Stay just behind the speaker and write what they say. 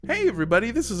Hey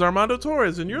everybody, this is Armando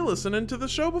Torres, and you're listening to the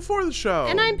show before the show.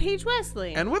 And I'm Paige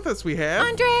Wesley. And with us we have...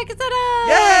 Andrea Gazzetta!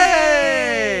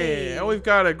 Yay! And we've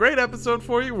got a great episode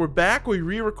for you. We're back. We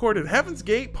re-recorded Heaven's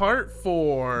Gate Part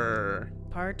 4.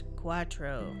 Part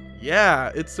Quattro.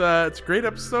 Yeah, it's a great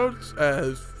episode.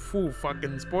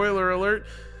 Fucking spoiler alert.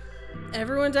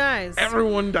 Everyone dies.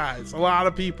 Everyone dies. A lot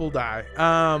of people die.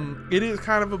 It is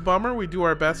kind of a bummer. We do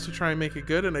our best to try and make it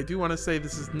good, and I do want to say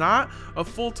this is not a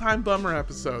full-time bummer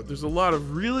episode. There's a lot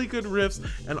of really good riffs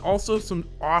and also some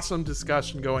awesome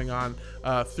discussion going on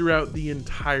throughout the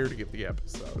entirety of the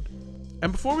episode.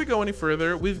 And before we go any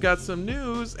further, we've got some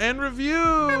news and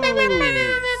reviews.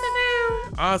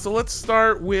 So let's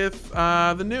start with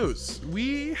the news.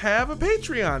 We have a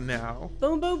Patreon now.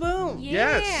 Boom, boom, boom.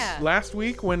 Yeah. Yes. Last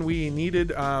week when we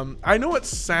needed, I know it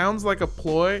sounds like a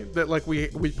ploy that like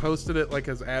we posted it like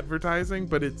as advertising,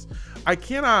 but I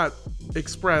cannot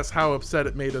express how upset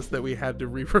it made us that we had to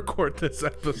re-record this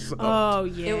episode. Oh,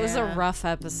 yeah. It was a rough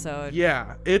episode.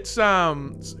 Yeah, it's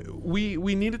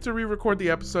we needed to re-record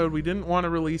the episode. We didn't want to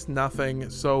release nothing,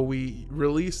 so we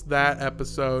released that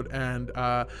episode, and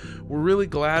we're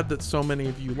really glad that so many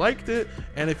of you liked it.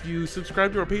 And if you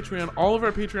subscribe to our Patreon, all of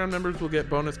our Patreon members will get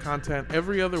bonus content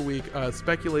every other week, a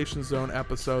Speculation Zone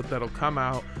episode that'll come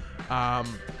out.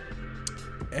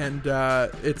 And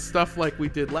it's stuff like we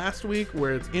did last week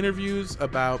where it's interviews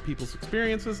about people's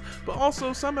experiences, but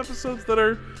also some episodes that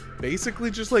are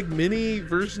basically just like mini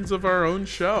versions of our own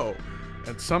show.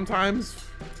 And sometimes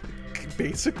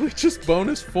basically just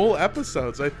bonus full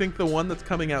episodes. I think the one that's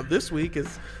coming out this week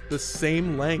is the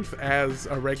same length as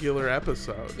a regular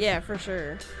episode. Yeah, for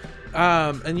sure.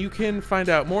 And you can find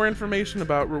out more information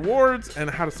about rewards and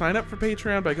how to sign up for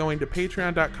Patreon by going to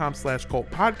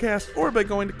patreon.com/cultpodcast or by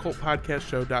going to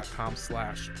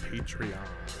cultpodcastshow.com/Patreon.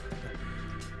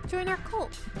 Join our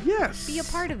cult. Yes. Be a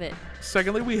part of it.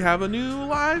 Secondly, we have a new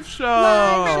live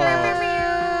show.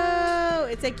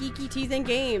 It's at Geeky Teas and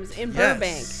Games in Yes.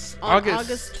 Burbank on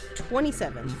August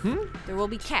 27th. Mm-hmm. There will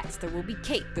be cats. There will be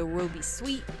cake. There will be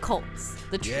sweet cults.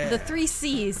 The Yeah. 3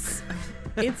 C's.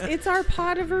 It's our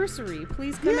podiversary.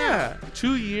 Please come out.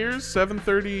 2 years,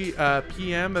 7:30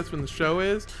 p.m. That's when the show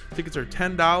is. Tickets are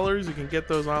 $10. You can get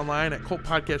those online at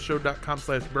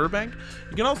cultpodcastshow.com/Burbank.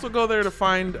 You can also go there to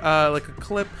find like a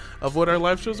clip of what our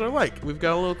live shows are like. We've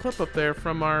got a little clip up there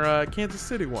from our Kansas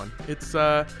City one. It's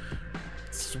a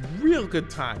real good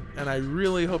time, and I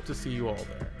really hope to see you all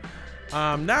there.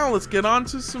 Now let's get on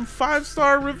to some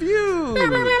 5-star reviews.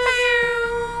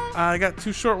 I got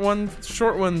 2 short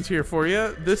ones here for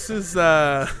you. This is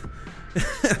this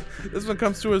one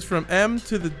comes to us from M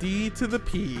to the D to the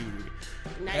P.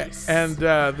 Nice. And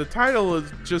the title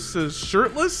just says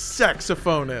shirtless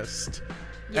saxophonist.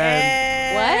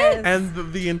 Yes. And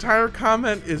the entire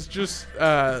comment is just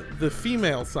the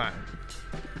female sign.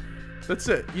 That's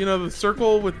it. You know, the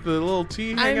circle with the little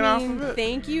T hanging off of it?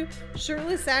 Thank you.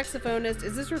 Shirtless saxophonist.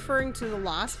 Is this referring to the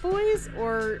Lost Boys,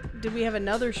 or did we have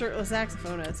another shirtless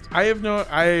saxophonist? I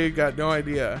got no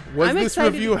idea. Was I'm this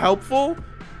excited review helpful?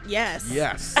 Yes.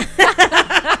 Yes.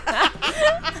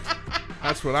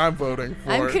 That's what I'm voting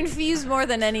for. I'm confused more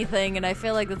than anything, and I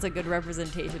feel like that's a good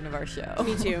representation of our show.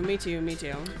 Me too.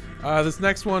 This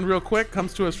next one, real quick,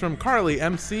 comes to us from Carly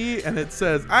MC, and it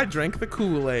says, I drank the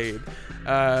Kool-Aid.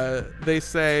 They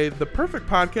say, the perfect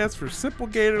podcast for simple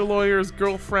gator lawyers,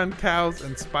 girlfriend cows,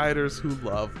 and spiders who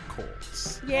love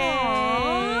colts. Yay.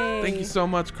 Aww. Thank you so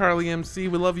much, Carly MC.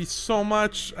 We love you so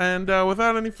much. And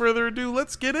without any further ado,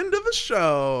 let's get into the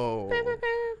show.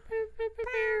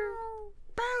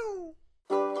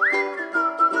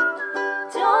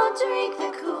 Don't drink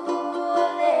the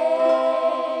Kool-Aid.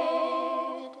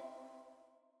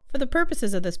 For the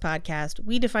purposes of this podcast,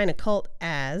 we define a cult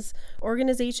as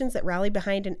organizations that rally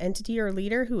behind an entity or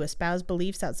leader who espouse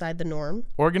beliefs outside the norm,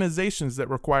 Organizations that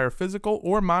require physical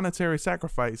or monetary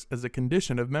sacrifice as a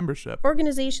condition of membership.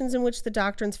 organizations in which the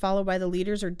doctrines followed by the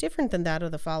leaders are different than that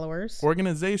of the followers,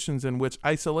 Organizations in which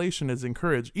isolation is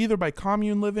encouraged either by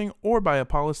commune living or by a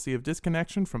policy of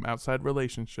disconnection from outside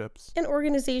relationships. and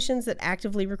organizations that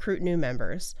actively recruit new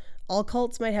members. All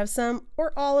cults might have some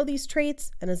or all of these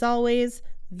traits, and as always,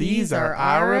 these are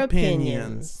our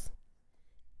opinions.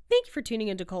 Thank you for tuning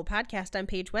into Cult Podcast. I'm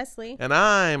Paige Wesley. And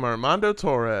I'm Armando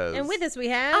Torres. And with us we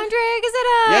have Andrea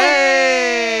Gazzetta!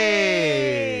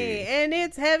 Yay! And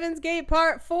it's Heaven's Gate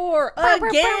Part 4 Bow, bow,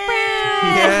 again.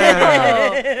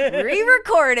 Yeah.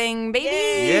 Re-recording,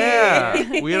 baby!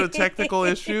 Yeah, we had a technical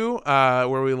issue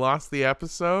where we lost the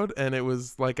episode, and it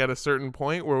was like at a certain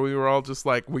point where we were all just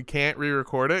like, we can't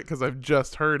re-record it because I've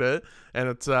just heard it, and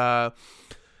it's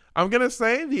I'm going to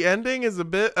say the ending is a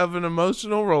bit of an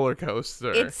emotional roller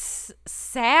coaster. It's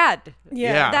sad.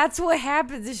 Yeah. That's what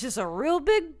happens. It's just a real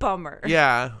big bummer.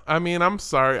 Yeah, I mean, I'm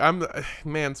sorry.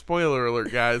 Man, spoiler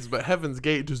alert, guys, but Heaven's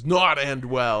Gate does not end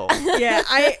well. Yeah,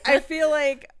 I feel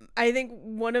like I think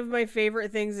one of my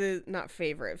favorite things is not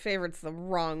favorite's the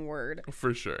wrong word.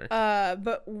 For sure.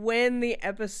 But when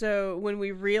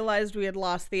we realized we had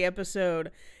lost the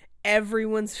episode,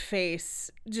 everyone's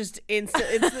face just it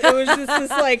was just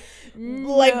this like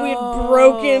we had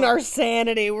broken our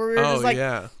sanity where we were just like,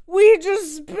 yeah. We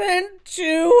just spent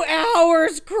 2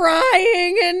 hours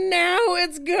crying and now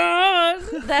it's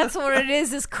gone. That's what it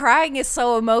is crying is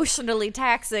so emotionally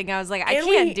taxing. I was like, I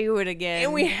can't do it again.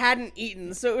 And we hadn't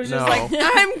eaten, so it was just No. like,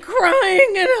 I'm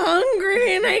crying and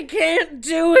hungry and I can't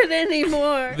do it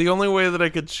anymore. The only way that I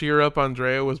could cheer up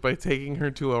Andrea was by taking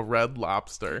her to a Red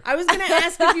Lobster. I was going to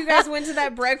ask if you guys went to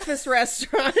that breakfast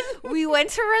restaurant. We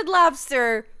went to Red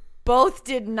Lobster. Both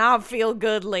did not feel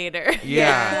good later.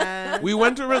 Yeah. We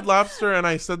went to Red Lobster and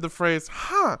I said the phrase,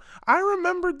 I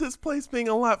remembered this place being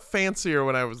a lot fancier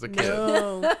when I was a kid.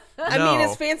 No. I mean,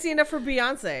 it's fancy enough for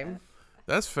Beyonce.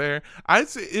 That's fair. I'd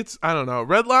say I don't know.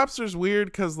 Red Lobster's weird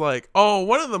because, like,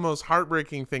 one of the most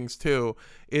heartbreaking things, too,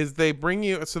 is they bring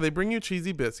you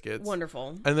cheesy biscuits.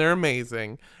 Wonderful. And they're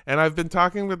amazing. And I've been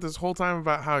talking about this whole time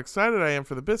about how excited I am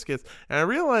for the biscuits. And I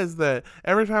realized that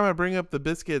every time I bring up the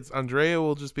biscuits, Andrea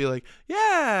will just be like,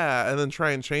 yeah, and then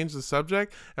try and change the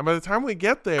subject. And by the time we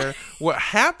get there, what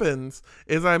happens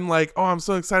is I'm like, I'm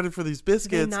so excited for these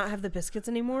biscuits. Do they not have the biscuits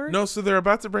anymore? No, so they're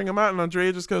about to bring them out, and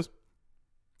Andrea just goes,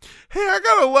 hey, I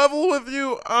got a level with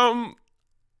you. I'm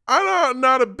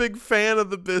not a big fan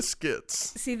of the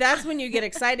biscuits. See, that's when you get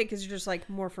excited because you're just like,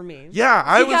 more for me. Yeah,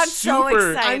 I got was so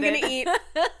super. excited. I'm going to eat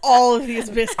all of these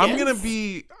biscuits. I'm gonna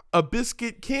be a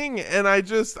biscuit king, and I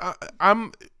don't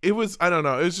know. It was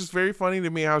just very funny to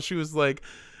me how she was like,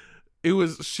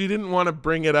 she didn't want to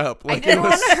bring it up. I Like, didn't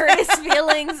want to hurt his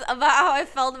feelings about how I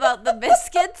felt about the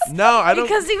biscuits. No, I don't.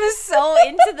 Because he was so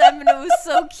into them and it was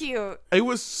so cute. It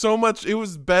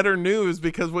was better news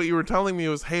because what you were telling me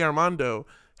was, hey, Armando,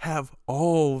 have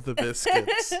all the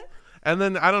biscuits. And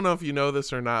then I don't know if you know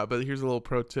this or not, but here's a little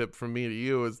pro tip from me to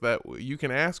you is that you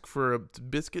can ask for a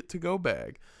biscuit to-go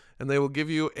bag, and they will give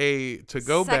you a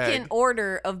to-go bag. Second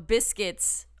order of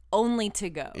biscuits only to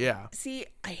go. Yeah. See,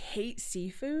 I hate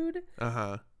seafood.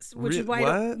 Uh-huh. Which is why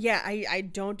what? I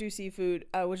don't do seafood,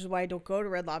 which is why I don't go to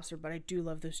Red Lobster, but I do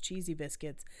love those cheesy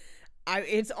biscuits.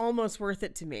 It's almost worth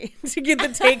it to me to get the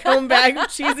take-home bag of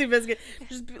cheesy biscuit.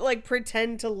 Just like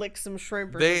pretend to lick some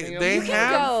shrimp or something. They You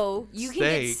have can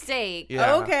get steak.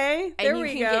 Yeah. Okay, there And you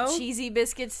we can go. get cheesy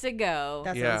biscuits to go.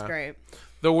 That Yeah. sounds great.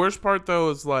 The worst part though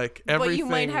is like everything. But you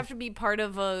might have to be part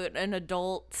of an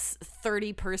adult's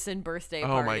 30-person birthday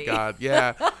party. Oh my god,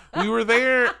 yeah. We were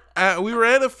there. We were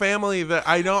at a family that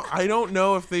I don't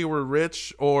know if they were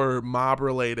rich or mob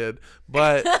related,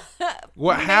 but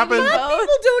what happened? Mob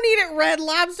people don't eat at Red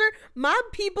Lobster. Mob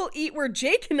people eat where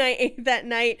Jake and I ate that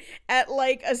night at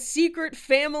like a secret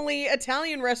family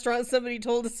Italian restaurant somebody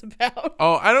told us about.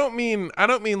 Oh, I don't mean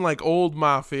like old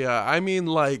mafia. I mean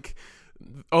like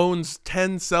owns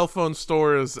 10 cell phone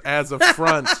stores as a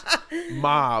front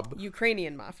mob.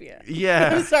 Ukrainian mafia.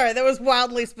 Yeah. I'm sorry, that was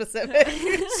wildly specific.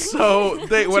 So what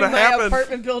to my happened?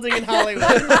 apartment building in Hollywood.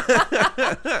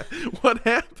 What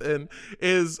happened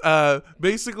is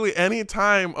basically any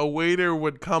time a waiter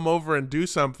would come over and do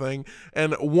something,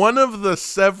 and one of the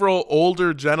several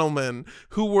older gentlemen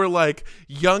who were like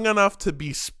young enough to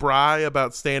be spry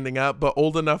about standing up, but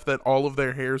old enough that all of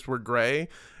their hairs were gray.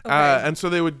 Okay. And so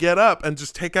they would get up and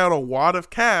just take out a wad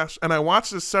of cash. And I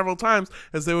watched this several times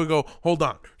as they would go, hold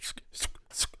on.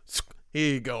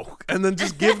 Here you go. And then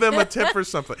just give them a tip for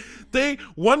something.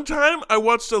 One time I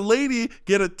watched a lady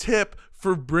get a tip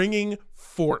for bringing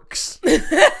forks.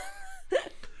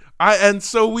 And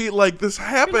so we this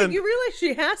happened. You realize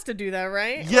she has to do that,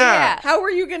 right? Yeah. How are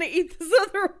you going to eat this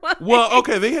otherwise? Well,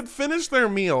 okay, they had finished their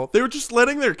meal. They were just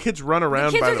letting their kids run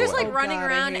around, Kids by are the just way. like running God, I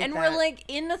around, hate and that. we're like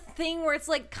in a thing where it's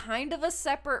like kind of a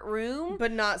separate room.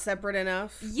 But not separate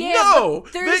enough. Yeah, No,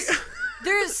 but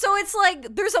so it's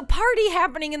like there's a party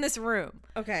happening in this room,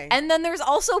 Okay. and then there's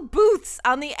also booths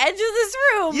on the edge of this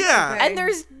room. Yeah. Okay. And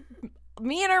there's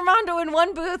me and Armando in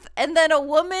one booth, and then a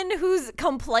woman who's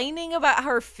complaining about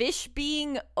her fish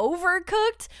being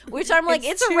overcooked, which I'm like,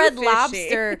 It's it's a too Red fishy.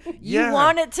 Lobster. You Yeah.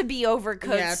 want it to be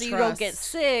overcooked Yeah, so you don't get trust.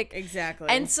 sick. Exactly.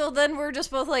 And so then we're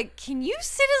just both like, can you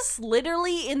sit us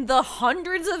literally in the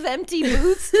hundreds of empty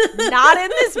booths, not in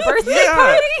this birthday Yeah.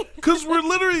 party? Because we're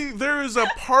literally, there is a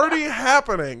party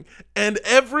happening and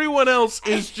everyone else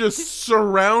is just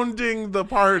surrounding the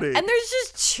party. And there's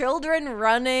just children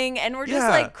running, and we're just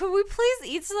like, could we please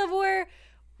eat somewhere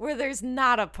where there's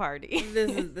not a party?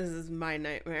 This is my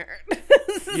nightmare.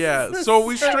 Yeah, so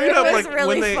we straight up, It was like,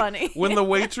 really funny. when the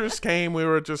waitress came, we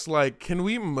were just like, can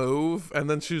we move? And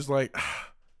then she was like,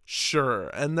 sure.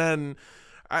 And then,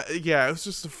 it was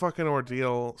just a fucking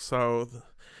ordeal. So,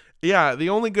 yeah, the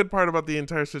only good part about the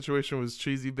entire situation was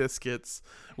cheesy biscuits.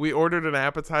 We ordered an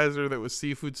appetizer that was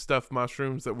seafood stuffed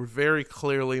mushrooms that were very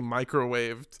clearly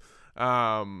microwaved.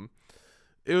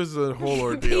 It was a whole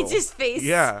ordeal. Peach's face.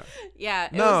 Yeah. Yeah,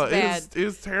 it was bad. It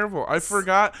was terrible. I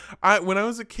forgot. When I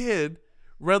was a kid,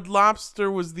 Red Lobster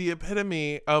was the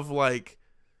epitome of, like,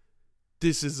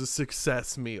 this is a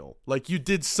success meal. Like, you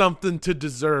did something to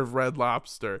deserve Red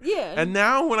Lobster. Yeah. And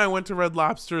now when I went to Red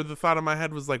Lobster, the thought in my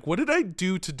head was like, what did I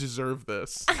do to deserve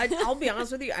this? I'll be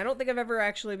honest with you. I don't think I've ever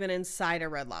actually been inside a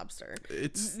Red Lobster.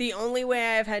 It's The only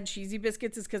way I've had cheesy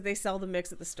biscuits is because they sell the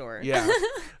mix at the store. yeah.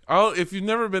 If you've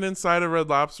never been inside a Red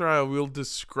Lobster, I will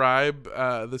describe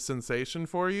the sensation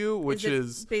for you, which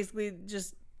is basically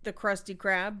just the Krusty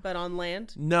Krab, but on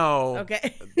land. no.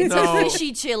 Okay. It's No. a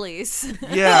fishy Chili's.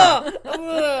 Yeah.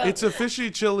 It's a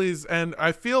fishy Chili's, and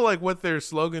I feel like what their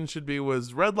slogan should be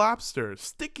was Red Lobster,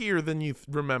 stickier than you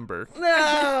remember.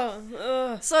 No.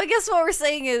 Ugh. So I guess what we're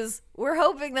saying is we're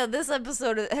hoping that this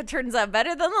episode turns out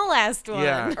better than the last one.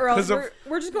 Yeah. Or else 'Cause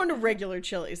we're just going to regular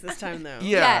Chili's this time, though.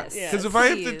 Yeah, Yes. because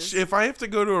Please. if I have to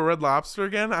go to a Red Lobster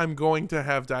again, I'm going to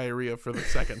have diarrhea for the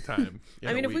second time.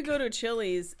 I mean, if we go to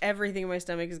Chili's, everything in my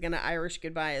stomach is going to Irish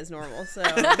goodbye as normal. So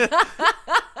it's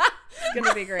going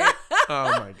to be great. Oh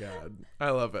my god, I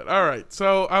love it. All right,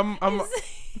 so I'm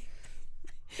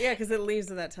Yeah, because it leaves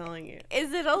without telling you.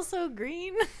 Is it also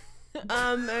green?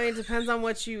 I mean, it depends on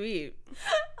what you eat.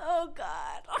 Oh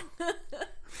God.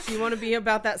 If you want to be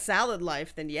about that salad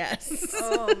life, then yes.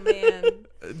 Oh man.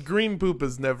 green poop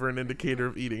is never an indicator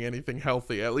of eating anything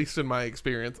healthy, at least in my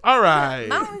experience. All right,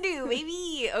 Mountain Dew,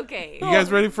 baby. Okay. you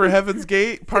guys ready for Heaven's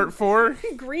Gate Part 4?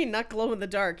 Green, not glow in the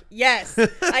dark. Yes,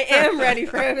 I am ready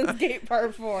for Heaven's Gate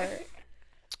Part 4.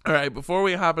 All right, before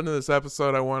we hop into this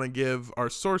episode, I want to give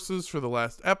our sources for the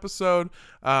last episode.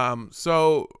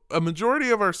 So a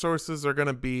majority of our sources are going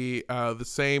to be the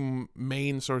same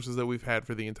main sources that we've had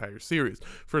for the entire series.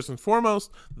 First and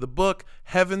foremost, the book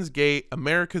Heaven's Gate,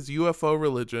 America's UFO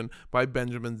Religion by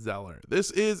Benjamin Zeller. This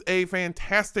is a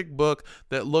fantastic book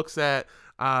that looks at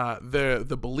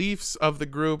the beliefs of the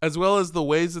group, as well as the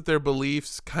ways that their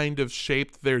beliefs kind of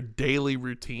shaped their daily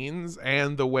routines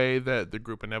and the way that the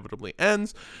group inevitably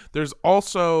ends. There's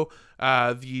also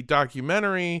the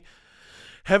documentary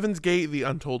Heaven's Gate, The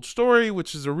Untold Story,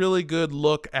 which is a really good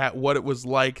look at what it was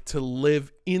like to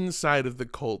live inside of the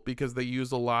cult, because they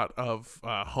use a lot of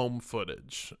home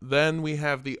footage. Then we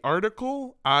have the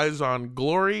article Eyes on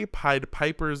Glory, Pied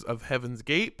Pipers of Heaven's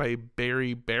Gate by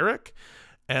Barry Barrick.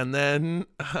 And then,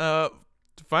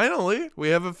 finally, we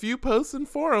have a few posts and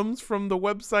forums from the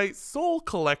website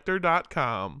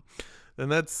soulcollector.com. And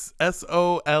that's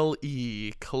SOLE,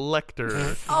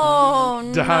 collector. Oh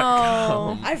no.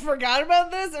 .com. I forgot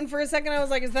about this, and for a second I was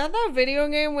like, is that video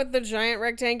game with the giant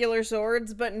rectangular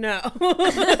swords? But no.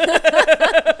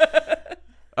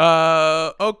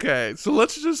 Okay, so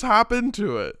let's just hop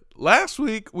into it. Last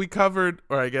week we covered,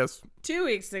 or I guess 2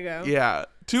 weeks ago. Yeah,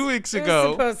 2 weeks It was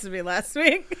ago. supposed to be last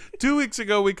week. 2 weeks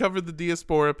ago, we covered the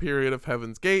diaspora period of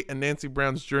Heaven's Gate and Nancy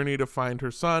Brown's journey to find her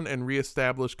son and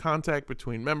reestablish contact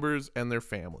between members and their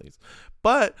families.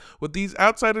 But what these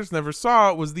outsiders never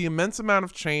saw was the immense amount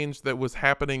of change that was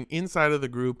happening inside of the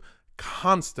group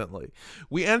constantly.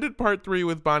 We ended part 3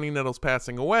 with Bonnie Nettles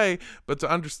passing away, but to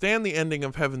understand the ending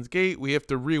of Heaven's Gate, we have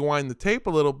to rewind the tape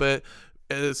a little bit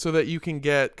so that you can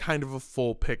get kind of a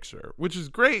full picture, which is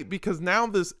great because now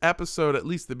this episode, at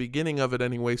least the beginning of it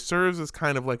anyway, serves as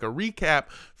kind of like a recap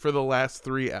for the last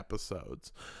 3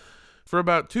 episodes. For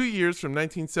about 2 years, from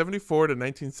 1974 to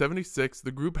 1976,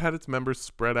 the group had its members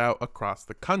spread out across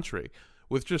the country.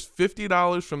 With just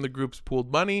 $50 from the group's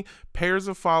pooled money, pairs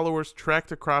of followers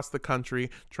trekked across the country,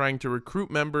 trying to recruit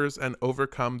members and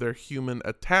overcome their human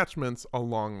attachments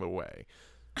along the way.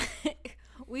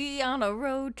 We on a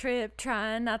road trip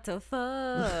trying not to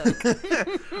fuck.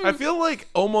 I feel like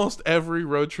almost every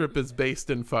road trip is based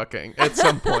in fucking at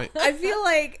some point. I feel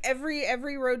like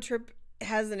every road trip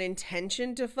has an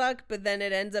intention to fuck, but then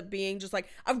it ends up being just like,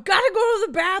 I've got to go to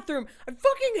the bathroom. I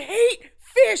fucking hate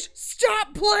fish.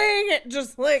 Stop playing it.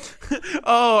 Just like,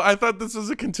 Oh, I thought this was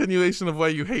a continuation of why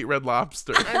you hate Red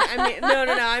Lobster. I mean, no.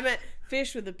 I meant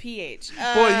Fish with a PH.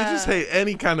 Boy, you just hate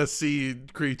any kind of sea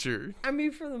creature. I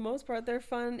mean, for the most part, they're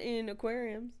fun in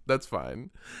aquariums. That's fine.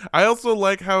 I also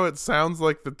like how it sounds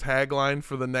like the tagline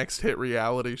for the next hit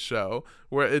reality show,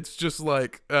 where it's just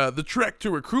like, the trek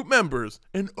to recruit members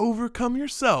and overcome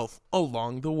yourself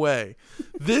along the way.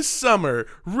 This summer,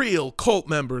 real cult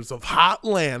members of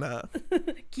Hotlanta.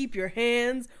 Keep your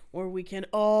hands where we can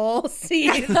all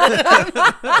see.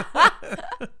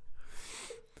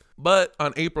 But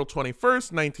on April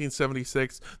 21st,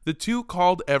 1976, the two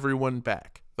called everyone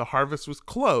back. The harvest was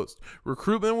closed,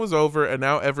 recruitment was over, and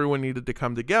now everyone needed to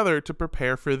come together to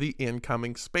prepare for the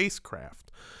incoming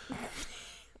spacecraft.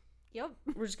 Yep.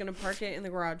 We're just going to park it in the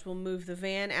garage. We'll move the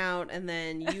van out, and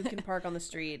then you can park on the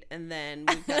street, and then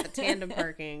we've got the tandem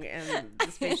parking, and the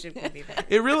spaceship will be there.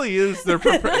 It really is. They're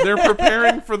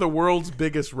preparing for the world's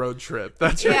biggest road trip.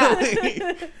 That's really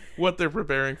what they're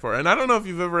preparing for. And I don't know if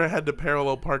you've ever had to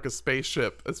parallel park a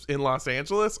spaceship in Los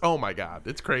Angeles. Oh my God,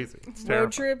 it's crazy. It's terrible.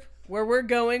 Road trip, where we're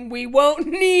going, we won't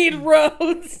need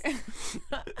roads.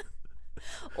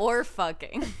 Or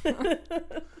fucking.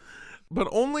 But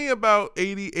only about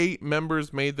 88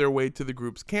 members made their way to the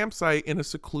group's campsite in a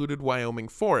secluded Wyoming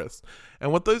forest.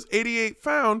 And what those 88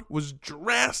 found was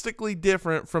drastically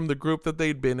different from the group that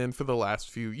they'd been in for the last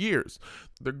few years.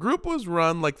 The group was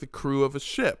run like the crew of a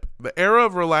ship. The era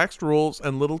of relaxed rules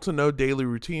and little to no daily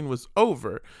routine was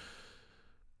over.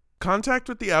 Contact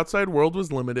with the outside world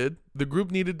was limited. The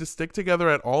group needed to stick together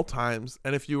at all times.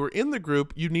 And if you were in the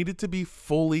group, you needed to be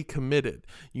fully committed.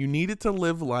 You needed to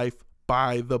live life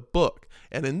by the book,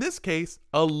 and in this case,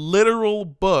 a literal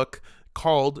book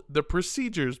called the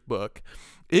Procedures Book.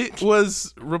 It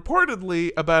was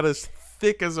reportedly about as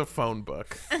thick as a phone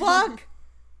book. Fuck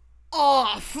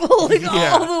off. Like,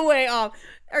 Yeah. all the way off.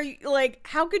 Are you like,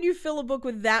 how could you fill a book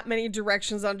with that many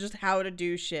directions on just how to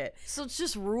do shit? So it's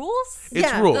just rules? It's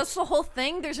Yeah, rules. That's the whole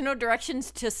thing? There's no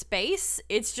directions to space?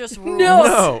 It's just rules?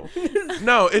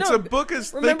 No, it's a book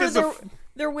as thick Remember, as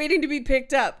they're waiting to be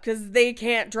picked up because they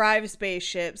can't drive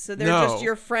spaceships, so they're No. just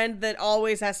your friend that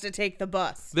always has to take the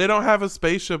bus. They don't have a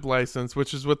spaceship license,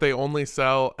 which is what they only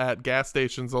sell at gas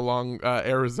stations along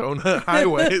Arizona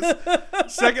highways.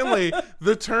 Secondly,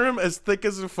 the term as thick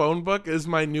as a phone book is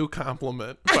my new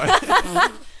compliment.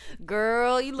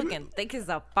 Girl, you looking thick as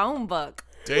a phone book.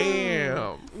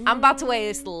 Damn. I'm about to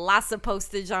waste lots of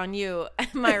postage on you.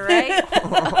 Am I right?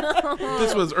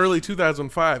 This was early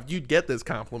 2005. You'd get this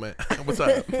compliment. What's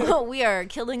up? We are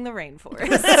killing the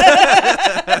rainforest.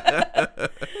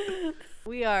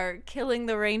 We are killing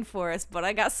the rainforest, but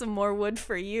I got some more wood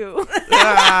for you.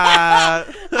 Ah.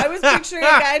 I was picturing a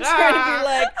guy trying to be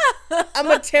like, I'm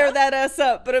gonna tear that ass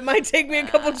up, but it might take me a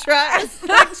couple tries.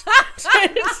 Like,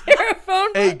 trying to tear a phone.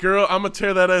 Hey, girl, I'm going to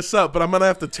tear that ass up, but I'm going to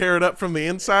have to tear it up from the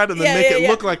inside and then make it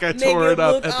look like I tore it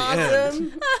up at the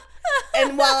end.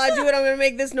 And while I do it, I'm gonna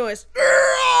make this noise.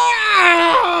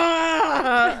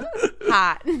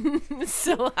 Hot.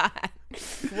 So hot.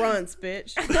 Grunts,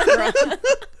 bitch. Grunts.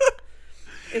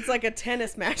 It's like a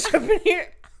tennis match up in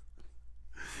here.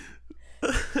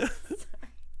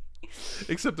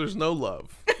 Except there's no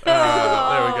love. There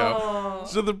we go.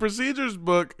 So the Procedures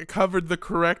Book covered the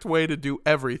correct way to do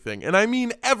everything. And I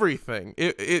mean everything.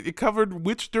 It covered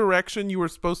which direction you were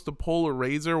supposed to pull a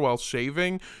razor while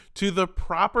shaving to the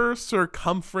proper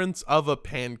circumference of a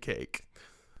pancake.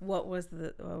 What was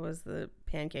the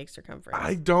pancake circumference?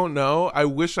 I don't know. I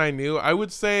wish I knew. I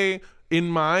would say, in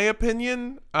my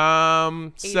opinion,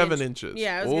 7 inches.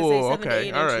 Yeah, I was gonna say 7 to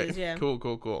 8 All inches, right. yeah.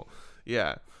 Cool.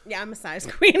 Yeah. Yeah, I'm a size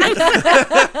queen.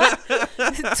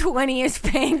 20-inch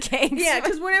pancakes. Yeah,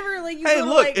 because whenever like you Hey, go to,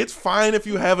 look, like, it's fine if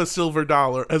you have a silver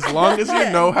dollar as long as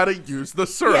you know how to use the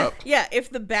syrup. Yeah,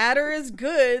 if the batter is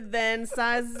good, then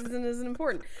size isn't as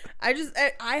important. I just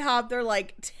at IHOP they're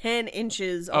like 10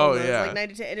 inches almost, yeah. like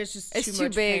 90 to, and it's just It's too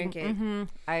much big. pancake. Mm-hmm.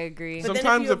 I agree. But then if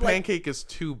Sometimes you a have, like- pancake is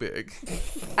too big.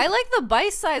 I like the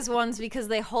bite-sized ones because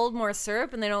they hold more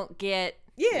syrup and they don't get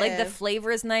like the flavor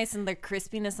is nice and the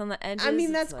crispiness on the edges. I mean,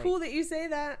 It's that's like- cool that you say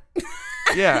that.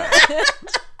 Yeah.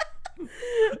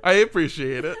 I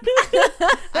appreciate it.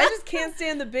 I just can't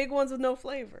stand the big ones with no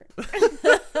flavor.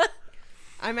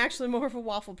 I'm actually more of a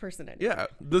waffle person anyway. Yeah.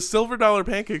 The silver dollar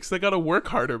pancakes, they got to work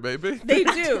harder, baby. They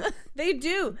do. They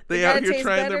do. They gotta out here taste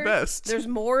trying their better. best. There's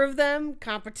more of them.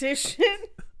 Competition.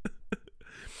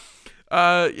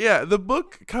 Yeah, the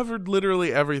book covered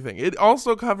literally everything. It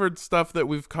also covered stuff that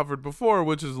we've covered before,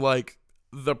 which is like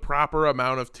the proper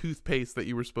amount of toothpaste that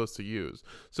you were supposed to use.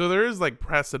 So there is like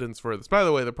precedence for this. By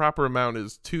the way, the proper amount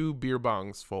is 2 beer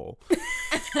bongs full.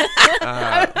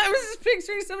 I was just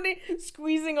picturing somebody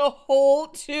squeezing a whole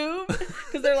tube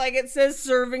because they're like, it says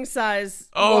serving size.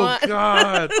 Oh, one.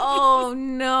 God. Oh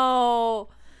no.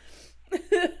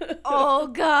 Oh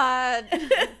God.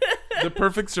 The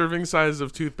perfect serving size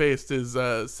of toothpaste is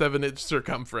 7-inch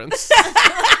circumference. Like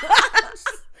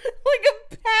a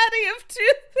patty of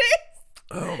toothpaste.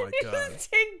 Oh, my You God. just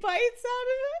take bites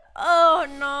Oh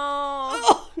no.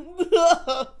 out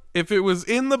of it. If it was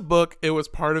in the book, it was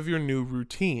part of your new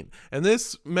routine. And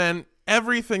this meant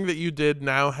everything that you did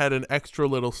now had an extra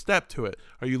little step to it.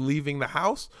 Are you leaving the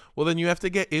house? Well, then you have to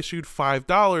get issued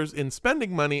 $5 in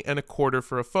spending money and $0.25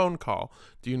 for a phone call.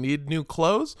 Do you need new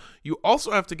clothes? You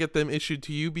also have to get them issued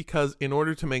to you because in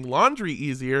order to make laundry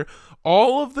easier,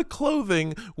 all of the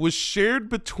clothing was shared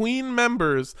between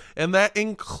members, and that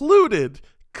included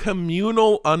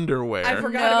communal underwear. I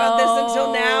forgot about this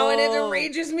until now, and it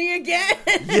enrages me again.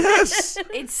 Yes.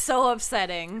 It's so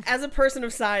upsetting. As a person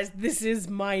of size, this is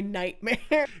my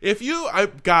nightmare. If you,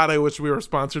 God, I wish we were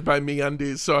sponsored by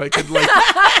MeUndies so I could like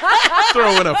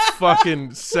throw in a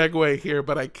fucking segue here,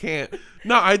 but I can't.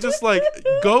 No, I just like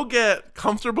go get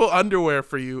comfortable underwear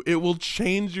for you. It will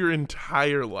change your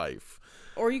entire life.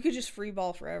 Or you could just free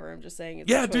ball forever. I'm just saying. It's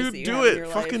Yeah, a choice dude, that you do have in it. your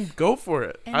Fucking life. go for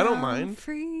it. I don't I'm mind.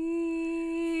 Free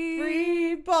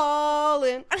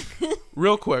balling.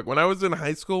 Real quick, when I was in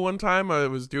high school one time, I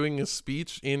was doing a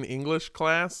speech in English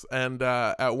class, and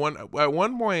at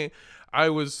one point, I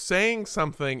was saying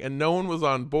something and no one was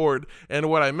on board, and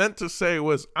what I meant to say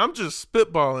was, I'm just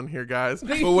spitballing here, guys.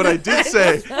 But what I did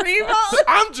say, Free balling.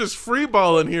 I'm just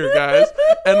freeballing here, guys.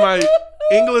 And my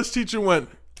English teacher went,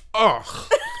 ugh.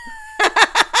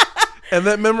 And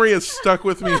that memory has stuck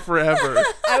with me forever.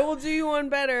 I will do you one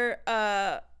better.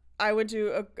 I went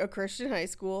to a Christian high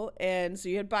school, and so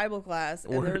you had Bible class,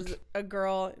 and there was a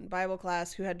girl in Bible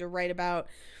class who had to write about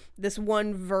this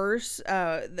one verse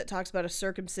that talks about a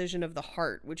circumcision of the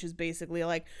heart, which is basically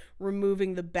like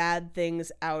removing the bad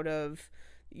things out of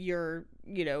your,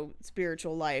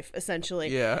 spiritual life, essentially.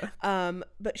 Yeah.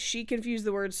 But she confused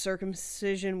the word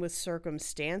circumcision with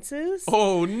circumstances.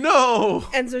 Oh, no.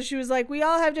 And so she was like, we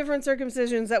all have different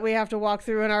circumcisions that we have to walk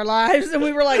through in our lives. And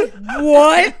we were like,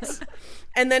 what?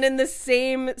 And then in the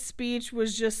same speech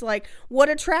was just like, what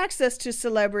attracts us to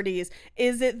celebrities?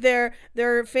 Is it their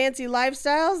fancy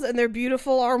lifestyles and their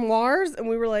beautiful armoires? And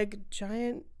we were like,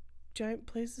 giant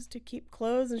places to keep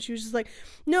clothes. And she was just like,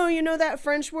 no, you know that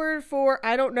French word for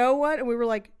I don't know what? And we were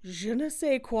like, je ne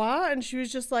sais quoi? And she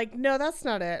was just like, no, that's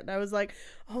not it. And I was like,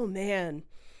 oh man.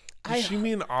 Does she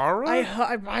mean aura?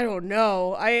 I don't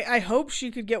know. I hope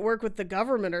she could get work with the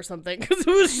government or something, because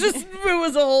it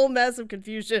was a whole mess of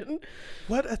confusion.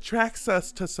 What attracts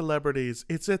us to celebrities?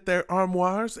 Is it their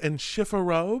armoires and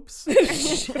chiffon-robes?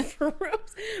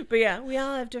 But yeah, we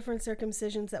all have different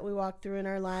circumcisions that we walk through in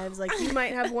our lives. Like you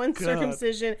might have one God.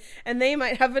 circumcision and they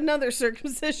might have another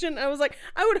circumcision. I was like,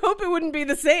 I would hope it wouldn't be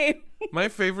the same. My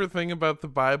favorite thing about the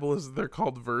Bible is they're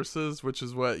called verses, which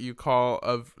is what you call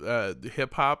of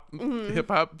hip hop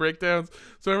breakdowns.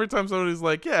 So every time somebody's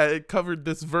like, "Yeah, it covered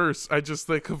this verse," I just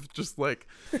think of just like,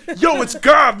 "Yo, it's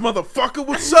God, motherfucker!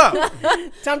 What's up?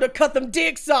 Time to cut them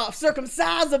dicks off,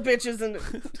 circumcise the bitches, and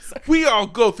We all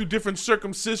go through different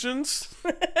circumcisions.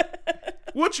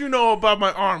 What you know about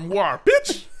my armoire,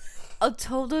 bitch?" A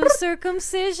total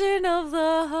circumcision of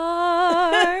the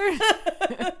heart.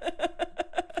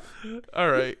 All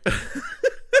right.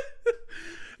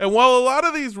 And while a lot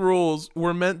of these rules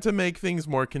were meant to make things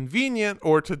more convenient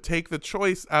or to take the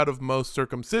choice out of most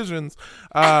circumcisions,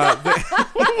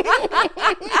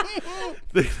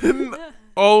 they didn't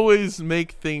always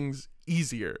make things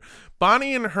easier.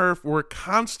 Bonnie and Herf were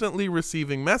constantly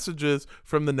receiving messages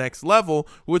from the next level,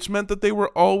 which meant that they were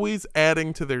always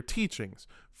adding to their teachings.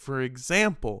 For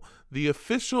example, the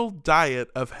official diet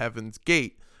of Heaven's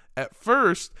Gate. At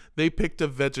first, they picked a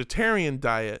vegetarian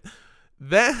diet.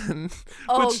 Then,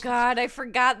 God, I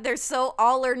forgot they're so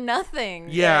all or nothing.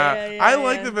 Yeah, I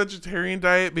like the vegetarian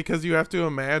diet because you have to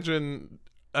imagine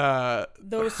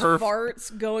those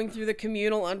farts going through the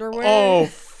communal underwear. Oh,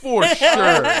 for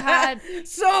sure. God.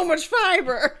 So much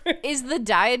fiber. Is the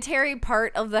dietary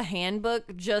part of the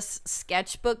handbook just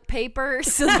sketchbook paper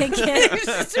so they can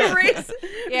Just erase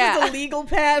just a legal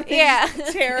pad. Yeah.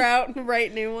 Just tear out and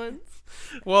write new ones.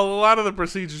 Well, a lot of the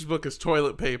procedures book is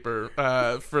toilet paper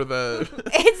for the...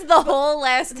 It's the whole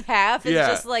last half. It's Yeah.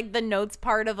 just like the notes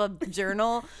part of a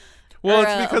journal. Well, or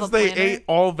it's of because a they planner. ate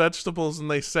all vegetables and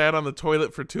they sat on the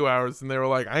toilet for 2 hours and they were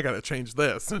like, I gotta change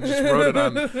this, and just wrote it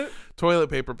on toilet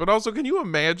paper. But also, can you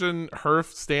imagine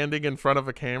Herf standing in front of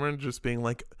a camera and just being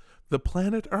like, the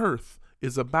planet Earth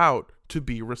is about to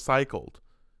be recycled?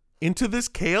 into this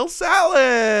kale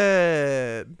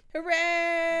salad.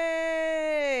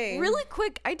 Hooray! Really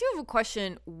quick, I do have a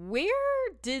question. Where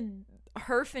did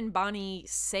Herf and Bonnie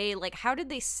say, like, how did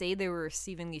they say they were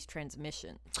receiving these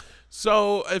transmissions?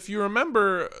 So if you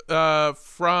remember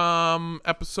from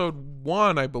episode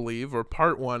 1, I believe, or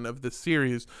part 1 of the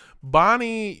series,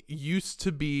 Bonnie used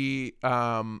to be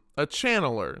a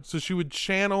channeler. So she would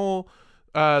channel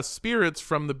spirits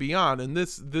from the beyond, and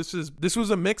this was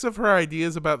a mix of her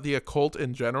ideas about the occult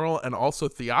in general and also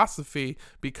theosophy,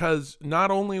 because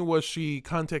not only was she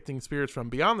contacting spirits from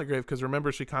beyond the grave, because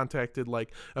remember she contacted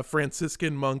like a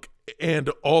Franciscan monk and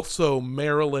also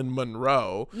Marilyn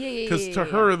Monroe, because to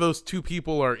her those two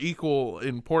people are equal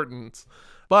importance.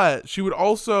 But she would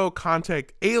also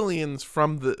contact aliens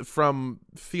from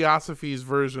theosophy's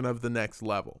version of the next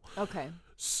level. Okay.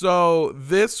 So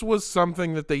this was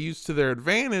something that they used to their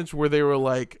advantage, where they were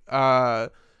like,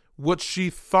 what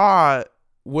she thought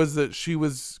was that she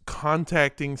was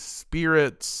contacting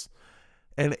spirits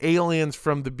and aliens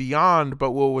from the beyond,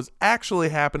 but what was actually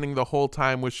happening the whole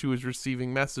time was she was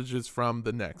receiving messages from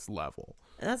the next level.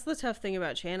 And that's the tough thing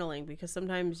about channeling, because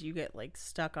sometimes you get like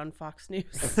stuck on Fox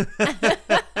News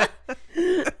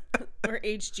or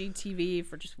HGTV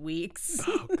for just weeks.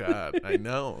 Oh God, I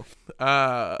know.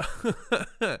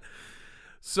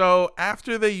 So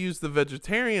after they used the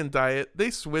vegetarian diet, they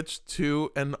switched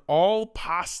to an all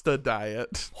pasta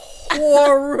diet.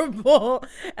 Horrible.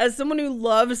 As someone who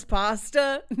loves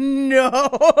pasta, no.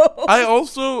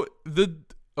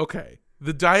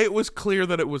 The diet was clear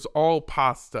that it was all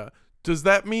pasta. Does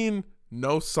that mean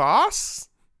no sauce?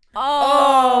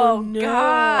 Oh no.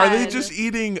 God. Are they just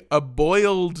eating a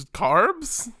boiled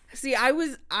carbs? See, I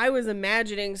was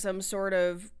imagining some sort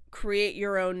of create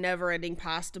your own never-ending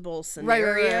pasta bowl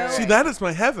scenario. Right. See, that is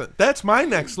my heaven. That's my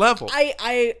next level.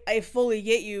 I fully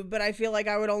get you, but I feel like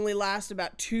I would only last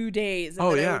about 2 days,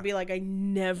 and then I would be like, I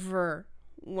never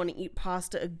want to eat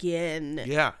pasta again.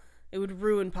 Yeah. It would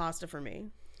ruin pasta for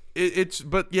me.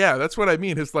 But yeah, that's what I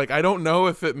mean. It's like, I don't know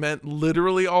if it meant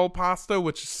literally all pasta,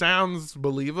 which sounds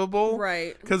believable.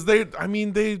 Right. Because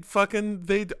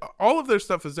all of their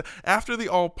stuff is, after the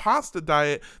all pasta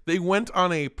diet, they went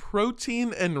on a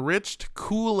protein enriched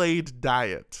Kool-Aid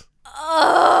diet.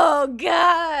 Oh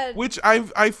God. Which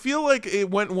I feel like it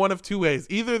went one of two ways.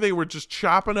 Either they were just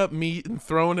chopping up meat and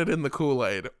throwing it in the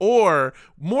Kool-Aid, or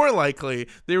more likely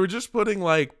they were just putting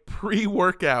like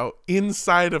pre-workout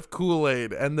inside of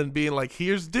Kool-Aid and then being like,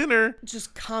 here's dinner.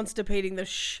 Just constipating the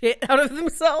shit out of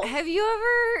themselves. Have you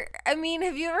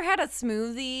ever had a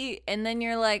smoothie and then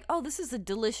you're like, oh, this is a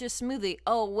delicious smoothie.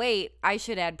 Oh, wait, I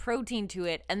should add protein to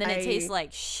it. And then it tastes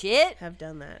like shit. Have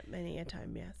done that many a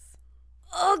time, yes.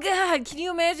 Oh God, can you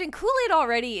imagine? Kool-Aid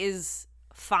already is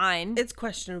fine. It's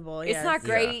questionable. It's not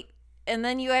great. Yeah. And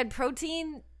then you add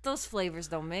protein, those flavors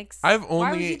don't mix. Why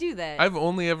would you do that? I've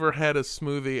only ever had a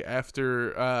smoothie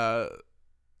after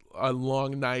a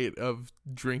long night of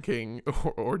drinking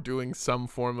or doing some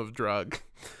form of drug.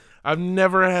 I've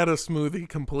never had a smoothie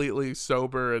completely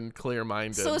sober and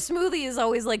clear-minded. So a smoothie is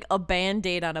always like a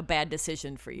Band-Aid on a bad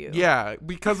decision for you. Yeah,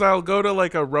 because I'll go to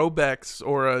like a Robex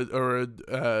or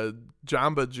a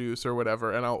Jamba Juice or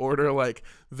whatever, and I'll order like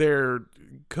their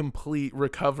complete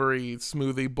recovery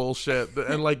smoothie bullshit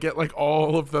and like get like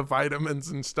all of the vitamins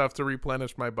and stuff to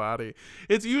replenish my body.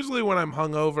 It's usually when I'm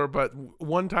hungover, but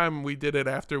one time we did it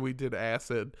after we did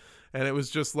acid. And it was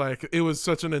just like, it was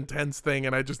such an intense thing,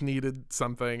 and I just needed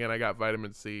something, and I got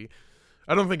vitamin C.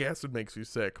 I don't think acid makes you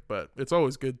sick, but it's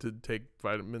always good to take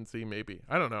vitamin C, maybe.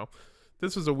 I don't know.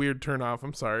 This was a weird turn off.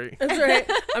 I'm sorry. That's right.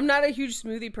 I'm not a huge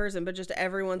smoothie person, but just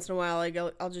every once in a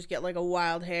while, I'll just get like a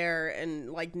wild hair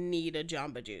and like need a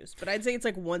Jamba Juice. But I'd say it's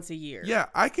like once a year. Yeah,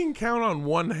 I can count on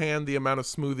one hand the amount of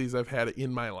smoothies I've had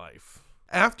in my life.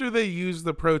 After they used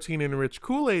the protein-enriched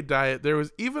Kool-Aid diet, there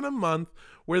was even a month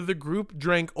where the group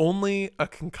drank only a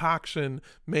concoction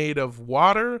made of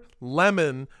water,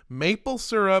 lemon, maple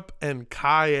syrup, and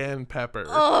cayenne pepper.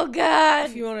 Oh, God.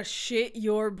 If you want to shit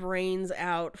your brains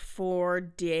out for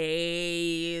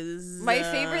days. My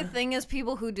favorite thing is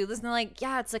people who do this and they're like,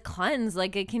 yeah, it's a cleanse.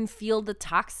 Like, I can feel the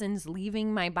toxins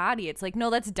leaving my body. It's like,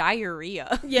 no, that's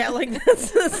diarrhea. Yeah, like,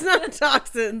 that's not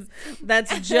toxins.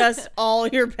 That's just all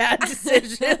your bad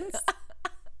decisions.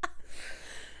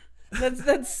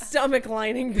 That's stomach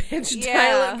lining, bitch. Yeah.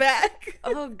 Dial it back.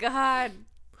 Oh, God.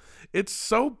 It's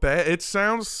so bad. It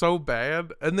sounds so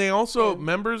bad. And they also,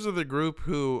 members of the group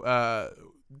who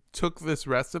took this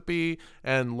recipe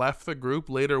and left the group,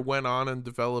 later went on and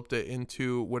developed it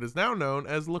into what is now known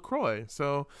as LaCroix.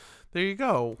 So there you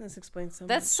go. This explains so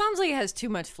That much. sounds like it has too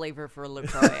much flavor for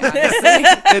LaCroix, honestly.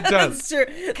 It does. It's true.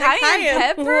 Cayenne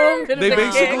pepper? little bit of They a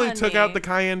basically kick. took out the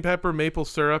cayenne pepper, maple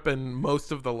syrup, and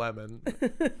most of the lemon.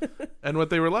 And what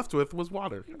they were left with was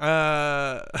water.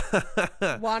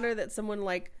 water that someone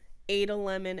like ate a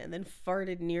lemon and then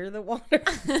farted near the water.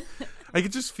 I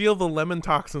could just feel the lemon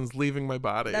toxins leaving my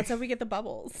body. That's how we get the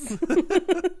bubbles.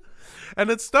 And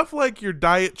it's stuff like your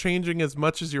diet changing as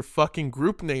much as your fucking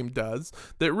group name does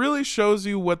that really shows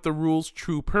you what the rule's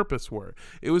true purpose were.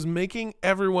 It was making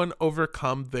everyone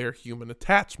overcome their human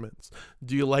attachments.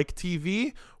 Do you like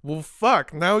TV? Well,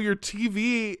 fuck. Now your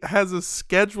TV has a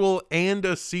schedule and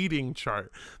a seating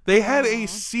chart. They had a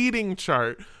seating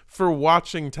chart for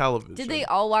watching television. Did they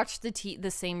all watch the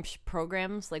same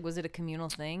programs? Like, was it a communal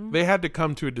thing? They had to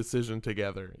come to a decision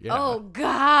together. Yeah. Oh,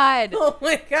 God. Oh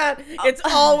my god. It's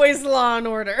always Law and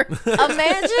Order.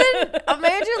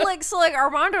 Imagine like, so like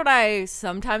Armando and I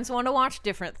sometimes want to watch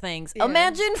different things. Yeah.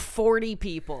 Imagine 40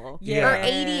 people. Yeah. Or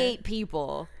 88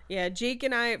 people. Yeah, Jake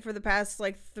and I, for the past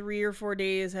like 3 or 4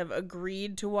 days, have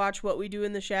agreed to watch What We Do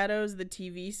in the Shadows, the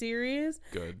TV series.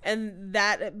 Good. And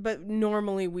but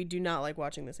normally we do not like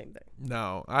watching the same thing.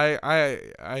 No, I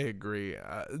agree.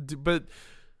 And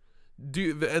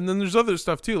then there's other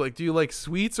stuff too. Like, do you like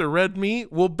sweets or red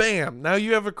meat? Well, bam! Now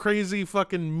you have a crazy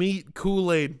fucking meat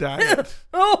Kool-Aid diet.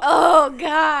 Oh,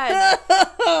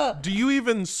 God. Do you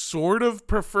even sort of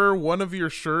prefer one of your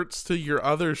shirts to your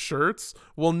other shirts?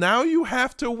 Well, now you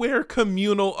have to wear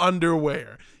communal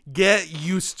underwear. Get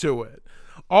used to it.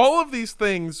 All of these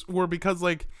things were because,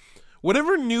 like,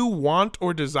 whatever new want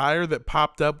or desire that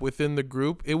popped up within the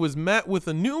group, it was met with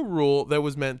a new rule that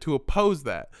was meant to oppose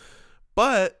that.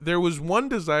 But there was one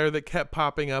desire that kept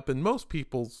popping up in most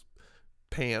people's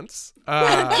pants.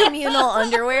 Communal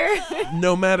underwear.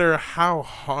 No matter how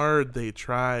hard they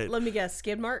tried. Let me guess,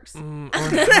 skid marks?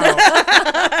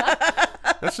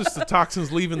 That's just the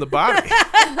toxins leaving the body.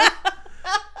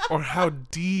 Or how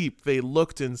deep they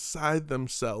looked inside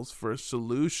themselves for a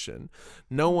solution.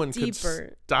 No one could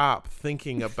Deeper. stop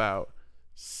thinking about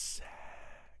sex.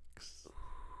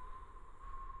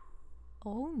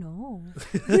 Oh, no.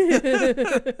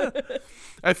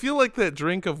 I feel like that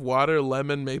drink of water,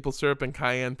 lemon, maple syrup, and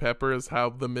cayenne pepper is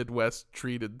how the Midwest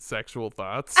treated sexual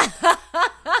thoughts.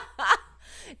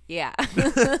 Yeah.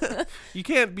 You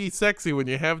can't be sexy when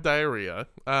you have diarrhea.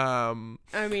 I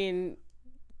mean,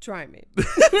 try me.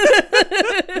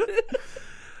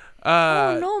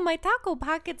 Oh, no, my taco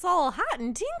pocket's all hot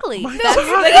and tingly. My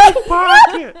taco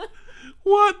pocket.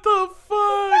 What the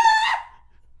fuck?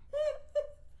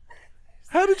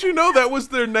 How did you know that was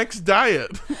their next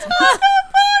diet?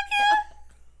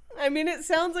 I mean, it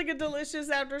sounds like a delicious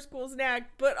after-school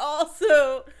snack, but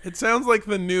also, It sounds like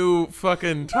the new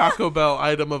fucking Taco Bell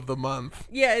item of the month.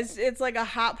 yeah, it's like a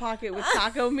Hot Pocket with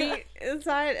taco meat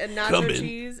inside and Come nacho in.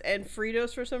 cheese and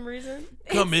Fritos for some reason.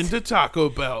 Come into Taco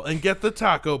Bell and get the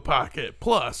Taco Pocket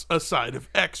plus a side of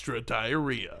extra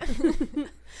diarrhea.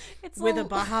 It's With a all-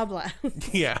 Baja Blast.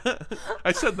 Yeah,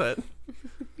 I said that.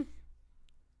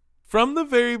 From the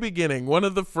very beginning, one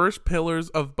of the first pillars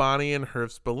of Bonnie and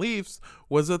Herf's beliefs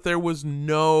was that there was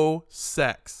no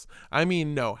sex. I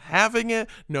mean, no having it,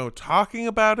 no talking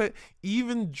about it,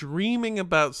 even dreaming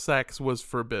about sex was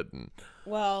forbidden.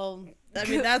 Well, I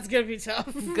mean, that's going to be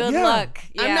tough. Good Yeah. luck.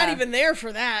 I'm not Yeah. even there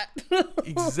for that.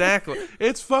 Exactly.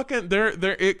 It's fucking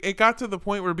it got to the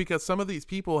point where, because some of these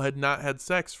people had not had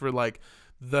sex for like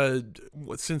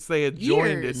since they had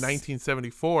joined in Years.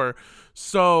 1974.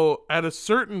 So at a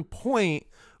certain point,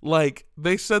 like,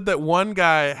 they said that one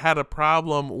guy had a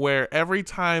problem where every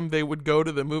time they would go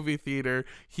to the movie theater,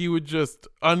 he would just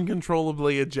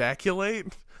uncontrollably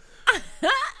ejaculate.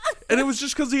 And it was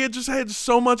just because he had just had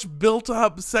so much built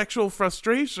up sexual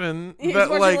frustration He's that,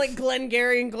 watching like, like Glenn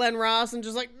Gary and Glenn Ross and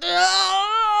just like,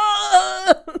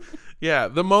 yeah,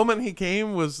 the moment he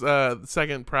came was the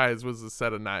second prize was a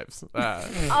set of knives.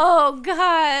 Oh,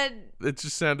 God. It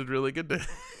just sounded really good to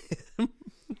him.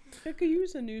 I could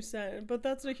use a new set, but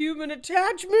that's a human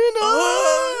attachment.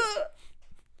 Ah!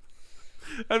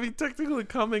 I mean, technically,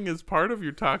 coming is part of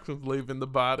your toxins leaving the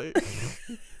body.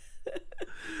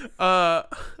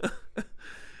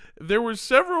 There were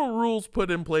several rules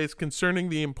put in place concerning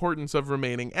the importance of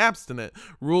remaining abstinent.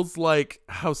 Rules like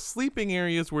how sleeping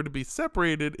areas were to be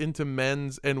separated into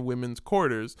men's and women's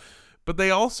quarters. But they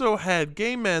also had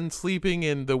gay men sleeping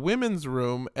in the women's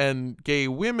room and gay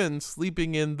women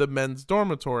sleeping in the men's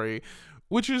dormitory,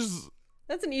 which is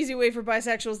That's an easy way for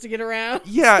bisexuals to get around.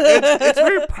 Yeah, it's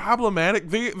very problematic.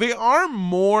 They are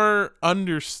more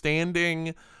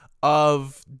understanding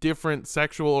of different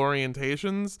sexual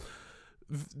orientations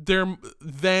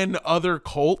than other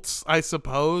cults, I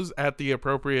suppose, at the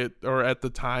appropriate or at the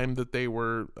time that they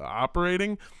were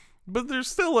operating. But they're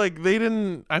still like they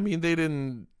don't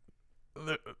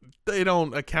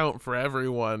account for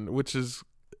everyone, which is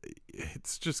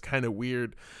it's just kind of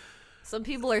weird. Some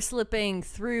people are slipping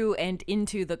through and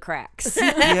into the cracks.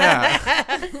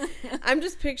 Yeah. I'm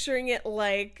just picturing it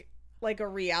like a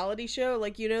reality show,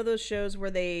 like, you know, those shows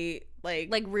where they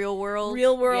like Real World,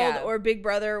 yeah. Or Big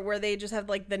Brother, where they just have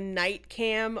like the night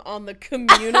cam on the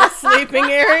communal sleeping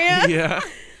area. Yeah.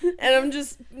 And I'm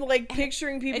just like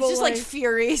picturing people. It's just like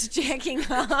furious jacking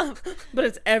up. But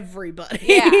it's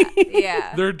everybody.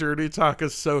 Yeah. Their dirty talk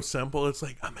is so simple. It's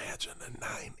like, imagine a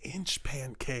 9-inch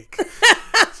pancake.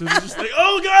 So it's just like,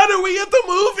 oh God, are we at the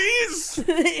movies?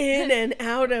 In and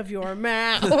out of your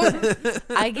mouth.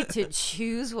 I get to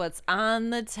choose what's on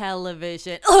the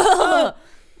television.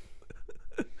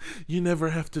 You never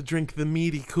have to drink the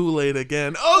meaty Kool-Aid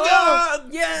again. Oh God!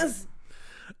 Yes.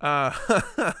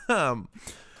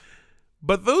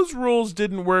 But those rules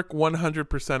didn't work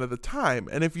 100% of the time.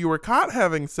 And if you were caught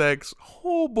having sex,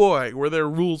 oh boy, were there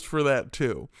rules for that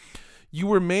too. You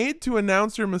were made to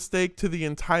announce your mistake to the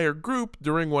entire group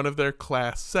during one of their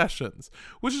class sessions,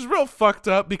 which is real fucked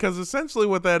up because essentially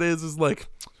what that is like,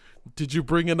 did you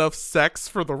bring enough sex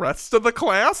for the rest of the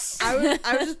class? I was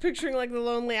just picturing like the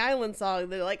Lonely Island song.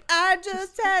 They're like, I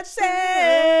just had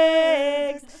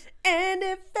sex and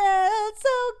it felt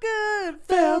so good.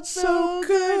 Felt so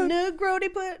good.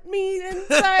 Negroni put me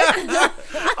inside.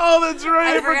 Oh, that's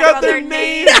right. I forgot about their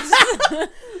names.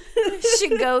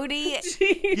 Shigoti.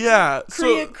 Yeah.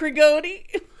 Krigoti.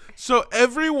 So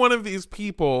every one of these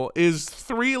people is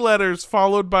 3 letters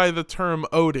followed by the term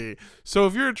Odie. So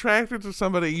if you're attracted to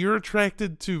somebody, you're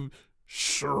attracted to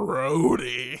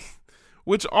Schrody,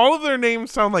 which all of their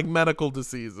names sound like medical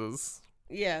diseases.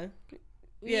 Yeah.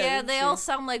 Yeah, they all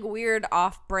sound like weird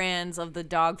off-brands of the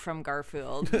dog from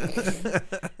Garfield.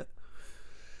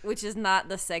 Which is not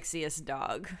the sexiest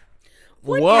dog.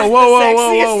 Whoa.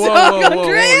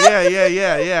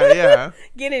 Yeah.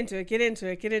 Get into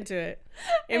it.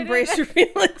 Embrace your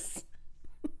feelings.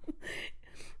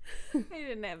 I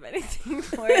didn't have anything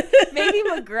for it. Maybe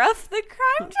McGruff the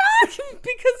crime dog? Because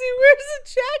he wears a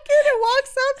jacket and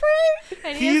walks upright.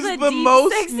 And He's has a the deep,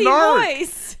 most sexy narc.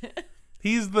 voice.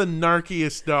 He's the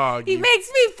narkiest dog. He makes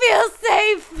me feel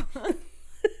safe.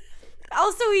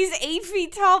 Also, he's 8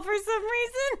 feet tall for some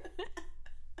reason.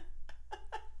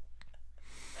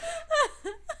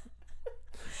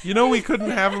 You know, we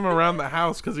couldn't have him around the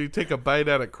house because he'd take a bite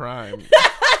out of crime.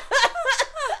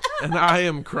 And I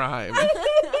am crime.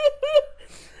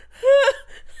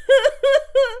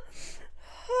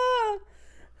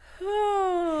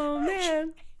 Oh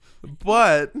man.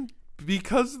 But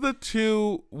because the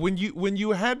two, when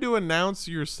you had to announce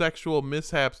your sexual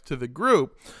mishaps to the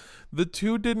group, the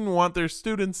two didn't want their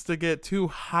students to get too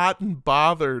hot and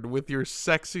bothered with your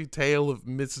sexy tale of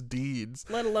misdeeds.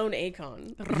 Let alone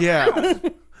Akon. Yeah.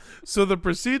 So the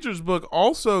procedures book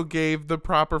also gave the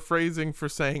proper phrasing for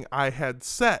saying I had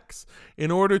sex.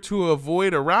 In order to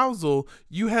avoid arousal,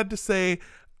 you had to say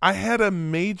I had a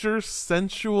major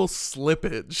sensual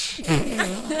slippage.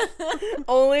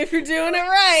 Only if you're doing it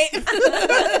right.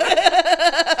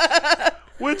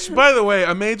 Which, by the way,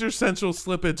 a major sensual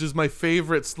slippage is my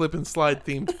favorite slip and slide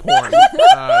themed porn.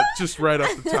 Just right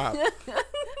off the top.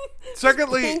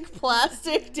 Secondly, Pink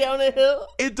plastic down a hill.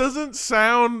 it doesn't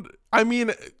sound. I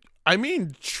mean,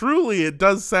 truly, it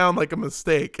does sound like a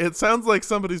mistake. It sounds like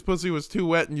somebody's pussy was too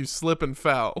wet and you slip and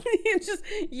fell. It's just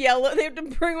yellow. They have to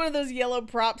bring one of those yellow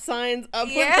prop signs up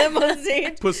with them on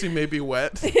stage. Pussy may be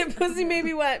wet. Pussy may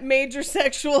be wet. Major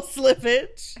sexual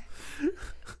slippage.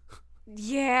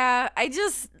 Yeah,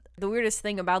 the weirdest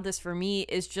thing about this for me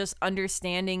is just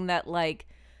understanding that, like,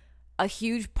 a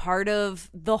huge part of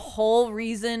the whole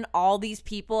reason all these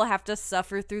people have to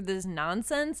suffer through this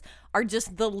nonsense are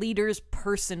just the leader's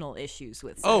personal issues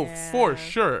with sex. Oh, for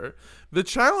sure. The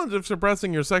challenge of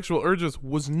suppressing your sexual urges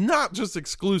was not just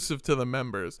exclusive to the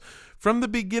members. From the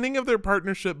beginning of their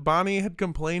partnership, Bonnie had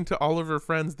complained to all of her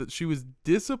friends that she was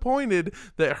disappointed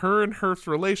that her and Herf's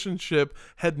relationship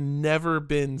had never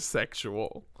been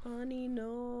sexual. Bonnie,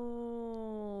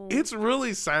 no. It's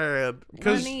really sad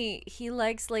because Honey, he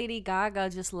likes Lady Gaga.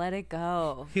 Just let it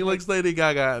go. he likes Lady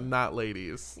Gaga and not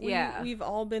ladies. Yeah. We've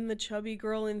all been the chubby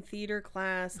girl in theater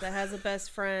class that has a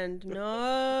best friend.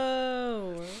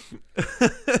 No.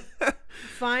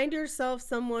 Find yourself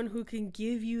someone who can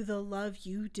give you the love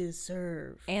you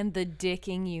deserve. And the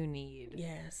dicking you need.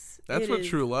 Yes. That's it what is.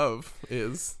 true love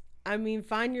is. I mean,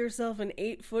 find yourself an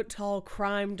 8-foot-tall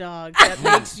crime dog that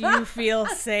makes you feel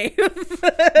safe. I think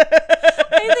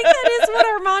that is what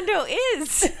Armando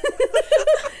is.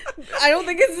 I don't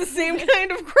think it's the same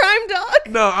kind of crime dog.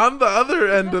 No, on the other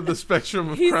end of the spectrum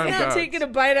of He's crime not dogs. taking a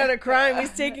bite out of crime.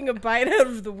 He's taking a bite out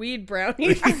of the weed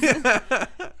brownie.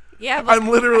 Yeah, but I'm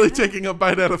literally taking a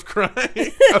bite out of crime.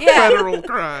 A Yeah. federal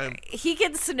crime. he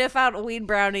can sniff out weed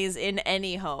brownies in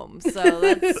any home, so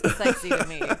that's sexy to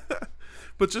me.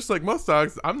 But just like most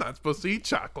dogs, I'm not supposed to eat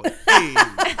chocolate. Hey.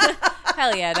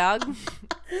 Hell yeah, dog.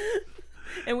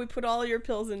 And we put all your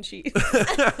pills in cheese.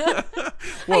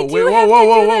 Whoa, do wait, have whoa,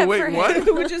 to do that for wait, him.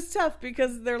 what? Which is tough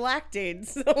because they're lactates.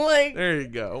 So, like, There you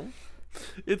go.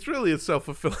 It's really a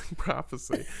self-fulfilling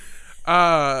prophecy.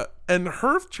 And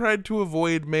Herf tried to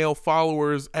avoid male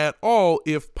followers at all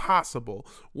if possible.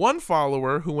 One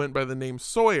follower, who went by the name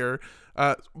Sawyer,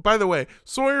 by the way,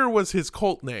 Sawyer was his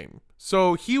cult name.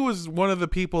 So he was one of the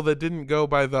people that didn't go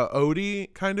by the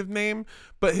Odie kind of name,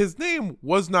 but his name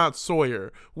was not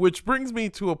Sawyer, which brings me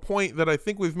to a point that I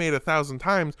think we've made 1,000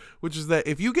 times, which is that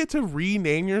if you get to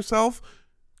rename yourself,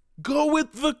 go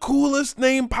with the coolest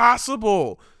name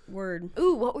possible. word.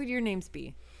 Ooh, what would your names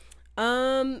be?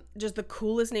 Just the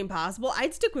coolest name possible.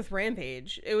 I'd stick with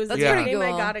Rampage. It was the Yeah. name pretty I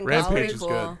cool. got in Rampage college. is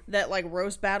good. That like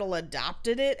Roast Battle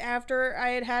adopted it after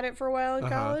I had it for a while in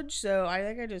college. So I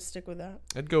think I just stick with that.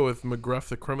 I'd go with McGruff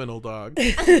the criminal dog.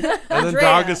 And then Andrea.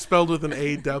 dog is spelled with an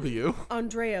A-W.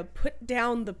 Andrea, put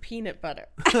down the peanut butter.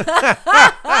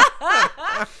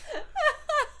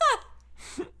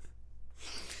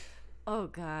 Oh,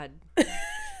 God.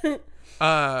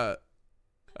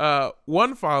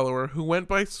 One follower who went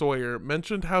by Sawyer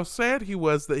mentioned how sad he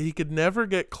was that he could never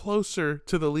get closer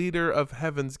to the leader of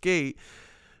Heaven's Gate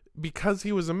because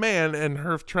he was a man, and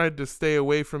Herf tried to stay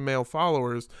away from male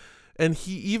followers. And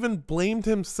he even blamed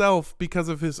himself because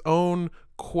of his own,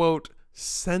 quote,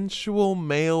 sensual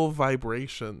male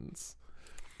vibrations.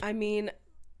 I mean,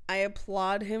 I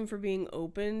applaud him for being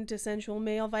open to sensual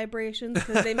male vibrations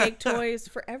because they make toys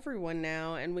for everyone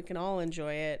now and we can all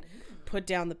enjoy it. Put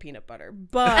down the peanut butter.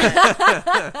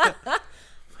 But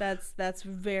that's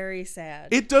very sad.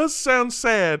 It does sound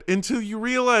sad until you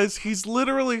realize he's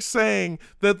literally saying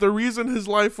that the reason his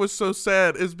life was so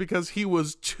sad is because he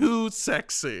was too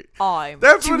sexy. I'm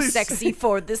That's too what he's sexy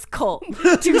for this cult.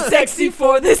 Too sexy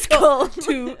for this cult.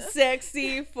 Too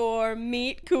sexy for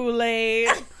meat Kool-Aid.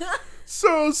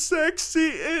 So sexy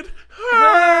it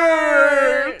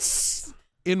hurts.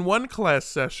 In one class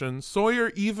session,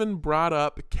 Sawyer even brought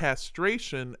up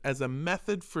castration as a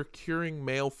method for curing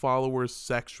male followers'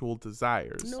 sexual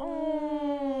desires.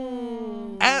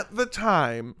 No. At the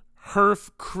time,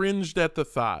 Herf cringed at the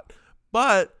thought,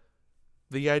 but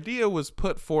the idea was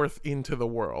put forth into the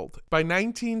world. By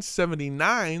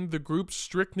 1979, the group's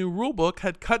strict new rulebook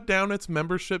had cut down its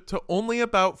membership to only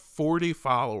about 40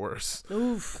 followers.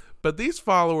 Oof. But these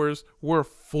followers were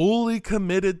fully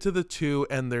committed to the two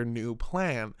and their new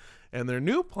plan. And their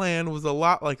new plan was a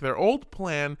lot like their old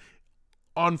plan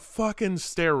on fucking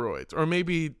steroids. Or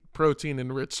maybe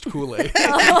protein-enriched Kool-Aid.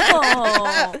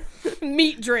 Oh.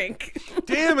 Meat drink.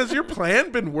 Damn, has your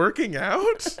plan been working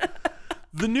out?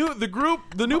 The new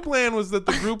plan was that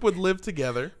the group would live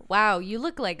together. Wow, you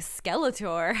look like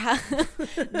Skeletor.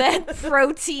 That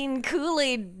protein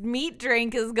Kool-Aid meat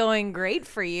drink is going great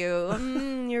for you.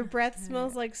 Your breath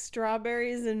smells like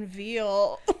strawberries and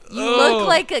veal. You Oh. look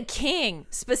like a king,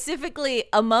 specifically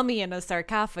a mummy in a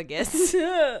sarcophagus.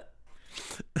 The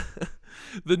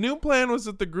new plan was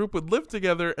that the group would live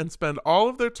together and spend all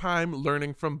of their time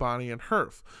learning from Bonnie and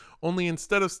Herf. Only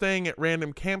instead of staying at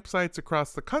random campsites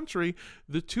across the country,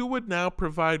 the two would now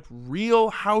provide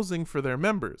real housing for their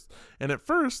members. And at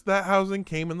first, that housing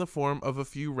came in the form of a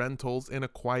few rentals in a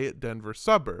quiet Denver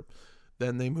suburb.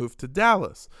 Then they moved to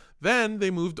Dallas. Then they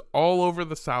moved all over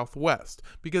the Southwest.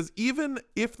 Because even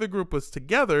if the group was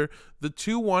together, the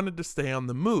two wanted to stay on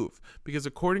the move. Because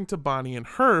according to Bonnie and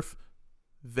Herf,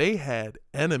 they had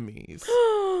enemies.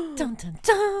 Dun, dun,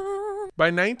 dun. By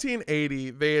 1980,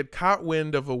 they had caught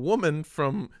wind of a woman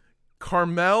from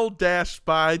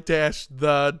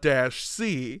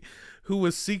Carmel-by-the-C who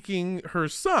was seeking her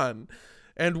son.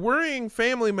 And worrying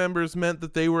family members meant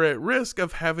that they were at risk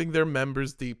of having their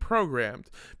members deprogrammed.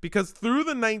 Because through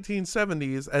the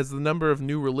 1970s, as the number of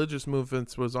new religious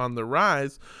movements was on the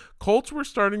rise, cults were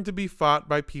starting to be fought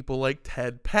by people like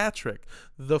Ted Patrick,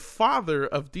 the father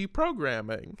of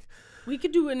deprogramming. We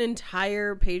could do an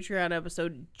entire Patreon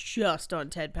episode just on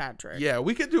Ted Patrick. Yeah,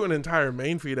 we could do an entire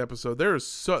main feed episode.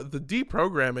 The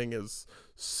deprogramming is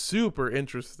super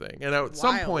interesting, and at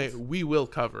some point we will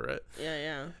cover it.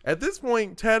 Yeah. At this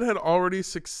point, Ted had already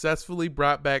successfully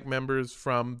brought back members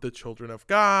from the Children of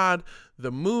God,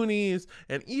 the Moonies,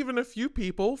 and even a few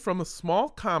people from a small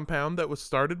compound that was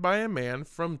started by a man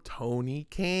from Tony,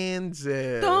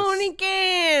 Kansas.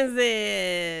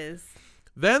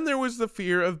 Then there was the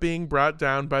fear of being brought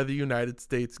down by the United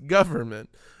States government.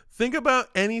 Think about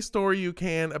any story you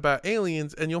can about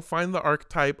aliens, and you'll find the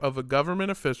archetype of a government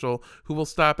official who will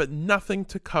stop at nothing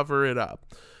to cover it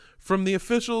up. From the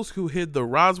officials who hid the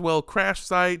Roswell crash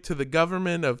site to the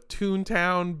government of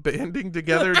Toontown banding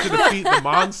together to defeat the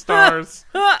Monstars,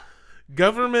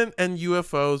 government and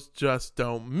UFOs just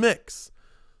don't mix.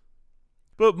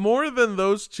 But more than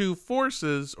those two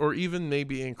forces, or even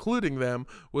maybe including them,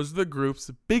 was the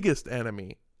group's biggest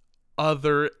enemy: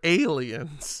 other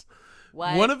aliens.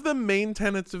 What? One of the main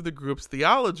tenets of the group's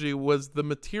theology was the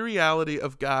materiality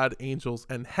of God, angels,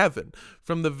 and heaven.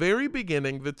 From the very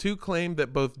beginning, the two claimed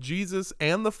that both Jesus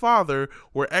and the Father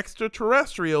were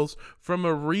extraterrestrials from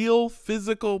a real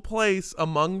physical place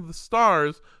among the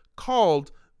stars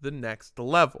called the next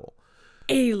level.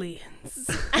 Aliens.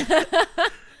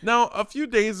 Now, a few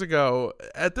days ago,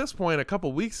 at this point, a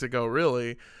couple weeks ago,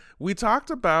 really, we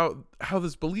talked about how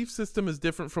this belief system is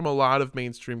different from a lot of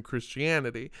mainstream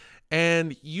Christianity.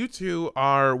 And you two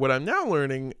are, what I'm now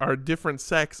learning, are different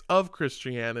sects of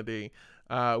Christianity,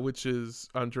 which is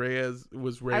Andrea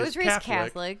was raised I was raised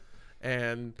Catholic.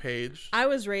 And Paige. I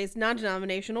was raised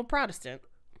non-denominational Protestant.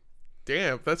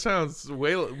 Damn, that sounds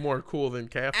way more cool than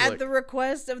Catholic. At the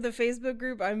request of the Facebook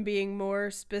group, I'm being more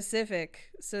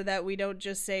specific so that we don't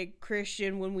just say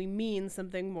Christian when we mean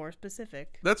something more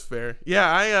specific. That's fair.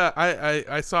 Yeah,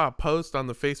 I saw a post on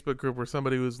the Facebook group where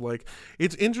somebody was like,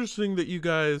 "It's interesting that you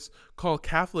guys call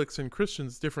Catholics and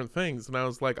Christians different things," and I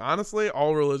was like, honestly,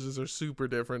 all religions are super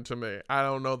different to me. I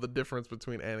don't know the difference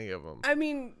between any of them. I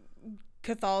mean,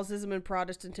 Catholicism and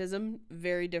Protestantism,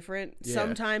 very different. Yeah.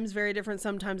 Sometimes very different,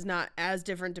 sometimes not as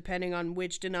different, depending on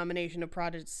which denomination of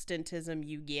Protestantism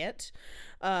you get.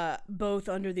 Both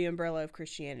under the umbrella of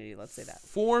Christianity, let's say that.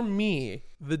 For me,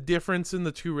 the difference in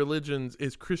the two religions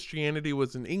is Christianity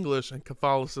was in English and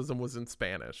Catholicism was in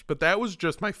Spanish. But that was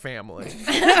just my family.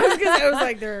 I was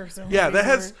like, there are so many Yeah,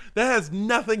 that more. has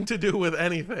nothing to do with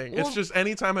anything. It's just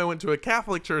anytime I went to a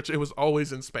Catholic church, it was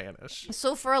always in Spanish.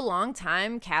 So for a long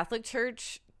time,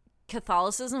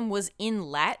 Catholicism was in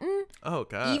Latin. Oh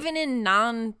God. Even in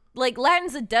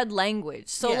Latin's a dead language.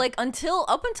 So Yeah. up until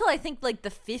I think like the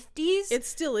 50s, It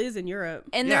still is in Europe.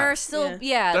 and Yeah. there are still That's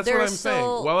there what are I'm saying.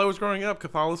 still, While I was growing up,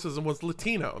 Catholicism was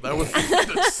Latino. That was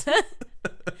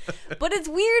but it's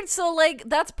weird. So like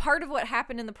that's part of what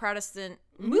happened in the Protestant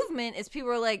movement is people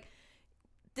are like,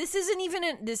 this isn't even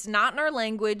this is not in our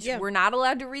language. Yeah. We're not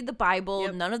allowed to read the Bible.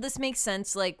 Yep. None of this makes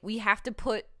sense. Like we have to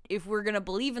put, if we're going to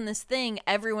believe in this thing,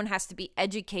 everyone has to be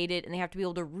educated and they have to be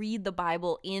able to read the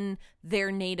Bible in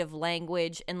their native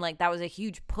language. And like that was a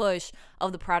huge push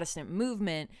of the Protestant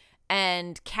movement.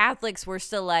 And Catholics were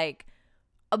still like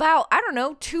about,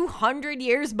 200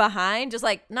 years behind, just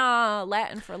like, nah,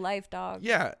 Latin for life, dog.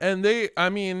 Yeah, and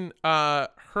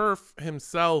Herf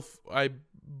himself, I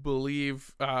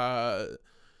believe,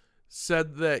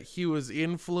 said that he was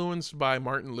influenced by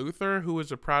Martin Luther, who was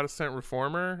a Protestant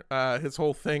reformer. His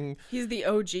whole thing. He's the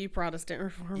OG Protestant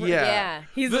reformer. Yeah.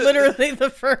 He's literally the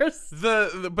first.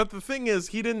 But the thing is,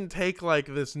 he didn't take like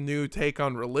this new take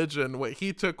on religion. What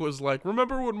he took was like,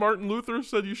 remember when Martin Luther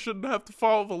said you shouldn't have to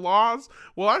follow the laws?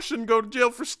 Well, I shouldn't go to jail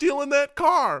for stealing that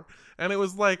car. And it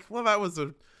was like, well, that was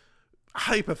a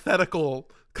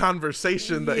hypothetical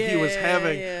conversation that he was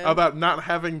having about not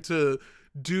having to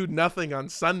do nothing on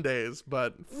Sundays,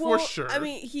 but for sure. I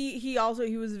mean, he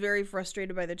was very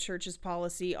frustrated by the church's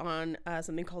policy on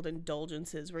something called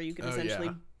indulgences, where you can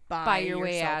essentially buy your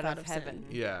way yourself out of heaven.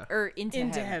 sin. Yeah. Or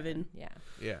into heaven. Yeah.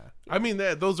 Yeah. I mean,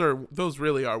 those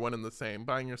really are one and the same.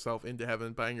 Buying yourself into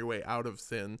heaven, buying your way out of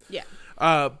sin. Yeah.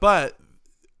 But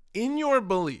in your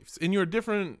beliefs, in your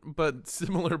different but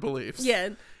similar beliefs,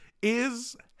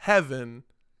 is heaven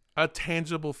a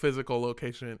tangible physical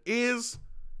location? Is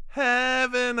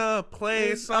heaven a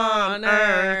place on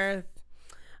earth?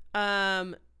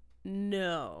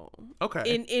 No.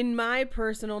 Okay. In my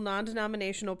personal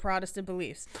non-denominational Protestant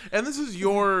beliefs. And this is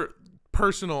your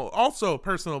personal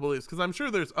beliefs, because I'm sure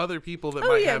there's other people that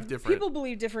might have different. People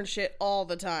believe different shit all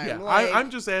the time. Yeah, Like, I'm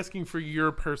just asking for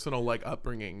your personal like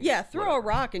upbringing. yeah, throw whatever. a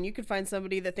rock and you could find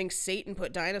somebody that thinks Satan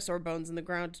put dinosaur bones in the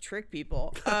ground to trick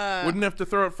people. Wouldn't have to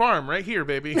throw it farm right here,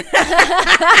 baby.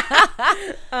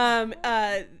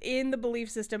 In the belief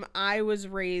system I was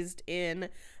raised in,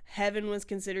 heaven was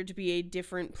considered to be a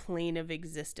different plane of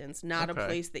existence, not a Okay.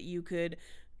 place that you could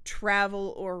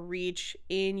travel or reach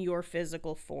in your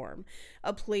physical form.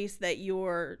 A place that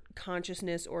your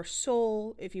consciousness or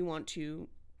soul, if you want to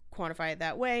quantify it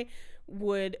that way,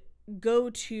 would go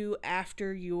to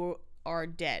after you are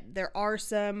dead. There are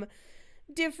some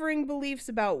differing beliefs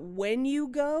about when you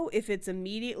go, if it's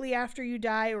immediately after you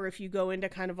die or if you go into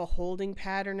kind of a holding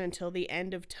pattern until the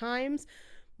end of times.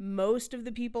 Most of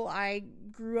the people I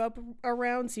grew up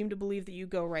around seem to believe that you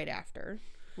go right after.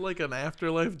 Like an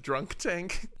afterlife drunk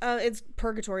tank. It's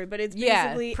purgatory, but it's Yeah,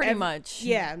 basically pretty much.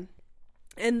 Yeah.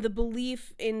 And the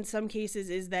belief in some cases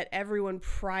is that everyone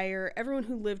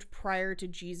who lived prior to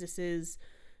Jesus's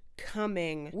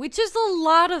coming, Which is a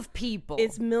lot of people.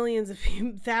 it's millions of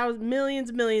people, millions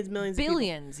of people.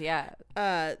 billions, yeah.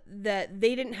 That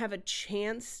they didn't have a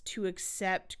chance to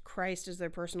accept Christ as their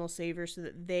personal savior, so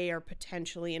that they are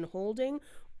potentially in holding,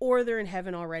 or they're in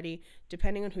heaven already,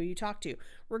 depending on who you talk to.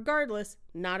 Regardless,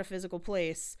 not a physical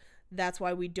place. That's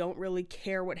why we don't really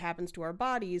care what happens to our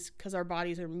bodies, because our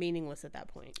bodies are meaningless at that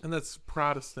point. And that's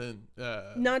Protestant.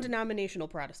 Non-denominational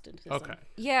Protestantism. Okay.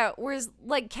 Yeah, whereas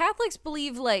like Catholics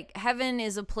believe like heaven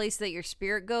is a place that your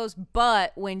spirit goes,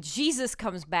 but when Jesus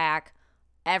comes back,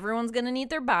 everyone's going to need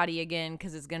their body again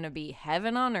because it's going to be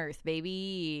heaven on earth,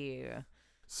 baby.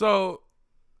 So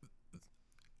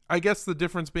I guess the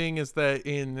difference being is that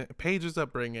in Paige's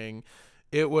upbringing,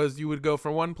 it was you would go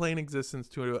from one plane existence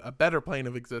to a better plane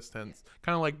of existence,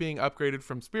 kind of like being upgraded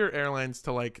from Spirit Airlines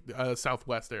to like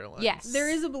Southwest Airlines. Yes. There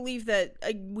is a belief that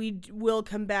we will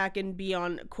come back and be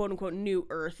on quote-unquote new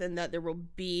earth, and that there will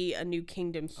be a new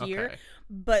kingdom here. Okay.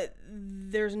 But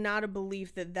there's not a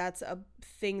belief that that's a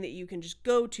thing that you can just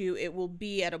go to. It will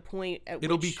be at a point at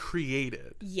It'll which... be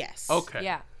created. Yes. Okay.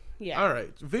 Yeah. Yeah. All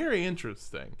right. Very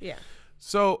interesting. Yeah.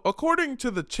 So, according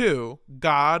to the two,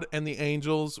 God and the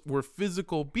angels were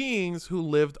physical beings who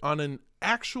lived on an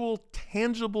actual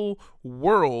tangible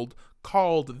world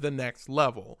called the next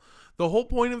level. The whole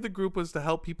point of the group was to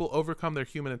help people overcome their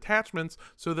human attachments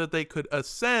so that they could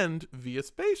ascend via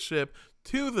spaceship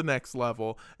to the next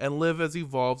level and live as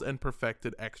evolved and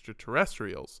perfected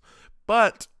extraterrestrials.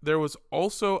 But there was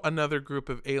also another group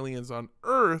of aliens on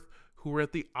Earth who were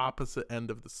at the opposite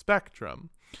end of the spectrum.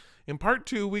 In part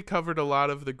 2, we covered a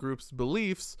lot of the group's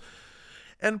beliefs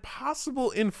and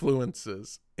possible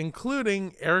influences,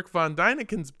 including Eric von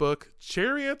Däniken's book,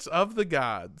 Chariots of the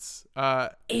Gods.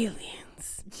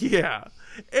 Aliens. Yeah.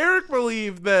 Eric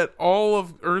believed that all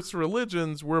of Earth's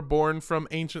religions were born from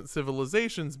ancient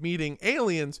civilizations meeting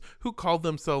aliens who called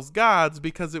themselves gods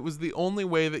because it was the only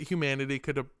way that humanity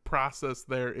could process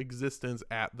their existence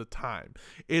at the time.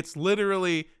 It's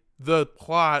literally the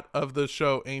plot of the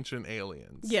show Ancient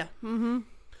Aliens. Yeah. Mm-hmm.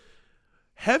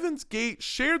 Heaven's Gate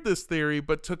shared this theory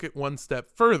but took it one step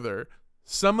further.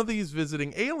 Some of these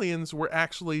visiting aliens were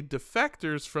actually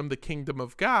defectors from the kingdom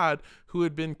of God who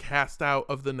had been cast out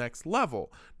of the next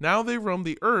level. Now they roam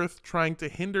the earth trying to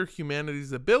hinder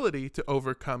humanity's ability to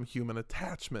overcome human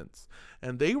attachments.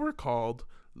 And they were called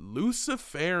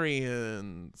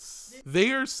Luciferians.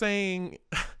 They are saying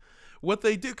what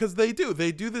they do, because they do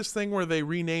this thing where they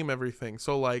rename everything.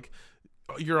 So like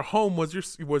your home was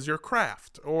your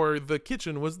craft, or the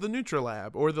kitchen was the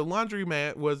Nutrilab, or the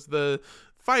laundromat was the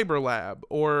Fiber Lab,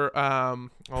 or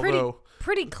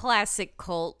Pretty classic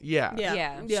cult. yeah.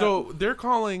 Yeah. So they're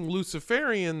calling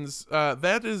Luciferians,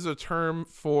 that is a term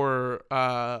for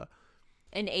An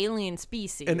alien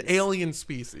species. an alien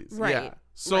species. Right. Yeah.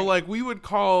 So Right. like we would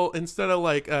call, instead of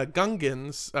like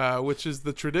Gungans, which is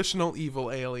the traditional evil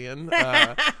alien,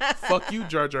 fuck you,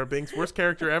 Jar Jar Binks, worst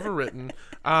character ever written.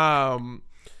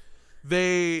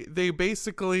 They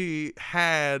basically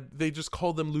they just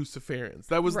called them Luciferians.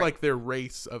 That was Right. like their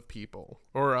race of people,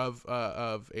 or of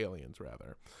aliens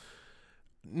rather.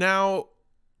 Now,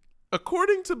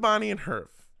 according to Bonnie and Herf,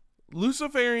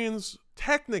 Luciferians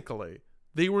technically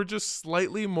they were just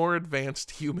slightly more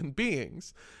advanced human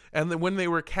beings. And that when they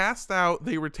were cast out,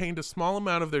 they retained a small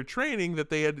amount of their training that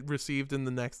they had received in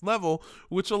the next level,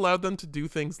 which allowed them to do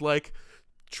things like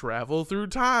travel through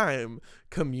time,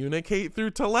 communicate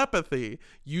through telepathy,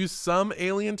 use some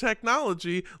alien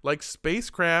technology like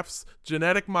spacecrafts,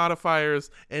 genetic modifiers,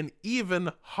 and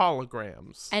even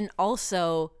holograms. And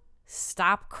also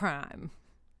stop crime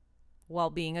while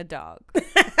being a dog.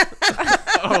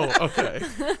 Oh, okay.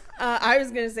 I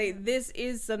was going to say this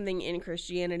is something in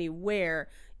Christianity where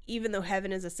even though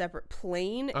heaven is a separate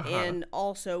plane and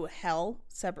also hell,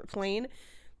 separate plane,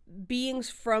 beings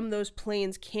from those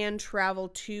planes can travel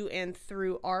to and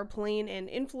through our plane and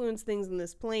influence things in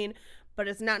this plane, but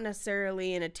it's not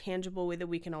necessarily in a tangible way that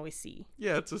we can always see.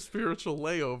 Yeah, it's a spiritual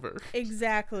layover.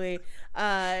 Exactly.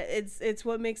 It's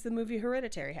what makes the movie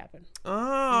Hereditary happen.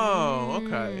 Oh,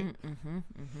 okay.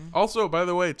 Also, by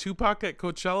the way, Tupac at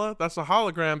Coachella, that's a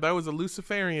hologram. That was a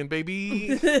Luciferian,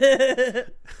 baby.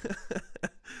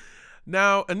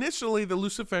 Now, initially, the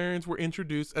Luciferians were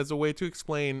introduced as a way to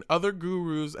explain other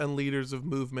gurus and leaders of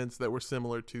movements that were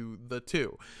similar to the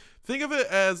two. Think of it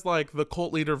as like the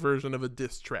cult leader version of a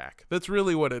diss track. That's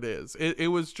really what it is. It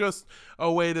was just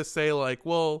a way to say like,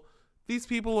 well, these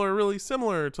people are really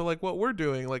similar to like what we're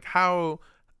doing. Like how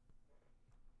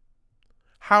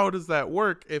does that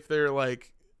work if they're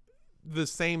like the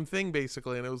same thing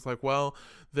basically? And it was like, well,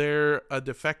 they're a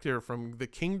defector from the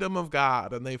kingdom of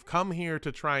God and they've come here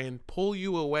to try and pull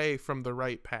you away from the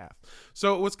right path.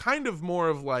 So it was kind of more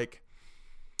of like,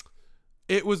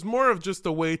 it was more of just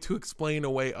a way to explain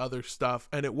away other stuff,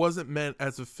 and it wasn't meant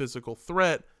as a physical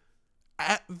threat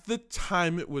at the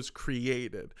time it was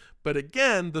created. But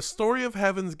again, the story of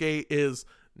Heaven's Gate is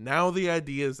now the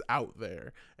idea is out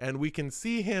there, and we can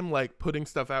see him like putting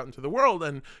stuff out into the world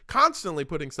and constantly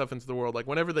putting stuff into the world. Like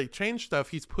whenever they change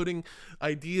stuff, he's putting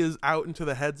ideas out into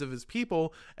the heads of his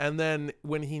people, and then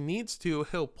when he needs to,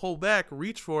 he'll pull back,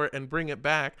 reach for it, and bring it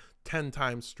back 10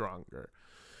 times stronger.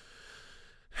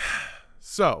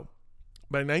 So,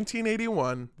 by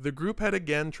 1981, the group had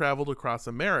again traveled across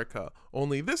America,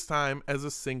 only this time as a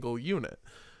single unit.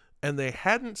 And they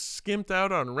hadn't skimped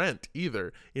out on rent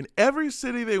either. In every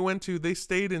city they went to, they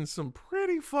stayed in some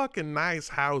pretty fucking nice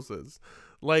houses.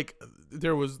 Like,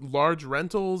 there was large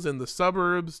rentals in the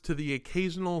suburbs to the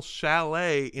occasional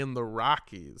chalet in the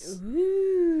Rockies.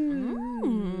 Ooh.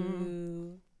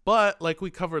 But, like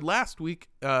we covered last week,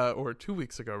 or 2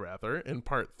 weeks ago rather, in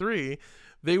part 3,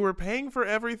 they were paying for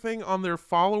everything on their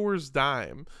followers'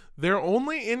 dime. Their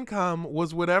only income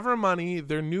was whatever money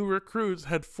their new recruits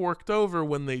had forked over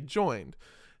when they joined.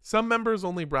 Some members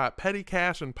only brought petty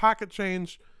cash and pocket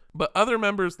change, but other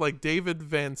members like David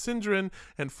Van Sinderen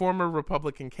and former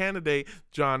Republican candidate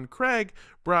John Craig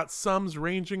brought sums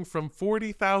ranging from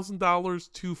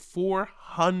 $40,000 to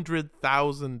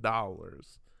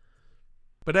 $400,000.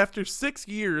 But after 6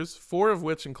 years, 4 of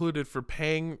which included for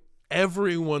paying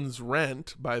everyone's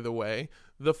rent, by the way,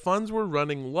 the funds were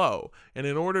running low, and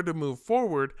in order to move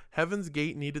forward, Heaven's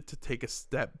Gate needed to take a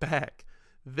step back.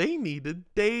 They needed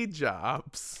day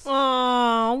jobs.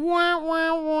 Wah,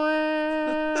 wah,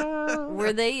 wah.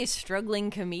 Were they struggling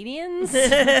comedians?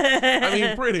 I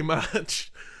mean, pretty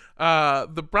much.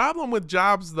 The problem with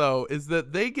jobs, though, is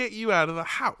that they get you out of the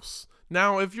house.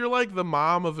 Now, if you're like the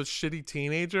mom of a shitty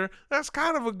teenager, that's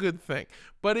kind of a good thing.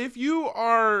 But if you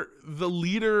are the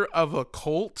leader of a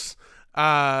cult,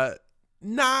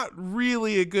 not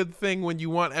really a good thing when you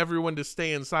want everyone to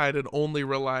stay inside and only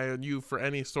rely on you for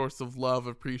any source of love,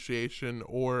 appreciation,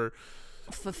 or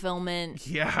fulfillment.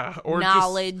 Yeah, or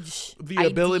knowledge, just the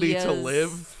ability to ideas.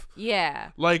 live.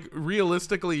 Yeah. Like,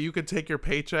 realistically, you could take your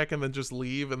paycheck and then just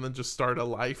leave and then just start a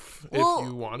life if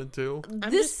you wanted to. I'm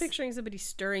just picturing somebody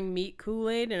stirring meat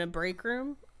Kool-Aid in a break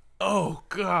room. Oh,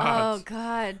 God. Oh,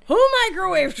 God. Who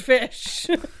microwaved fish?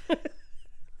 Red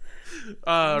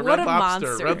What a Lobster.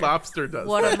 monster. Red Lobster does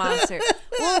What that. a monster.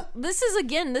 Well, this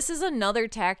is another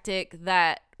tactic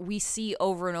that we see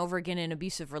over and over again in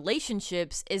abusive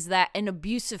relationships, is that an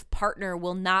abusive partner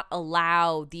will not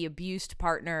allow the abused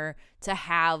partner to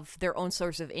have their own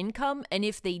source of income. And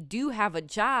if they do have a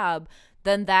job,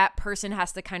 then that person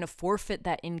has to kind of forfeit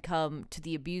that income to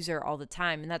the abuser all the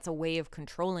time. And that's a way of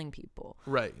controlling people.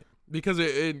 Right. Because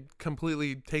it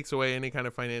completely takes away any kind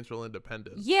of financial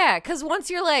independence. Yeah, because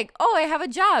once you're like, oh, I have a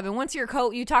job, and once you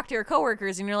talk to your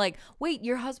coworkers and you're like, wait,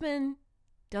 your husband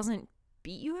doesn't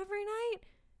beat you every night?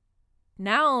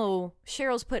 Now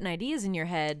Cheryl's putting ideas in your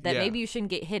head that maybe you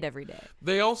shouldn't get hit every day.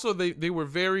 They also they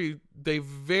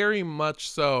very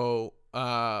much so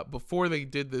before they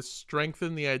did this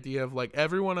strengthen the idea of like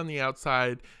everyone on the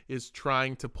outside is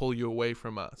trying to pull you away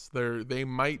from us. They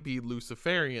might be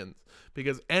Luciferians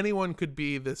because anyone could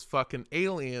be this fucking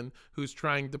alien who's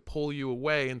trying to pull you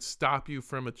away and stop you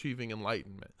from achieving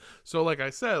enlightenment. So like I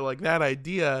said, like that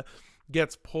idea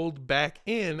gets pulled back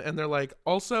in, and they're like,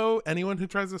 also anyone who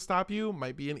tries to stop you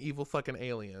might be an evil fucking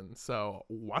alien, so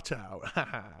watch out.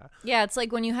 Yeah, it's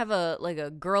like when you have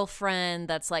a girlfriend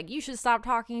that's like, you should stop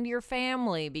talking to your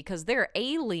family because they're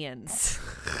aliens.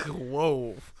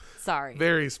 Whoa, Sorry,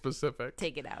 very specific.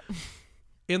 take it out.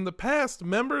 In the past,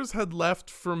 members had left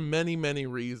for many, many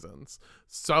reasons.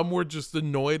 Some were just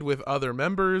annoyed with other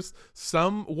members.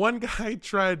 One guy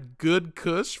tried Good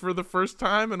Kush for the first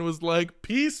time and was like,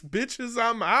 "Peace, bitches,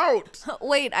 I'm out."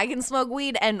 Wait, I can smoke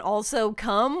weed and also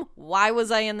cum? Why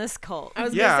was I in this cult? I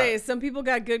was Yeah. gonna say, some people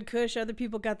got good kush, other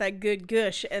people got that good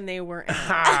gush, and they weren't.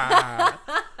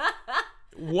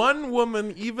 One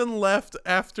woman even left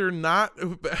after not,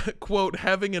 quote,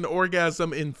 having an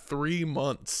orgasm in 3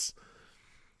 months.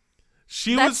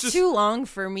 That's too long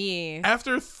for me.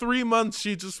 After 3 months,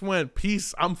 she just went,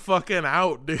 "Peace, I'm fucking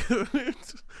out, dude."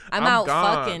 I'm out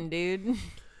gone. fucking, dude.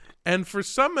 And for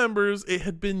some members, it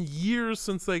had been years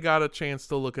since they got a chance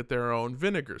to look at their own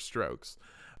vinegar strokes.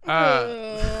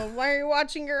 Why are you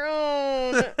watching your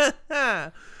own?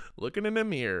 Looking in a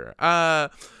mirror.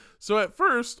 So at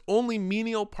first, only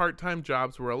menial part-time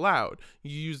jobs were allowed.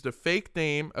 You used a fake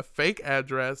name, a fake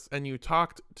address, and you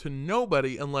talked to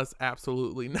nobody unless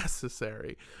absolutely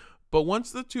necessary. But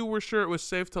once the two were sure it was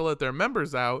safe to let their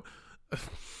members out,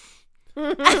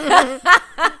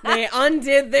 They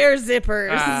undid their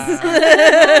zippers.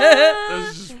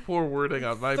 that's just poor wording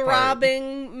on my part.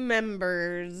 Throbbing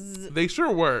members. They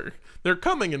sure were. They're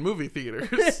coming in movie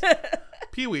theaters.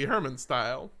 Pee Wee Herman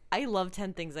style. I love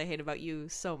 10 Things I Hate About You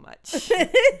so much.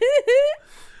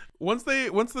 Once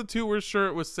the two were sure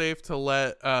it was safe to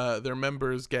let their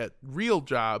members get real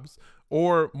jobs,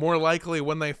 or more likely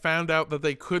when they found out that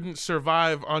they couldn't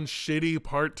survive on shitty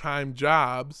part-time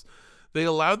jobs, they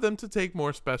allowed them to take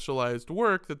more specialized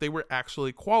work that they were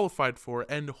actually qualified for.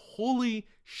 And holy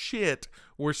shit,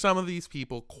 were some of these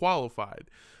people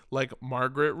qualified. Like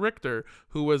Margaret Richter,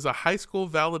 who was a high school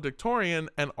valedictorian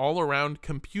and all-around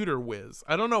computer whiz.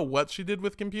 I don't know what she did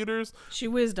with computers. She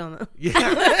whizzed on them.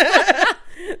 Yeah.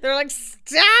 They're like,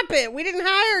 "Stop it. We didn't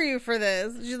hire you for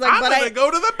this." She's like, I'm "But going to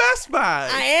go to the Best Buy.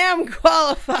 I am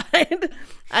qualified.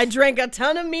 I drank a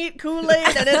ton of meat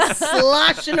Kool-Aid and it's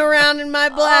sloshing around in my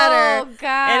bladder. Oh,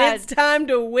 God. And it's time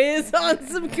to whiz on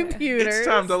some computers." It's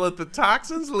time to let the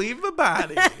toxins leave the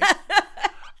body.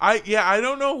 I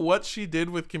don't know what she did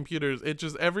with computers. It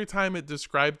just, every time it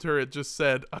described her, it just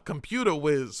said a computer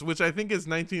whiz, which I think is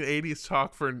 1980s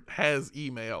talk for has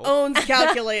email. Owns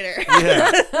calculator.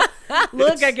 Yeah.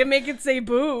 Look, I can make it say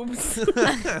boobs.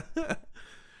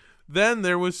 Then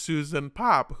there was Susan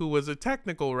Pop, who was a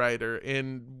technical writer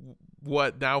in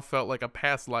what now felt like a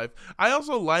past life. I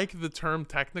also like the term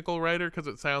technical writer because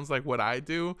it sounds like what I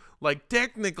do. Like,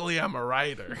 technically, I'm a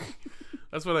writer.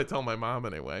 That's what I tell my mom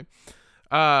anyway.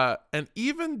 And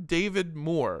even David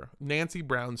Moore, Nancy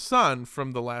Brown's son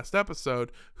from the last episode,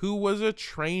 who was a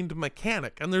trained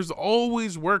mechanic. And there's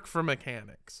always work for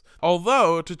mechanics.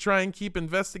 Although, to try and keep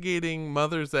investigating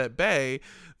mothers at bay,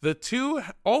 the two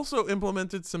also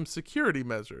implemented some security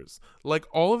measures. Like,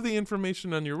 all of the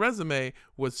information on your resume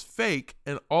was fake,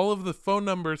 and all of the phone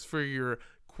numbers for your,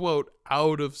 quote,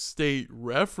 out-of-state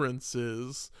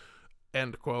references,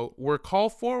 end quote, were call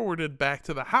forwarded back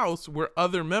to the house where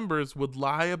other members would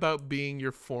lie about being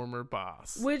your former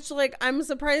boss. Which, like, I'm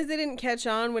surprised they didn't catch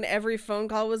on when every phone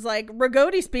call was like,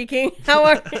 "Brigodi speaking. How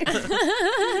are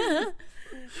you?"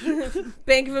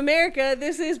 Bank of America,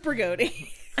 this is Brigodi.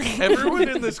 Everyone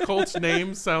in this cult's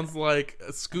name sounds like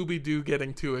Scooby-Doo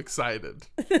getting too excited.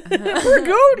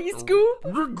 Brigodi, Scoop.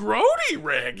 Grody,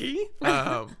 Raggy.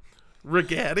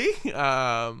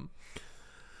 Rigetti.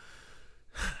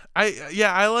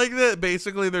 I like that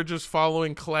basically they're just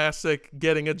following classic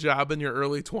getting a job in your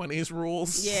early 20s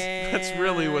rules. Yeah. That's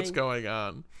really what's going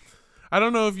on. I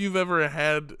don't know if you've ever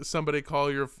had somebody call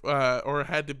your or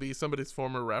had to be somebody's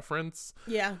former reference.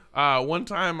 Yeah. One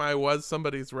time I was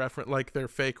somebody's reference, like their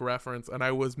fake reference, and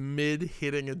I was mid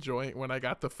hitting a joint when I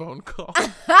got the phone call.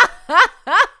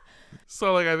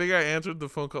 So like I think I answered the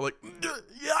phone call like,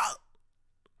 "Yeah,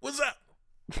 what's up?"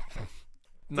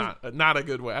 Not a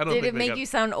good way. I don't. Did think it make you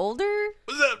sound older?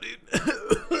 What's up, dude?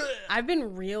 I've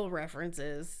been real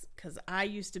references because I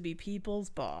used to be people's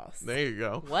boss. There you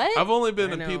go. What? I've only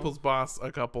been I a know. people's boss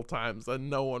a couple times, and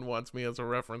no one wants me as a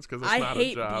reference because it's I not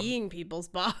hate a job. being people's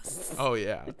boss. Oh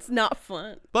yeah. It's not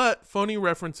fun. But phony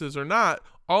references or not,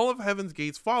 all of Heaven's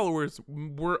Gate's followers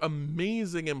were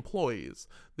amazing employees.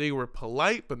 They were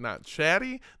polite but not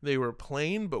chatty. They were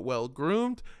plain but well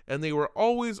groomed, and they were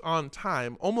always on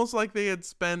time, almost like they had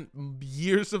spent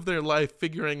years of their life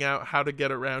figuring out how to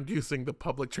get around using the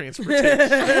public transportation.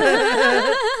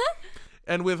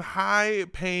 And with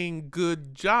high-paying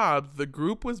good jobs, the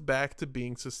group was back to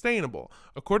being sustainable.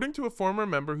 According to a former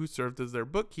member who served as their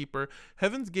bookkeeper,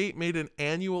 Heaven's Gate made an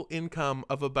annual income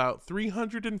of about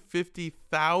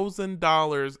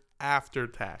 $350,000 after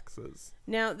taxes.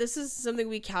 Now, this is something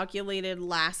we calculated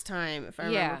last time, if I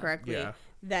remember Yeah. correctly. Yeah.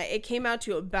 that it came out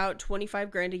to about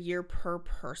 $25,000 a year per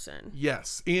person.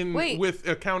 Yes, Wait. with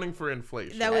accounting for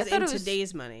inflation. That was thought in it was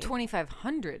today's money.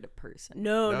 $2,500 a person.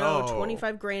 No, No.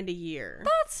 $25,000 a year.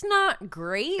 That's not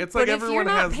great. It's but like if you're everyone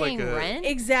not has, like, paying a- rent,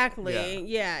 Exactly.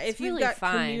 Yeah. If you've really got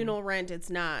fine. communal rent, it's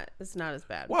not as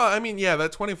bad. Well, I mean, yeah,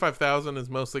 that 25,000 is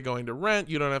mostly going to rent.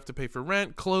 You don't have to pay for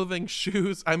rent, clothing,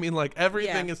 shoes. I mean, like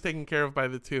everything Yeah. is taken care of by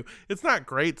the two. It's not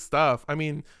great stuff. I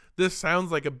mean, this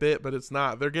sounds like a bit, but it's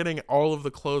not. They're getting all of the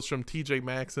clothes from TJ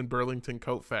Maxx and Burlington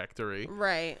Coat Factory.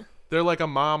 Right. They're like a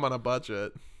mom on a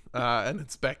budget. And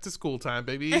it's back to school time,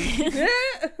 baby.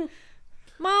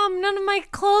 Mom, none of my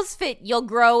clothes fit. You'll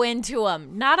grow into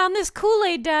them. Not on this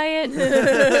Kool-Aid diet.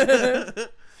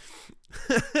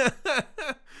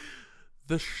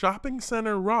 The shopping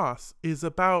center Ross is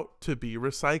about to be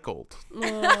recycled.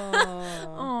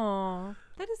 Oh,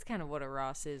 that is kind of what a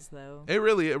Ross is, though.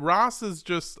 Ross is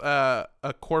just a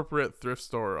corporate thrift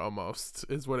store almost,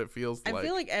 is what it feels like. I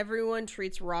feel like everyone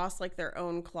treats Ross like their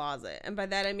own closet. And by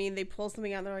that, I mean they pull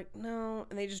something out and they're like, no,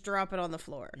 and they just drop it on the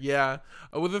floor. Yeah.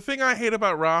 Well, the thing I hate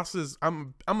about Ross is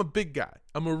I'm a big guy.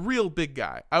 I'm a real big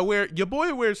guy. Your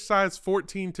boy wears size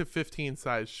 14 to 15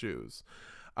 size shoes.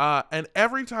 And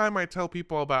every time I tell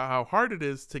people about how hard it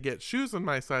is to get shoes in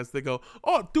my size, they go,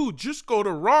 oh, dude, just go to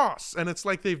Ross. And it's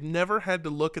like they've never had to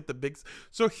look at the big.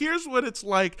 So here's what it's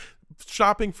like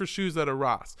shopping for shoes at a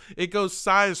Ross. It goes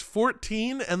size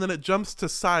 14 and then it jumps to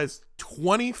size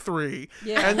 23.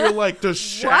 Yeah. And you're like, does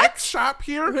Shaq shop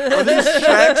here? Are these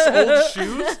Shaq's old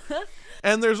shoes?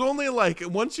 And there's only like,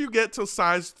 once you get to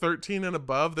size 13 and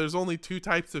above, there's only two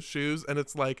types of shoes. And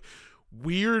it's like,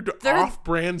 weird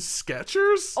off-brand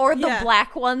Skechers, Or the Yeah.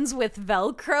 black ones with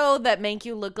Velcro that make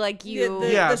you look like you. The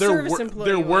they're service employee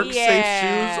they're ones. work Yeah.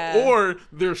 safe shoes, or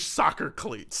they're soccer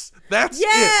cleats. That's Yeah.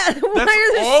 it. Why That's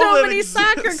are there all so that many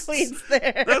soccer exists. cleats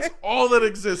there? That's all that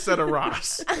exists at a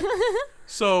Ross.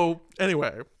 So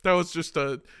anyway, that was just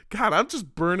God. I'm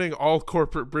just burning all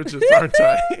corporate bridges, aren't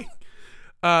I?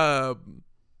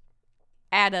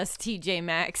 At us, TJ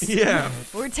Maxx. Yeah.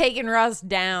 We're taking Ross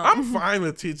down. I'm fine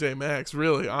with TJ Maxx,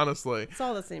 really, honestly. It's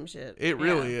all the same shit. It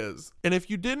really is. And if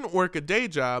you didn't work a day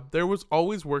job, there was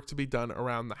always work to be done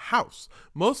around the house.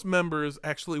 Most members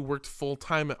actually worked full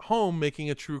time at home making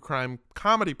a true crime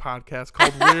comedy podcast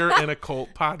called We're in a Cult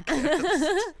Podcast.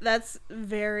 That's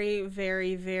very,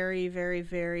 very, very, very,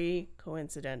 very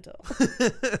coincidental.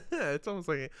 It's almost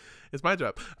like it's my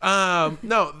job.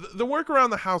 No, the work around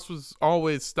the house was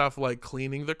always stuff like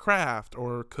cleaning the craft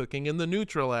or cooking in the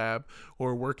Nutrilab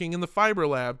or working in the Fiber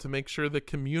Lab to make sure the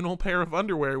communal pair of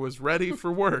underwear was ready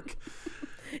for work.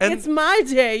 And It's my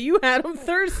day. You had them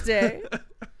Thursday.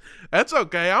 that's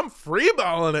okay. I'm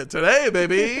freeballing it today,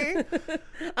 baby.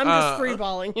 I'm just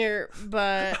freeballing here,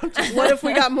 but what if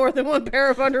we got more than one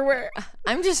pair of underwear?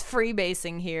 I'm just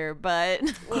freebasing here, but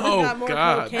We Oh, got more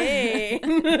God.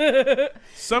 cocaine.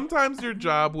 Sometimes your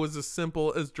job was as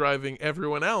simple as driving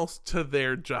everyone else to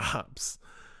their jobs.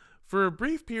 For a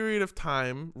brief period of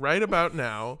time, right about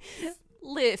now,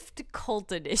 Lyft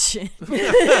Cult Edition.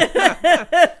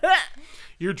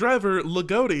 your driver,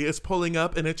 Lagodi, is pulling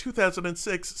up in a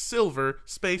 2006 silver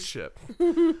spaceship.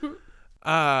 For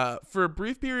a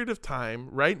brief period of time,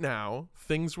 right now,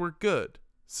 things were good.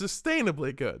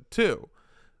 Sustainably good, too.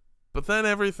 But then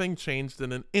everything changed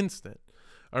in an instant.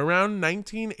 Around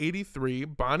 1983,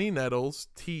 Bonnie Nettles,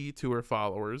 T to her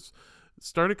followers,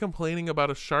 started complaining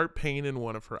about a sharp pain in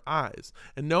one of her eyes,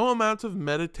 and no amount of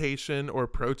meditation or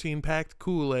protein-packed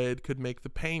Kool-Aid could make the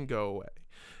pain go away.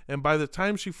 And by the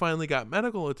time she finally got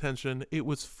medical attention, it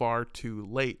was far too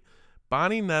late.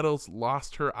 Bonnie Nettles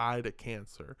lost her eye to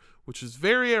cancer, which is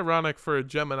very ironic for a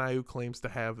Gemini who claims to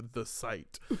have the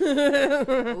sight.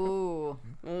 Ooh.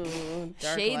 Ooh,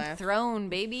 dark Shade laugh. Throne,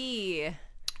 baby.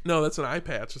 No, that's an eye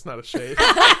patch. It's not a shade.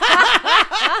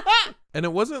 And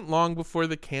it wasn't long before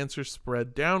the cancer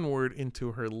spread downward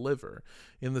into her liver.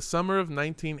 In the summer of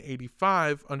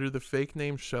 1985, under the fake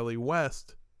name Shelley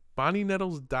West, Bonnie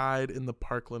Nettles died in the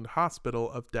Parkland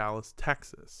Hospital of Dallas,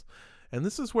 Texas. And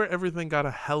this is where everything got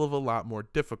a hell of a lot more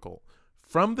difficult.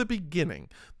 From the beginning,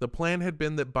 the plan had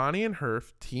been that Bonnie and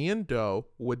Herf, T and Doe,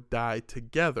 would die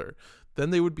together.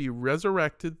 Then they would be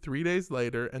resurrected 3 days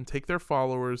later and take their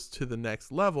followers to the next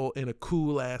level in a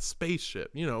cool-ass spaceship,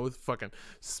 you know, with fucking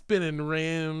spinning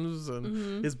rims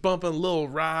and is bumping Lil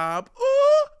Rob.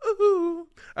 Ooh, ooh.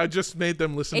 I just made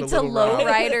them listen It's to a Lil Rob.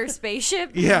 lowrider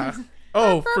spaceship. Yeah.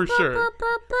 Oh, for sure.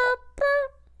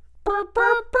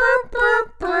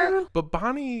 But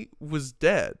Bonnie was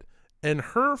dead, and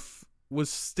Herf was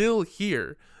still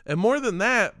here. And more than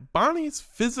that, Bonnie's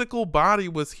physical body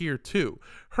was here too.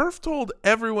 Herf told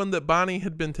everyone that Bonnie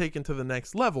had been taken to the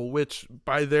next level, which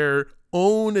by their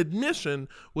own admission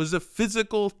was a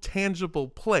physical, tangible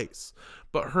place.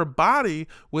 But her body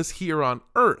was here on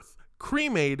Earth,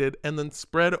 cremated and then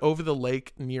spread over the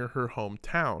lake near her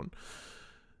hometown.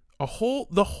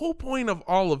 The whole point of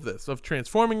all of this, of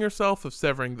transforming yourself, of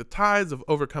severing the ties, of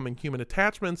overcoming human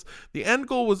attachments, the end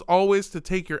goal was always to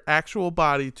take your actual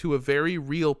body to a very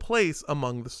real place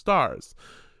among the stars.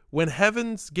 When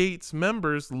Heaven's Gate's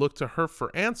members looked to Herf for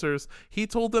answers, he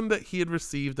told them that he had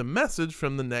received a message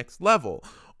from the next level.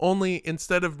 Only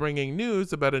instead of bringing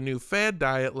news about a new fad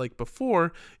diet like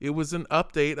before, it was an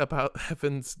update about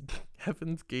Heaven's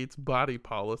Gate's body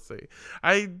policy.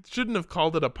 I shouldn't have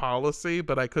called it a policy,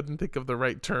 but I couldn't think of the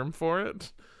right term for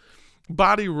it.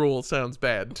 Body rule sounds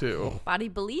bad too. Body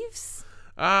beliefs?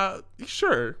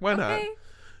 Sure, why not? Okay.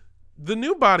 The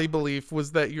new body belief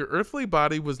was that your earthly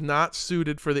body was not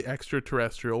suited for the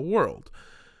extraterrestrial world.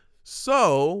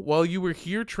 So, while you were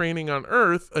here training on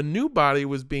Earth, a new body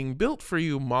was being built for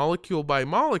you molecule by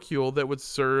molecule that would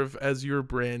serve as your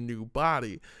brand new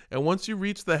body. And once you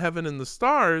reached the heaven and the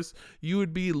stars, you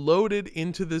would be loaded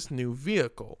into this new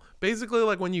vehicle. Basically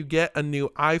like when you get a new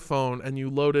iPhone and you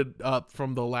load it up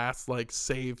from the last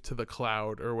save to the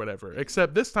cloud or whatever.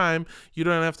 Except this time, you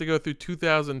don't have to go through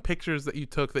 2,000 pictures that you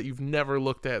took that you've never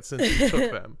looked at since you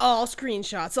took them. All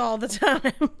screenshots all the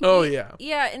time. Oh, yeah.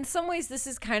 Yeah, in some ways, this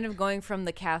is kind of going from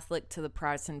the Catholic to the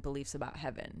Protestant beliefs about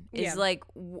heaven. It's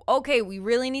okay, we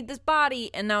really need this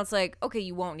body. And now it's like, okay,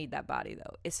 you won't need that body,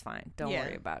 though. It's fine. Don't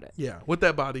worry about it. Yeah. What'd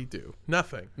that body do?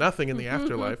 Nothing. Nothing in the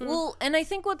afterlife. Well, and I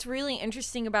think what's really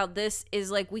interesting about this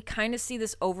is we kind of see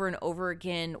this over and over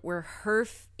again where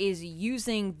Herf is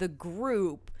using the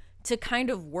group to kind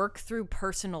of work through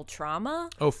personal trauma.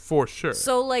 Oh, for sure.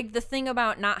 So the thing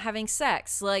about not having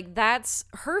sex, that's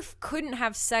Herf couldn't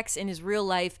have sex in his real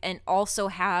life and also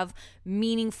have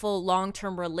meaningful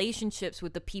long-term relationships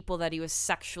with the people that he was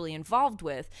sexually involved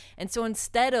with. And so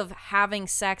instead of having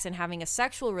sex and having a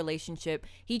sexual relationship,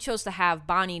 he chose to have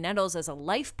Bonnie Nettles as a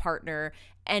life partner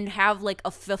and have a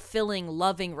fulfilling,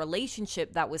 loving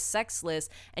relationship that was sexless.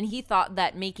 And he thought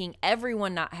that making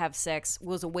everyone not have sex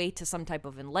was a way to some type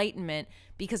of enlightenment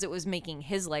because it was making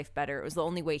his life better. It was the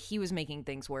only way he was making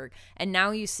things work. And now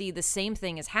you see the same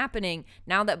thing is happening.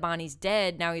 Now that Bonnie's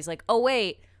dead, now he's like, oh,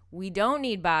 wait, we don't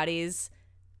need bodies.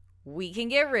 We can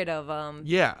get rid of them.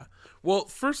 Yeah. Well,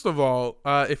 first of all,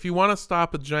 if you want to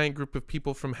stop a giant group of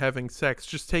people from having sex,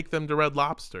 just take them to Red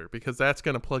Lobster because that's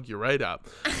going to plug you right up.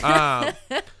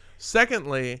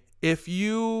 Secondly, if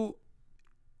you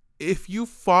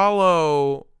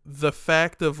follow the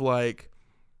fact of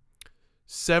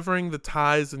severing the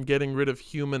ties and getting rid of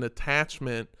human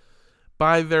attachment,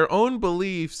 by their own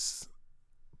beliefs,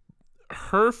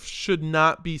 Herf should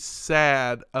not be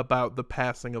sad about the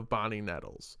passing of Bonnie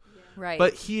Nettles. Right.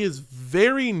 But he is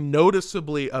very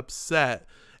noticeably upset.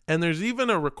 And there's even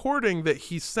a recording that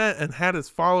he sent and had his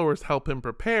followers help him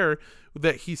prepare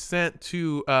that he sent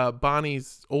to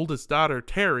Bonnie's oldest daughter,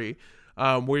 Terry,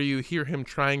 where you hear him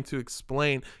trying to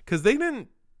explain. Because they didn't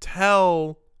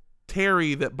tell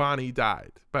Terry that Bonnie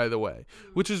died, by the way,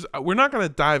 which is, we're not going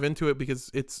to dive into it because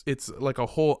it's a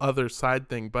whole other side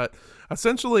thing. But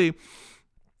essentially,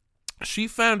 she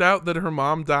found out that her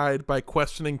mom died by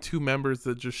questioning two members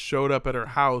that just showed up at her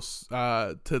house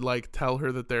to tell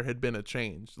her that there had been a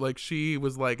change. She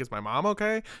was like, is my mom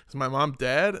okay? Is my mom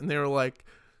dead? And they were like,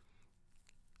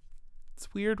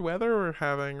 it's weird weather we're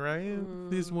having, right?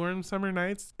 These warm summer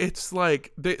nights. It's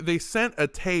they sent a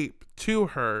tape to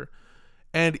her,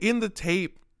 and in the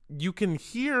tape you can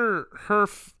hear her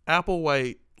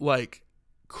Applewhite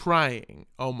crying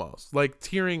almost,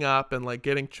 tearing up and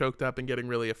getting choked up and getting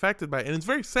really affected by it. And it's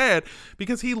very sad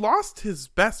because he lost his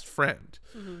best friend.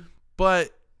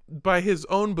 But by his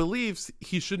own beliefs,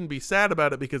 he shouldn't be sad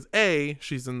about it because A,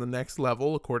 she's in the next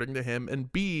level according to him,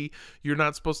 and B, you're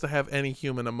not supposed to have any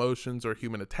human emotions or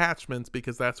human attachments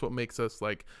because that's what makes us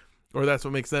or that's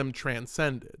what makes them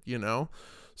transcended,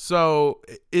 So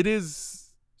it is,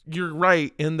 you're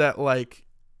right in that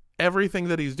everything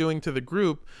that he's doing to the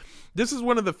group. This is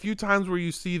one of the few times where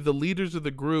you see the leaders of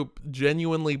the group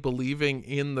genuinely believing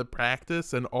in the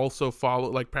practice and also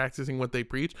practicing what they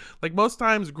preach. Most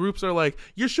times groups are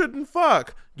you shouldn't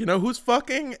fuck. You know who's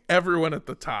fucking? Everyone at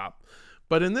the top.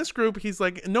 But in this group, he's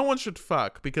no one should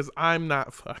fuck because I'm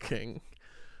not fucking.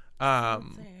 Yeah,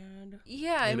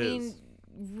 I mean,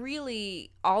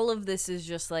 really, all of this is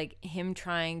just him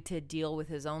trying to deal with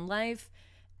his own life.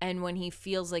 And when he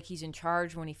feels like he's in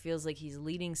charge, when he feels like he's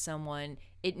leading someone,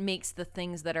 it makes the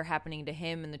things that are happening to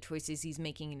him and the choices he's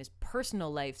making in his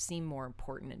personal life seem more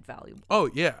important and valuable. Oh,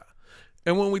 yeah.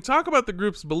 And when we talk about the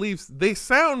group's beliefs, they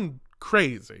sound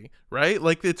crazy, right?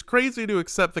 Like, it's crazy to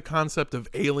accept the concept of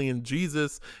alien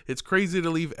Jesus. It's crazy to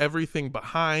leave everything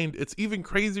behind. It's even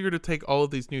crazier to take all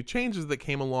of these new changes that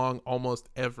came along almost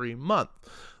every month.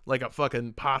 Like a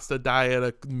fucking pasta diet,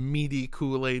 a meaty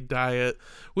Kool-Aid diet,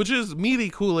 which is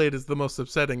meaty Kool-Aid is the most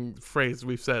upsetting phrase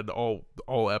we've said all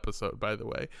episode, by the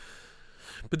way.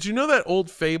 But you know that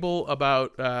old fable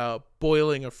about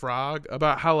boiling a frog?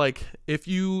 About how, like, if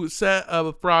you set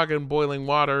a frog in boiling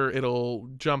water, it'll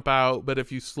jump out, but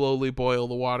if you slowly boil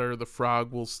the water, the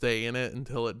frog will stay in it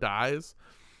until it dies.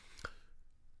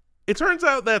 It turns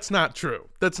out that's not true.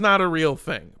 That's not a real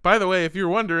thing. By the way, if you're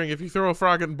wondering, if you throw a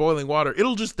frog in boiling water,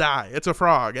 it'll just die. It's a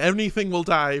frog. Anything will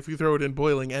die if you throw it in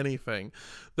boiling anything.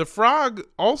 The frog,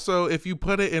 also, if you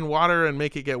put it in water and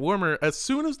make it get warmer, as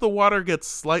soon as the water gets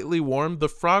slightly warm, the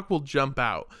frog will jump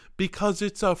out because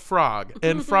it's a frog.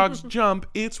 And frogs jump.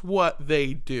 It's what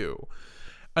they do.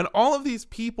 And all of these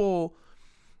people,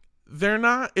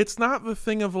 it's not the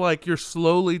thing of like you're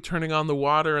slowly turning on the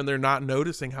water and they're not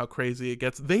noticing how crazy it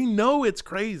gets. They know it's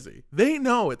crazy.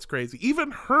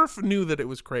 Even Herf knew that it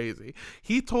was crazy.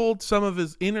 He told some of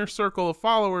his inner circle of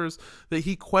followers that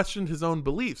he questioned his own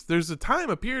beliefs. There's a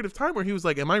period of time where he was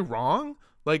like, am I wrong?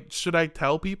 Like, should I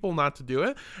tell people not to do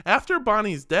it? After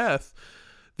Bonnie's death,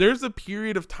 there's a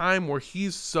period of time where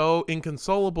he's so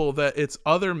inconsolable that it's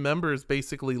other members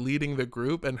basically leading the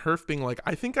group and Herf being like,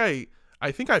 I think I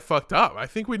fucked up. I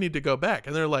think we need to go back.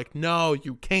 And they're like, no,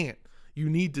 you can't. You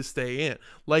need to stay in.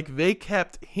 Like, they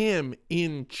kept him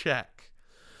in check.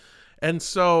 And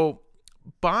so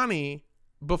Bonnie,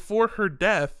 before her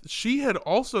death, she had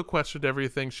also questioned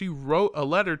everything. She wrote a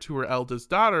letter to her eldest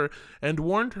daughter and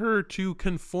warned her to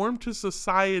conform to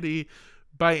society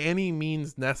by any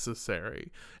means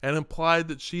necessary, and implied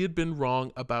that she had been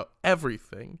wrong about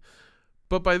everything.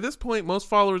 But by this point, most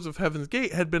followers of Heaven's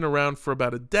Gate had been around for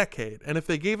about a decade. And if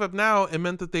they gave up now, it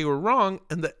meant that they were wrong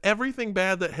and that everything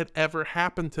bad that had ever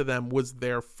happened to them was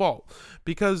their fault.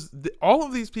 Because all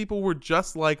of these people were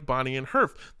just like Bonnie and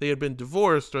Herf. They had been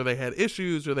divorced, or they had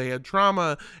issues, or they had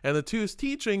trauma. And the two's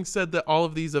teaching said that all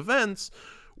of these events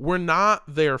were not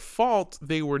their fault.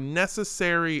 They were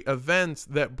necessary events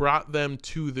that brought them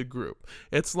to the group.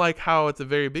 It's like how at the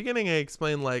very beginning I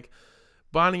explained, like,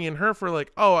 Bonnie and Herf were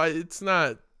like, oh, it's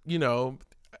not,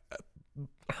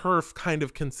 Herf kind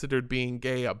of considered being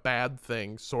gay a bad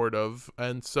thing, sort of.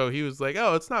 And so he was like,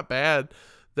 oh, it's not bad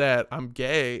that I'm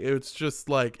gay. It's just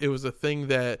like, it was a thing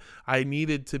that I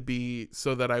needed to be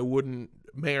so that I wouldn't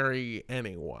marry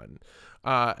anyone.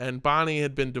 And Bonnie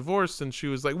had been divorced, and she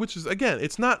was like, which is, again,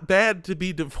 it's not bad to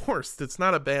be divorced. It's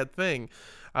not a bad thing.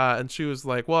 And she was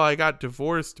like, well, I got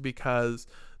divorced because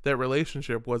that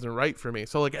relationship wasn't right for me.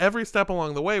 So like every step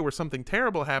along the way where something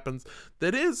terrible happens,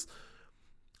 that is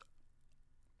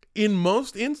in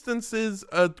most instances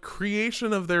a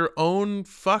creation of their own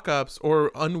fuck ups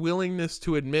or unwillingness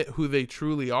to admit who they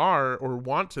truly are or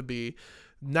want to be.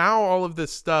 Now all of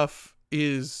this stuff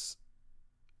is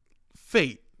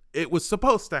fate. It was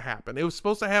supposed to happen. It was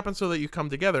supposed to happen so that you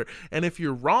come together. And if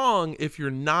you're wrong, if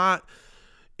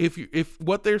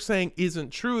what they're saying isn't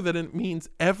true, then it means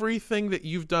everything that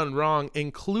you've done wrong,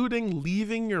 including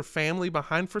leaving your family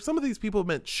behind. For some of these people, it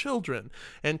meant children,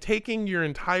 and taking your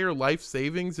entire life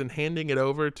savings and handing it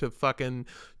over to fucking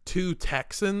 2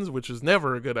 Texans, which is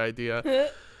never a good idea.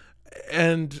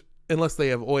 And unless they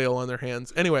have oil on their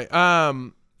hands. Anyway,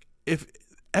 if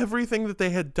everything that they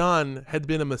had done had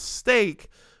been a mistake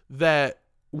that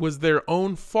was their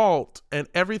own fault, and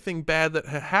everything bad that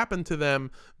had happened to them,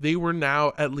 they were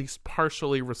now at least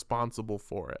partially responsible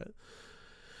for it.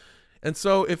 And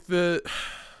so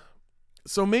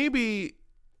maybe,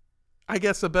 I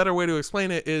guess a better way to explain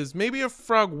it is, maybe a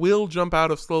frog will jump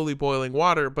out of slowly boiling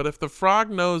water, but if the frog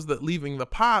knows that leaving the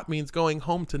pot means going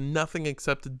home to nothing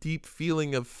except a deep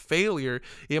feeling of failure,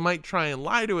 it might try and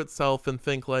lie to itself and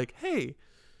think like, hey,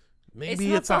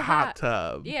 maybe it's a hot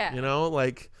tub. Yeah.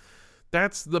 Like,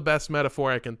 that's the best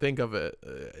metaphor I can think of it.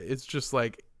 It's just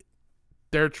like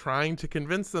they're trying to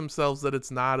convince themselves that it's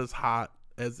not as hot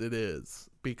as it is,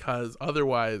 because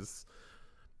otherwise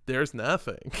there's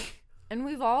nothing. And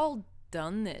we've all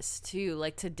done this too,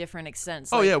 like to different extents.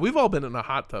 Oh yeah, we've all been in a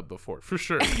hot tub before, for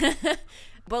sure.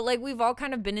 But like we've all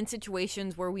kind of been in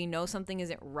situations where we know something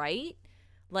isn't right.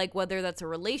 Like whether that's a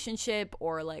relationship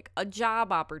or like a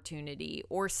job opportunity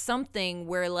or something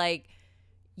where like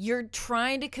you're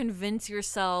trying to convince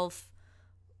yourself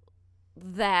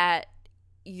that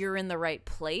you're in the right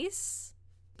place,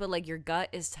 but like your gut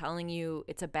is telling you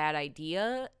it's a bad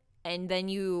idea. And then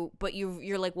you're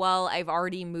like, well, I've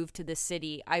already moved to this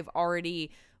city. I've already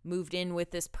moved in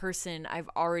with this person. I've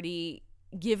already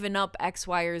given up X,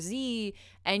 Y, or Z.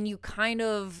 And you kind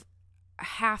of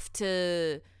have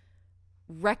to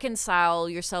reconcile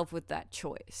yourself with that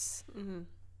choice. Mm-hmm.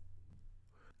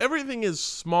 Everything is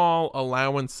small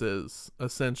allowances,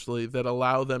 essentially, that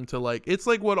allow them to, like, it's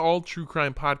like what all true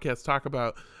crime podcasts talk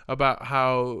about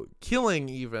how killing,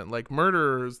 even, like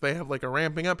murderers, they have like a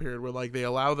ramping up period where like they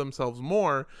allow themselves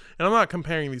more. And I'm not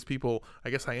comparing these people,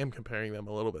 I guess I am comparing them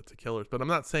a little bit to killers, but I'm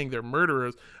not saying they're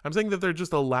murderers. I'm saying that they're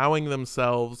just allowing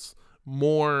themselves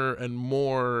more and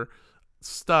more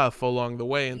stuff along the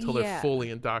way until they're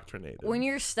fully indoctrinated. When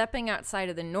you're stepping outside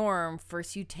of the norm,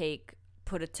 first you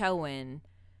put a toe in,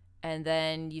 and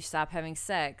then you stop having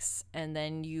sex, and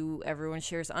then everyone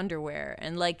shares underwear,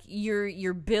 and like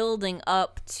you're building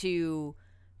up to,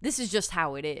 this is just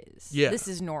how it is. Yeah. This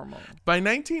is normal. By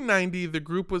 1990, the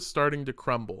group was starting to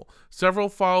crumble. Several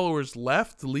followers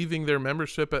left, leaving their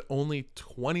membership at only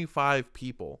 25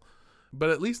 people. But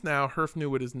at least now, Herf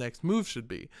knew what his next move should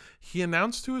be. He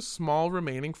announced to his small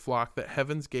remaining flock that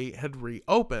Heaven's Gate had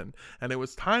reopened, and it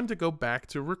was time to go back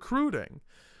to recruiting.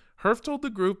 Herf told the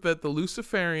group that the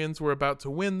Luciferians were about to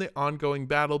win the ongoing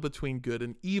battle between good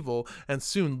and evil, and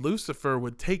soon Lucifer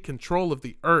would take control of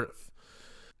the earth.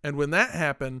 And when that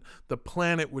happened, the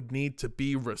planet would need to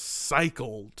be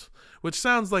recycled, which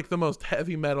sounds like the most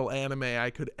heavy metal anime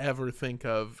I could ever think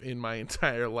of in my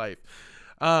entire life.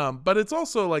 But it's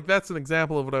also like, that's an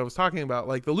example of what I was talking about.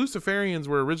 Like, the Luciferians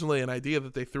were originally an idea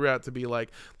that they threw out to be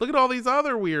like, look at all these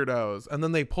other weirdos. And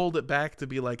then they pulled it back to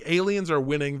be like, aliens are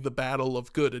winning the battle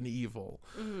of good and evil.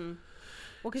 Mm-hmm.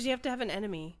 Well, because you have to have an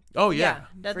enemy. Oh, yeah.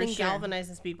 Nothing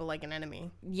galvanizes people like an enemy.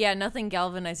 Yeah, nothing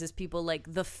galvanizes people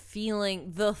like the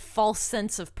false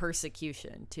sense of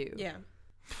persecution, too. Yeah.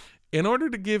 In order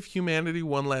to give humanity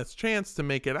one last chance to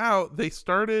make it out, they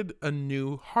started a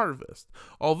new harvest.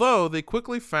 Although they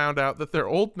quickly found out that their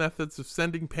old methods of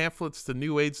sending pamphlets to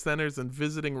New Age centers and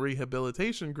visiting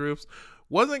rehabilitation groups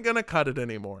wasn't going to cut it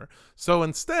anymore. So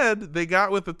instead, they got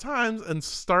with the times and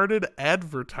started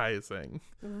advertising.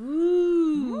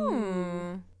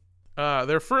 Ooh.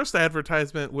 Their first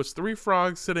advertisement was 3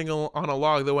 frogs sitting on a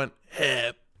log that went,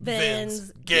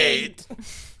 Heaven's Gate.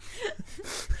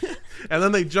 And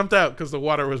then they jumped out because the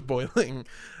water was boiling.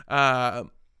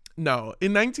 No.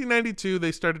 In 1992,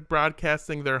 they started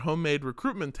broadcasting their homemade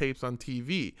recruitment tapes on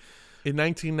TV. In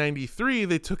 1993,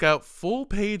 they took out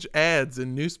full-page ads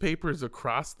in newspapers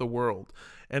across the world.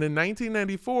 And in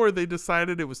 1994, they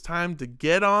decided it was time to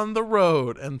get on the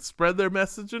road and spread their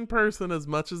message in person as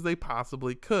much as they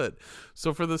possibly could.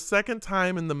 So for the second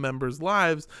time in the members'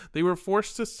 lives, they were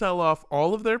forced to sell off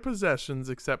all of their possessions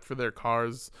except for their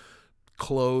cars,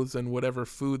 clothes, and whatever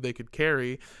food they could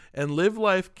carry, and live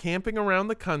life camping around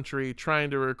the country trying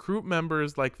to recruit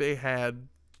members like they had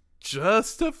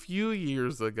just a few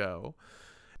years ago.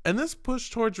 And this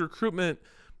push towards recruitment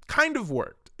kind of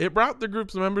worked. It brought the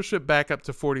group's membership back up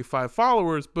to 45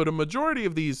 followers, but a majority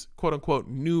of these quote-unquote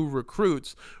new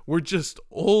recruits were just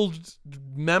old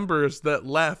members that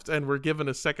left and were given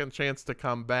a second chance to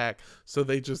come back, so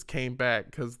they just came back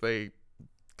because they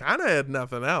kind of had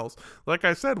nothing else. Like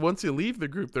I said, once you leave the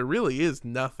group, there really is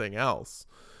nothing else.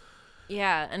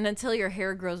 Yeah, and until your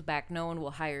hair grows back, no one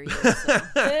will hire you. So.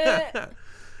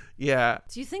 Yeah.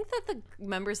 Do you think that the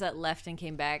members that left and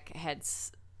came back had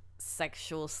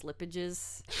sexual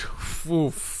slippages?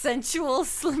 Oof. Sensual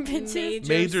slippages?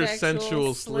 Major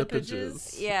sensual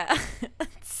slippages. Yeah.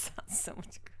 That sounds so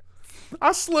much gross.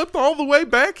 I slipped all the way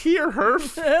back here,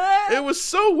 Herf. It was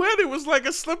so wet, it was like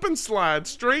a slip and slide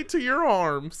straight to your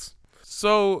arms.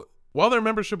 So while their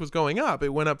membership was going up, it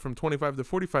went up from 25 to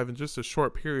 45 in just a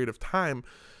short period of time.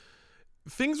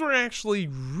 Things were actually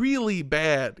really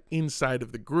bad inside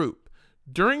of the group.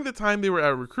 During the time they were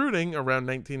out recruiting, around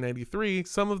 1993,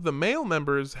 some of the male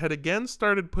members had again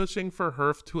started pushing for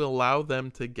Herf to allow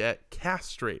them to get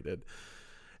castrated.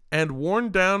 And worn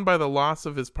down by the loss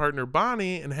of his partner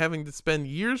Bonnie and having to spend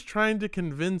years trying to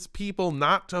convince people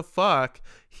not to fuck,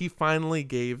 he finally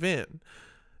gave in.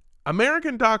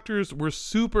 American doctors were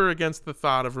super against the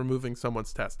thought of removing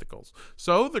someone's testicles.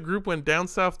 So the group went down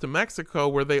south to Mexico,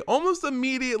 where they almost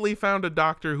immediately found a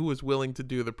doctor who was willing to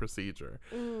do the procedure.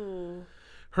 Ooh.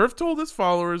 Herf told his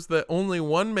followers that only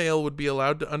one male would be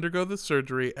allowed to undergo the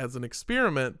surgery as an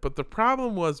experiment, but the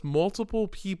problem was multiple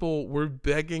people were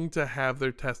begging to have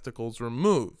their testicles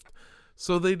removed.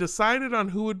 So they decided on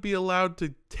who would be allowed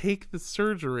to take the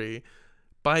surgery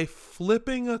by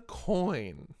flipping a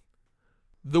coin.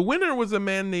 The winner was a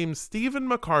man named Stephen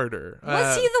McCarter.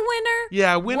 Was he the winner?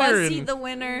 Yeah, winner. Was he the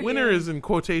winner? Winner is in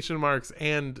quotation marks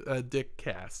and Dick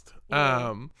Cast.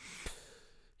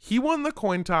 He won the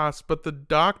coin toss, but the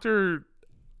doctor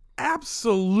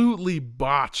absolutely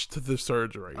botched the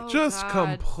surgery. Just God.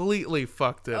 completely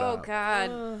fucked it Oh up.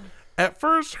 God. At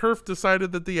first, Herf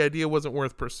decided that the idea wasn't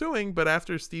worth pursuing, but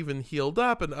after Stephen healed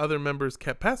up and other members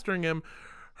kept pestering him,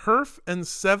 Herf and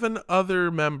 7 other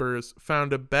members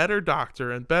found a better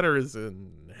doctor, and better is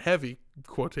in heavy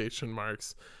quotation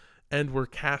marks, and were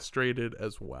castrated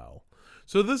as well.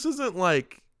 So this isn't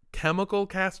like chemical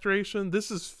castration.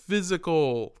 This is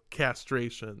physical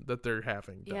castration that they're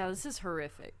having done. Yeah, this is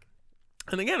horrific.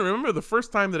 And again, remember the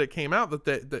first time that it came out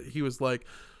that he was like,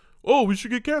 oh, we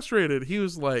should get castrated. He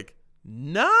was like,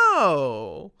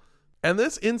 no. And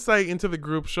this insight into the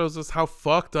group shows us how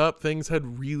fucked up things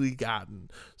had really gotten.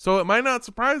 So it might not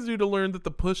surprise you to learn that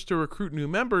the push to recruit new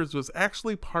members was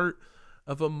actually part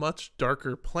of a much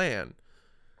darker plan.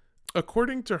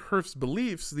 According to Herf's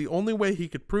beliefs, the only way he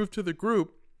could prove to the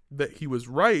group that he was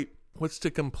right was to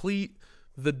complete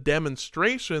the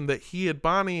demonstration that he and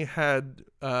Bonnie had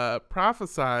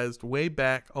prophesized way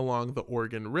back along the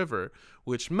Oregon River,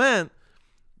 which meant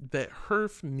that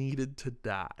Herf needed to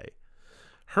die.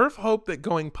 Herf hoped that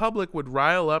going public would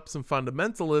rile up some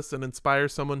fundamentalists and inspire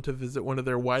someone to visit one of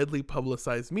their widely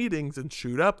publicized meetings and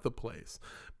shoot up the place.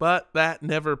 But that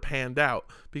never panned out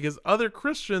because other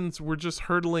Christians were just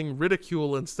hurtling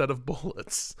ridicule instead of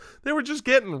bullets. They were just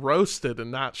getting roasted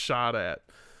and not shot at.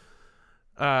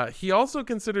 He also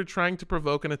considered trying to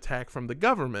provoke an attack from the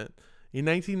government. In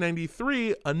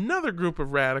 1993, another group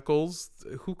of radicals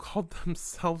who called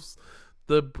themselves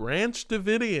the Branch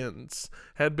Davidians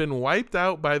had been wiped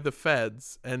out by the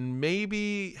feds, and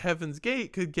maybe Heaven's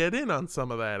Gate could get in on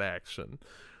some of that action.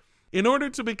 In order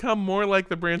to become more like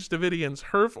the Branch Davidians,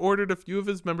 Herf ordered a few of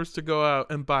his members to go out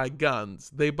and buy guns.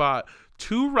 They bought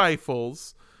 2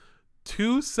 rifles,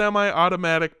 2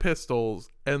 semi-automatic pistols,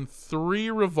 and 3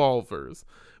 revolvers.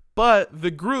 But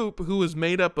the group, who was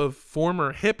made up of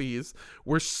former hippies,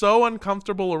 were so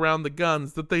uncomfortable around the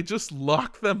guns that they just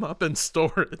locked them up in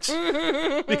storage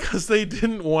because they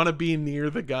didn't want to be near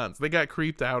the guns. They got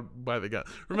creeped out by the gun.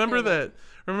 Remember that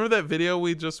video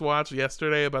we just watched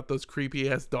yesterday about those creepy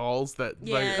ass dolls that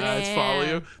like eyes follow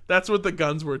you? That's what the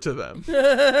guns were to them.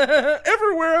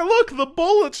 Everywhere I look, the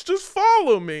bullets just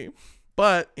follow me.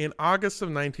 But in August of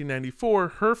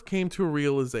 1994, Herf came to a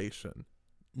realization.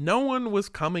 No one was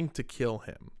coming to kill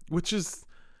him, which is,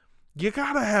 you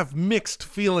gotta have mixed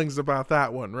feelings about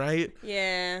that one, right?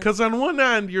 Yeah. Because on one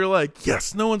end, you're like,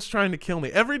 yes, no one's trying to kill me.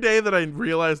 Every day that I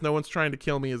realize no one's trying to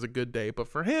kill me is a good day. But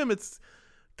for him, it's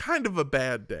kind of a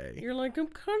bad day. You're like, I'm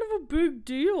kind of a big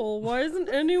deal. Why isn't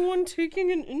anyone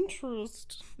taking an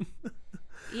interest?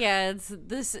 Yeah,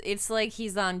 it's like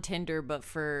he's on Tinder, but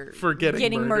for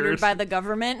getting murdered by the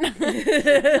government.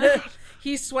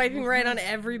 He's swiping right on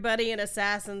everybody, and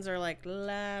assassins are like,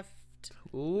 left.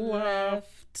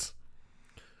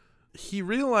 He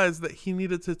realized that he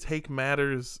needed to take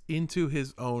matters into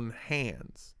his own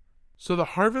hands. So the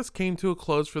harvest came to a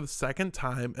close for the second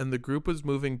time, and the group was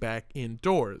moving back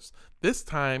indoors. This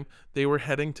time, they were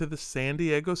heading to the San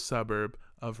Diego suburb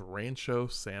of Rancho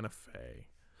Santa Fe.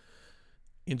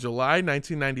 In July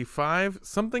 1995,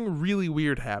 something really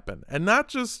weird happened, and not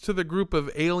just to the group of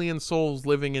alien souls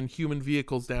living in human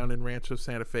vehicles down in Rancho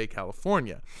Santa Fe,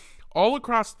 California. All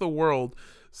across the world,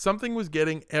 something was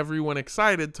getting everyone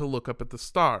excited to look up at the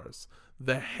stars.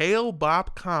 The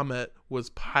Hale-Bopp comet was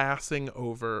passing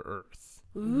over Earth.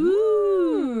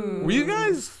 Ooh. Were you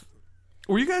guys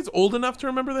old enough to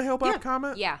remember the Hale-Bopp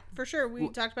comet? Yeah. For sure. We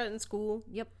talked about it in school.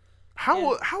 Yep. How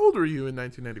old were you in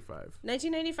 1995?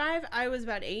 1995, I was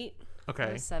about 8. I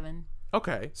Okay. was 7.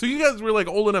 Okay. So you guys were like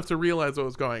old enough to realize what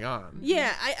was going on.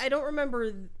 Yeah, I don't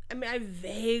remember. I mean, I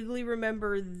vaguely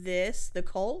remember the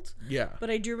cult. Yeah. But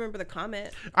I do remember the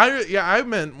comet. I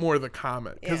meant more the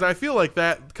comet because Yeah. I feel like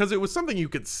that because it was something you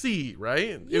could see,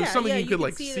 right? It was something you could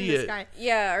like see see in the it. sky.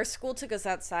 Yeah, our school took us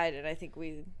outside, and I think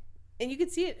And you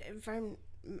could see it.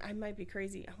 I might be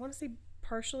crazy. I want to say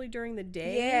partially during the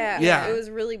day. Yeah. It was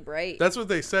really bright. That's what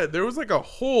they said. There was like a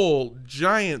whole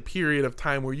giant period of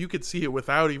time where you could see it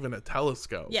without even a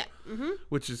telescope. Yeah. Mm-hmm.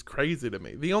 Which is crazy to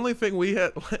me. The only thing we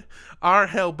had, our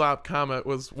Hale-Bopp comet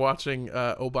was watching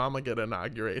Obama get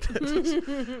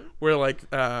inaugurated. Where like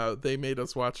they made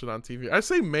us watch it on TV. I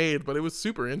say made, but it was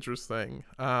super interesting.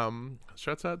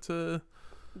 Shouts out to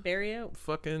Barrio.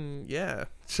 fucking, yeah.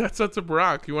 Shouts out to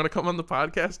Brock. You want to come on the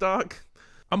podcast, dog?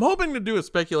 I'm hoping to do a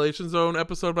Speculation Zone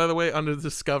episode, by the way, on the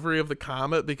discovery of the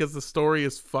comet, because the story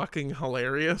is fucking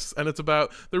hilarious. And it's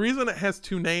about, the reason it has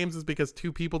two names is because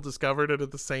two people discovered it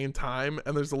at the same time.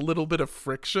 And there's a little bit of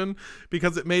friction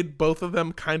because it made both of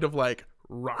them kind of like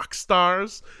rock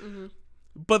stars. Mm-hmm.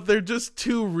 But they're just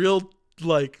two real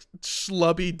like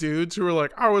schlubby dudes who are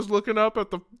like, I was looking up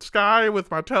at the sky with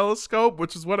my telescope,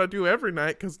 which is what I do every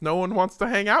night because no one wants to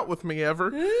hang out with me ever.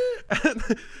 And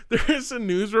there's a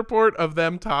news report of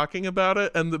them talking about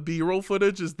it, and the B-roll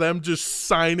footage is them just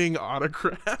signing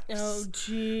autographs. Oh,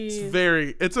 geez.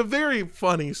 It's a very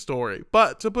funny story.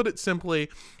 But to put it simply,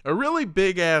 a really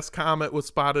big ass comet was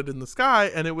spotted in the sky,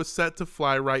 and it was set to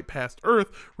fly right past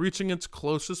Earth, reaching its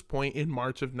closest point in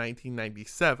March of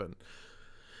 1997.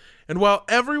 And while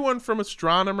everyone from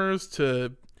astronomers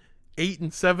to 8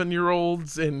 and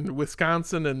 7-year-olds in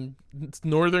Wisconsin and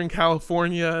Northern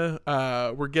California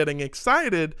were getting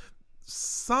excited,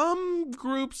 some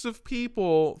groups of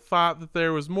people thought that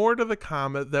there was more to the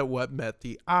comet than what met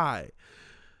the eye.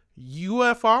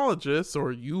 UFologists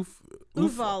or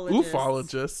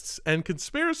ufologists and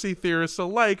conspiracy theorists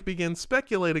alike began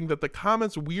speculating that the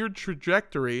comet's weird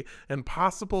trajectory and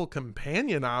possible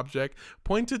companion object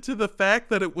pointed to the fact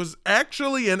that it was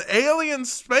actually an alien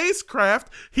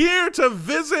spacecraft here to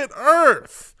visit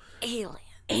Earth.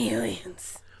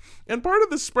 Aliens. And part of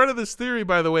the spread of this theory,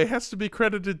 by the way, has to be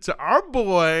credited to our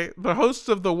boy, the host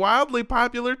of the wildly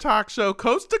popular talk show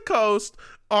Coast to Coast,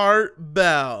 Art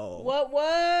Bell.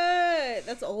 What?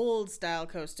 That's old style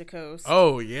Coast to Coast.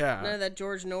 Oh yeah. None of that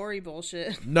George Norrie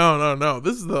bullshit. No.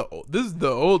 This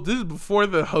is before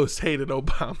the host hated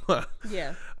Obama.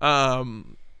 Yeah. Now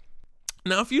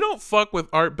if you don't fuck with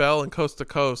Art Bell and Coast to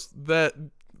Coast, that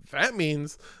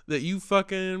means that you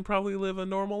fucking probably live a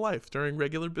normal life during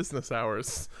regular business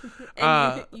hours.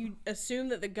 And you assume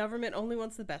that the government only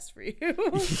wants the best for you.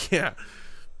 Yeah.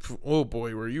 Oh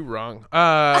boy, were you wrong.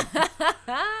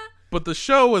 But the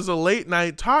show was a late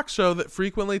night talk show that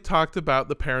frequently talked about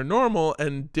the paranormal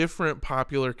and different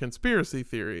popular conspiracy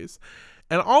theories.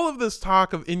 And all of this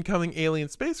talk of incoming alien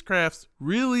spacecrafts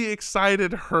really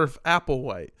excited Herf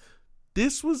Applewhite.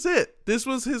 This was it. This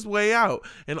was his way out.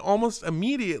 And almost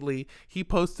immediately, he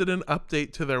posted an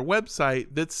update to their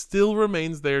website that still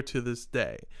remains there to this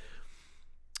day.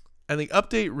 And the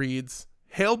update reads,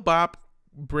 Hale Bopp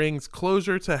brings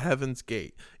closure to Heaven's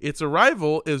Gate. Its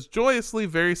arrival is joyously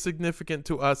very significant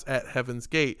to us at Heaven's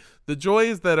Gate. The joy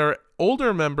is that our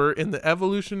older member in the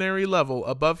evolutionary level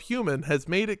above human has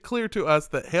made it clear to us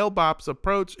that Hale Bopp's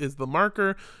approach is the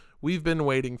marker we've been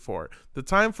waiting for. The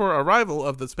time for arrival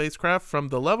of the spacecraft from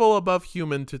the level above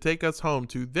human to take us home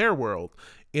to their world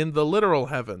in the literal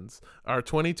heavens. Our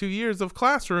 22 years of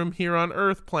classroom here on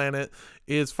Earth planet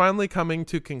is finally coming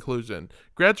to conclusion.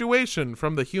 Graduation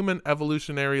from the human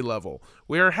evolutionary level.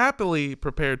 We are happily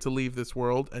prepared to leave this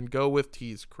world and go with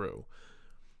T's crew.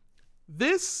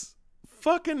 This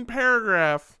fucking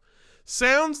paragraph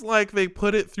sounds like they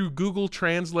put it through Google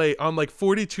Translate on like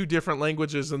 42 different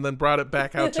languages and then brought it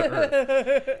back out to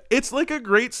Earth. It's like a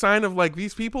great sign of like,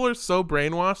 these people are so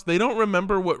brainwashed, they don't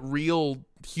remember what real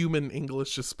human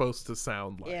English is supposed to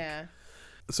sound like. Yeah.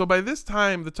 So by this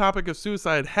time, the topic of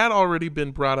suicide had already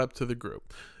been brought up to the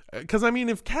group. Because, I mean,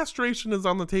 if castration is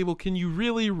on the table, can you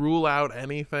really rule out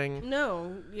anything?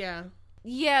 No, yeah.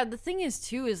 Yeah, the thing is,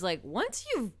 too, is like, once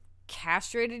you've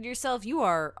castrated yourself, you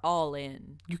are all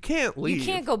in. You can't leave. You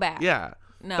can't go back. Yeah.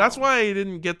 No. That's why I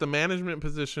didn't get the management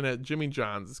position at Jimmy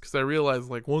John's, because I realized,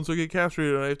 like, once I get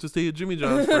castrated, I have to stay at Jimmy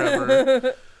John's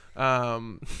forever.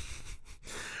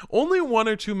 Only 1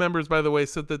 or 2 members, by the way,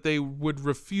 said that they would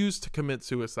refuse to commit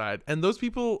suicide. And those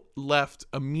people left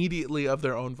immediately of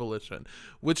their own volition,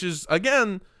 which is,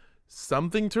 again,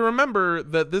 something to remember,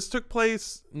 that this took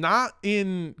place not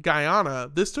in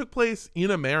Guyana. This took place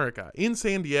in America, in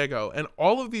San Diego. And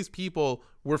all of these people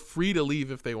were free to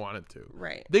leave if they wanted to.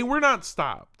 Right. They were not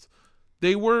stopped.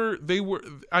 They were,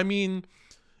 I mean,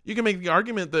 you can make the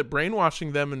argument that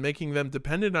brainwashing them and making them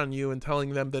dependent on you and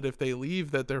telling them that if they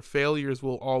leave, that their failures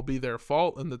will all be their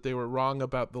fault and that they were wrong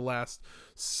about the last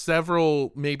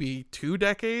several, maybe 2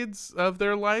 decades of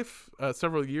their life,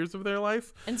 several years of their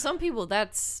life. And some people,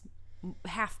 that's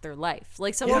half their life.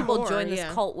 Like, some Yeah. people join this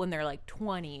Yeah. cult when they're like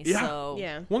 20. Yeah. So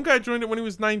Yeah. One guy joined it when he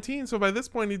was 19, so by this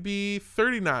point he'd be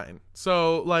 39.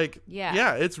 So, like,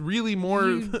 Yeah. it's really more...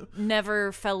 you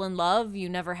never fell in love, you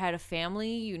never had a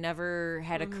family, you never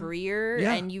had a career,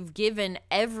 Yeah. and you've given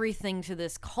everything to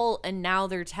this cult, and now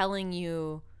they're telling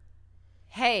you,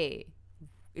 hey,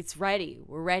 it's ready.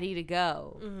 We're ready to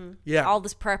go. Yeah. All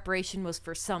this preparation was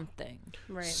for something.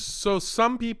 Right. So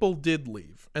some people did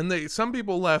leave, and some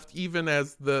people left even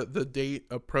as the date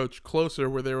approached closer,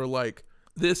 where they were like,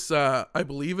 this, I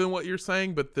believe in what you're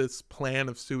saying, but this plan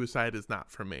of suicide is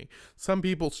not for me. Some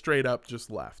people straight up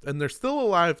just left, and they're still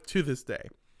alive to this day.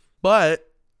 But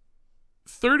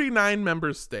 39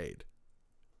 members stayed,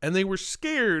 and they were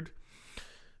scared,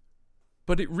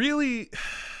 but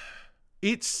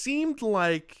it seemed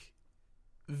like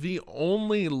the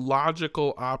only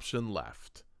logical option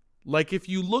left. Like, if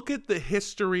you look at the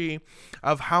history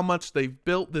of how much they've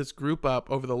built this group up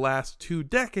over the last 2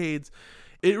 decades,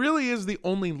 it really is the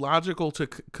only logical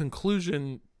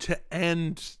conclusion to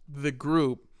end the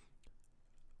group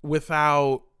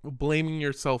without blaming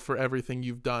yourself for everything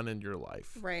you've done in your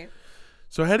life. Right.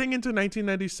 So heading into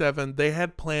 1997, they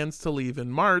had plans to leave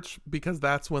in March because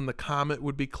that's when the comet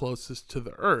would be closest to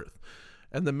the Earth.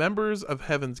 And the members of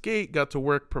Heaven's Gate got to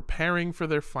work preparing for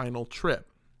their final trip.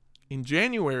 In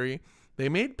January, they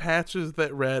made patches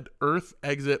that read Earth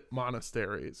Exit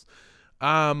Monasteries.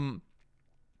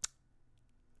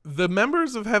 The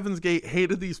members of Heaven's Gate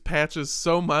hated these patches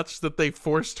so much that they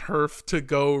forced Herf to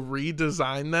go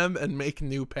redesign them and make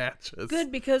new patches.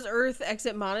 Good, because Earth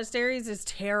Exit Monasteries is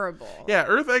terrible. Yeah,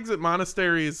 Earth Exit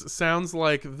Monasteries sounds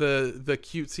like the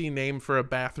cutesy name for a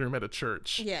bathroom at a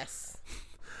church. Yes.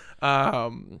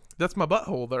 That's my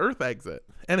butthole, the Earth Exit.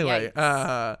 Anyway,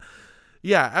 Yikes.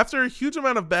 yeah, after a huge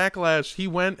amount of backlash, he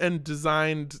went and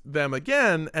designed them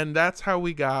again, and that's how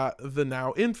we got the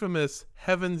now infamous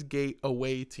Heaven's Gate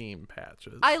away team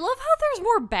patches. I love how there's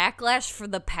more backlash for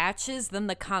the patches than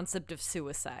the concept of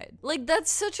suicide. Like,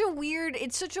 it's such a weird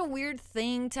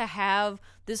thing to have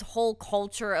this whole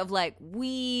culture of like,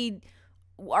 we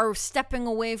are stepping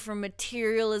away from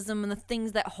materialism and the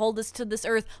things that hold us to this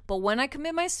earth. But when I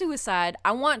commit my suicide,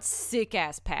 I want sick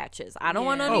ass patches. I don't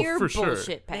want none of your for sure.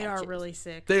 bullshit patches. They are really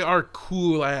sick. They are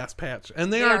cool ass patch,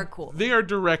 and they are cool. They are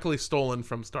directly stolen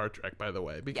from Star Trek, by the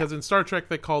way, because in Star Trek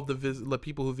they called the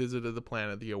people who visited the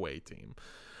planet the away team.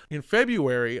 In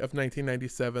February of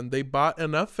 1997, they bought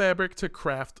enough fabric to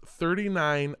craft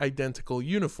 39 identical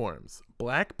uniforms,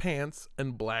 black pants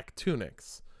and black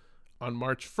tunics. On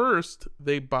March 1st,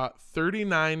 they bought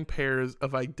 39 pairs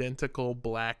of identical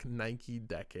black Nike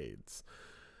Decades.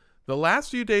 The last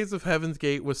few days of Heaven's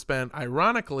Gate was spent,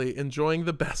 ironically, enjoying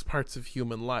the best parts of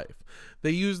human life.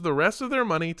 They used the rest of their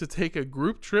money to take a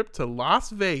group trip to Las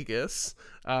Vegas,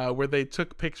 where they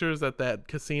took pictures at that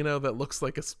casino that looks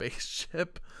like a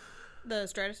spaceship. The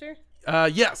Stratosphere?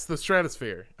 Yes, the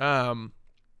Stratosphere.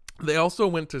 They also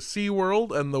went to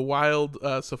SeaWorld and the Wild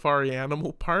Safari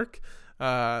Animal Park.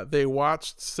 They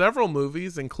watched several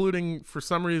movies, including, for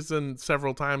some reason,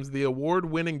 several times, the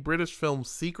award-winning British film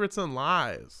Secrets and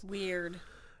Lies. Weird.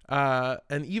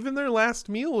 And even their last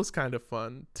meal was kind of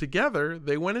fun. Together,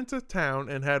 they went into town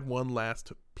and had one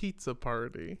last pizza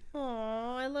party.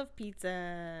 Aw, I love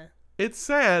pizza. It's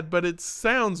sad, but it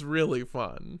sounds really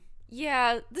fun.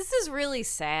 Yeah, this is really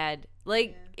sad.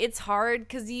 Like, it's hard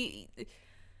because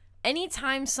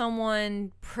anytime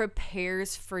someone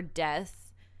prepares for death,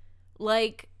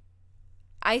 like,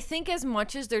 I think as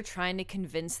much as they're trying to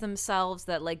convince themselves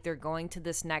that, like, they're going to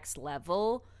this next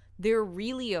level, they're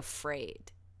really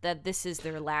afraid that this is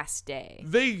their last day.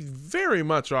 They very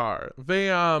much are.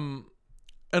 They, and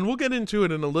we'll get into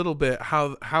it in a little bit,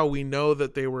 how we know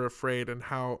that they were afraid and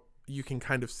how you can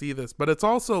kind of see this. But it's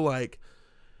also, like,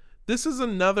 this is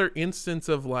another instance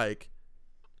of, like,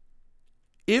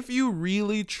 if you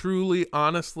really, truly,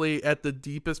 honestly, at the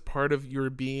deepest part of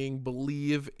your being,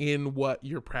 believe in what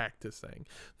you're practicing,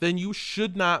 then you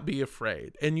should not be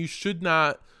afraid. And you should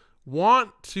not want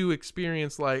to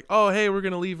experience like, oh, hey, we're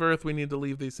going to leave Earth. We need to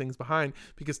leave these things behind.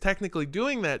 Because technically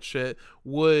doing that shit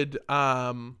would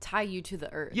tie you to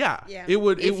the Earth. Yeah. Yeah. It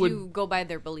would. If you go by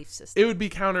their belief system. It would be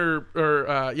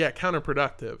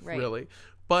counterproductive, Right. really.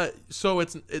 But so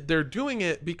they're doing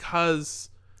it because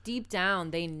deep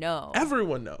down they know.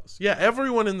 everyone knows. Yeah,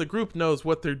 everyone in the group knows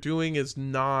what they're doing is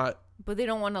not But they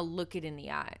don't want to look it in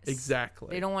the eyes. exactly.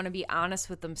 They don't want to be honest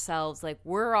with themselves. Like,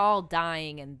 we're all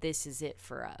dying and this is it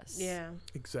for us. Yeah.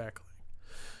 Exactly.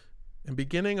 And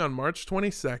beginning on March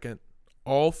 22nd,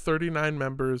 all 39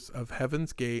 members of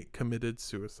Heaven's Gate committed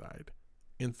suicide.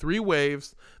 In 3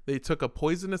 waves, they took a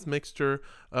poisonous mixture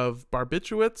of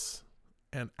barbiturates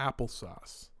and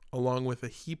applesauce, along with a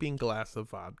heaping glass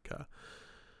of vodka.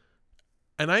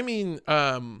 And I mean,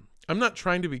 I'm not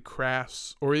trying to be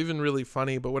crass or even really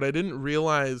funny, but what I didn't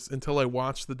realize until I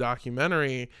watched the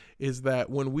documentary is that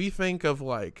when we think of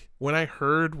like, when I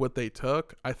heard what they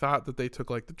took, I thought that they took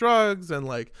like the drugs and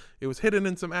like it was hidden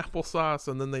in some applesauce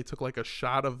and then they took like a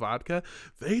shot of vodka.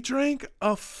 They drank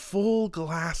a full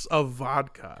glass of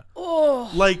vodka.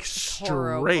 Oh, Like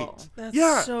horrible. straight. that's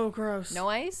Yeah. so gross. No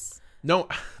ice? No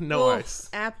Ugh, ice.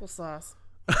 Applesauce.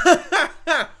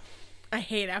 I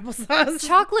hate applesauce.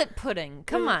 Chocolate pudding.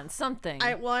 Come on, something.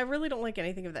 I really don't like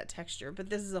anything of that texture, but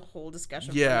this is a whole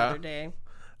discussion Yeah. for another day.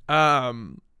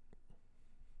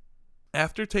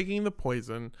 After taking the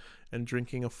poison and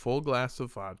drinking a full glass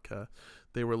of vodka,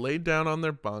 they were laid down on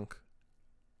their bunk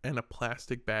and a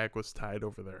plastic bag was tied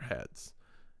over their heads.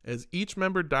 As each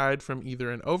member died from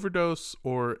either an overdose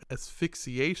or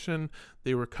asphyxiation,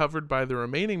 they were covered by the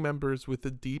remaining members with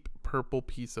a deep purple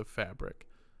piece of fabric,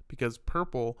 because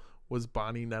purple was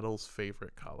Bonnie Nettles'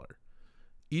 favorite color.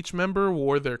 Each member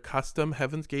wore their custom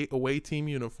Heaven's Gate away team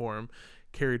uniform,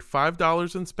 carried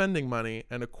 $5 in spending money,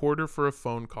 and a quarter for a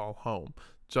phone call home,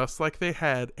 just like they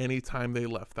had any time they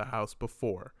left the house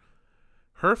before.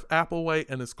 Herff Applewhite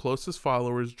and his closest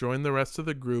followers joined the rest of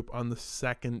the group on the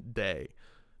second day.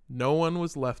 No one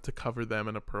was left to cover them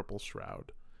in a purple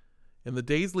shroud. In the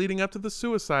days leading up to the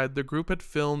suicide, the group had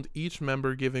filmed each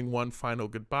member giving one final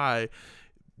goodbye.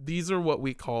 These are what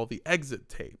we call the exit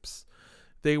tapes.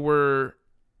 They were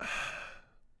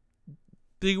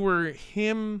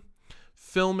him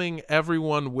filming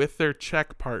everyone with their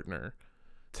check partner,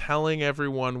 telling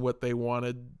everyone what they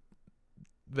wanted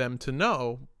them to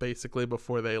know, basically,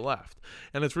 before they left.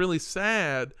 And it's really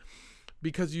sad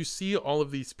because you see all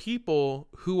of these people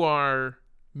who are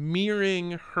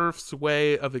mirroring Herff's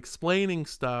way of explaining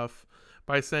stuff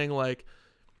by saying, like,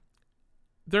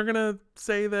 they're going to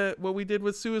say that what we did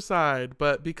was suicide,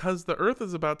 but because the earth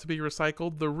is about to be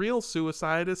recycled, the real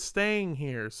suicide is staying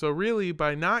here. So really,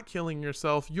 by not killing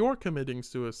yourself, you're committing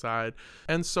suicide.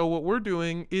 And so what we're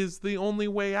doing is the only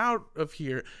way out of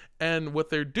here. And what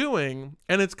they're doing,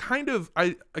 and it's kind of,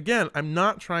 I'm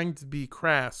not trying to be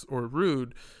crass or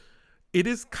rude. It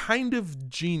is kind of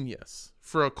genius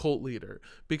for a cult leader,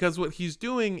 because what he's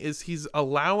doing is he's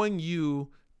allowing you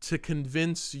to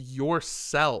convince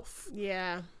yourself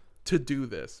to do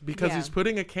this, because he's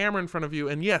putting a camera in front of you,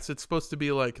 and yes, it's supposed to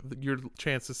be like your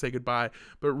chance to say goodbye,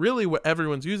 but really what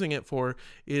everyone's using it for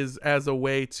is as a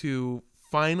way to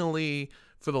finally,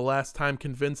 for the last time,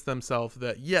 convince themselves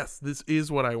that yes, this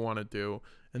is what I want to do,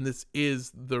 and this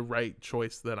is the right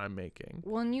choice that I'm making.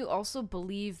 Well, and you also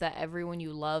believe that everyone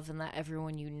you love and that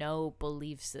everyone you know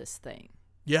believes this thing.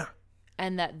 Yeah.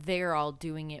 And that they're all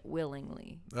doing it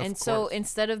willingly. Of So course.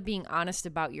 instead of being honest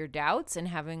about your doubts and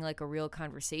having like a real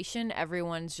conversation,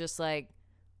 everyone's just like,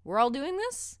 we're all doing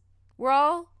this? We're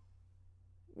all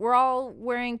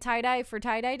wearing tie-dye for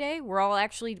tie-dye day? We're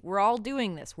all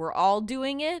doing this. We're all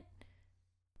doing it.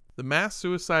 The mass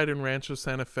suicide in Rancho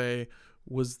Santa Fe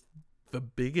was the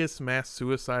biggest mass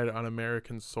suicide on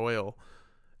American soil,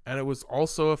 and it was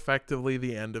also effectively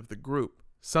the end of the group.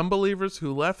 Some believers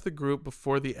who left the group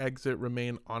before the exit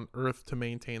remain on Earth to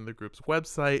maintain the group's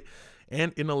website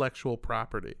and intellectual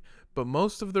property, but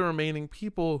most of the remaining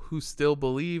people who still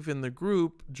believe in the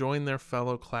group join their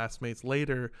fellow classmates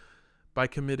later by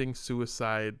committing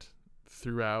suicide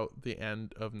throughout the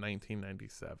end of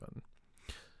 1997.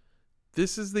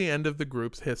 This is the end of the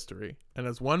group's history, and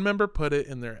as one member put it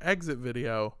in their exit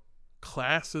video,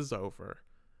 class is over.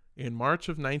 In March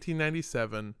of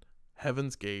 1997,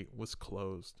 Heaven's Gate was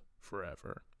closed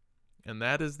forever. And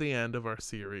that is the end of our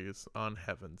series on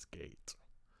Heaven's Gate.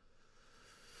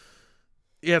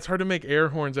 Yeah, it's hard to make air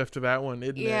horns after that one,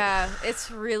 isn't it? Yeah, it's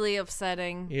really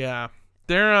upsetting. Yeah.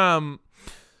 This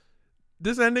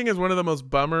ending is one of the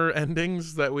most bummer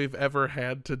endings that we've ever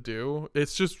had to do.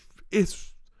 It's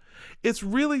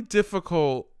really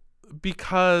difficult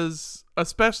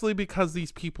especially because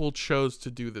these people chose to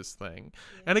do this thing.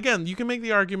 And again, you can make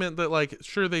the argument that, like,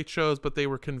 sure, they chose, but they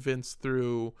were convinced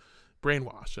through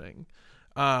brainwashing.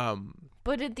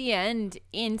 But at the end,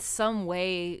 in some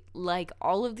way, like,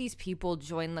 all of these people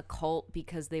joined the cult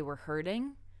because they were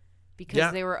hurting,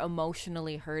 because they were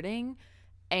emotionally hurting.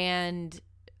 And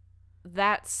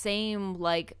that same,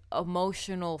 like,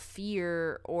 emotional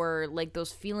fear or, like,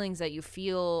 those feelings that you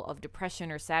feel of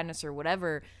depression or sadness or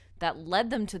whatever that led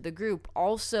them to the group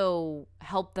also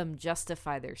helped them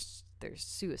justify their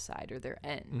suicide or their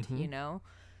end, you know?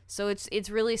 So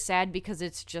it's really sad because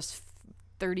it's just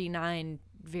 39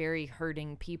 very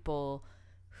hurting people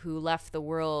who left the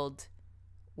world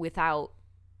without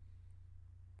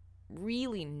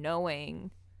really knowing,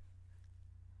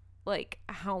 like,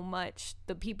 how much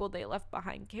the people they left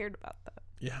behind cared about them.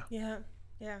 Yeah. Yeah.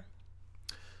 Yeah.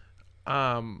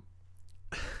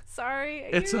 Sorry,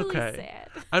 It's you're really okay. sad.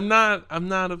 I'm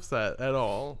not upset at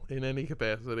all in any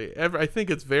capacity. I think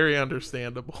it's very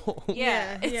understandable.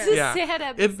 Yeah, it's yeah. a Yeah. sad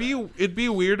episode. It'd be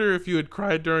weirder if you had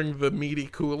cried during the meaty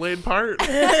Kool-Aid part.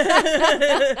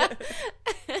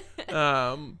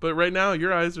 But right now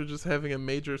your eyes are just having a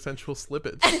major sensual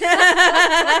slippage.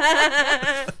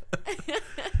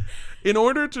 In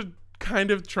order to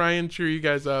kind of try and cheer you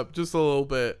guys up just a little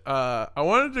bit, I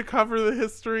wanted to cover the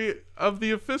history of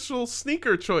the official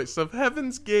sneaker choice of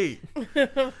Heaven's Gate.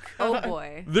 Oh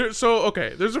boy. There's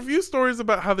a few stories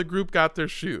about how the group got their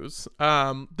shoes.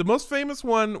 The most famous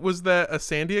one was that a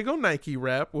San Diego Nike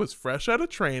rep was fresh out of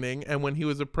training, and when he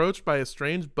was approached by a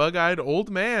strange bug-eyed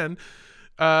old man,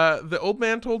 the old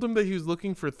man told him that he was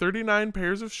looking for 39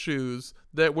 pairs of shoes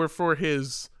that were for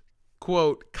his,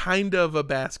 quote, kind of a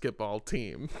basketball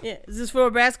team. Yeah. Is this for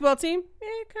a basketball team? Yeah,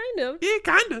 kind of. Yeah,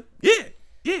 kind of.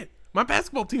 Yeah. My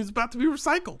basketball team's about to be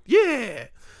recycled. Yeah.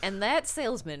 And that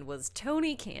salesman was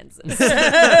Tony Kansas.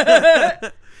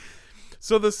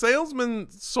 So the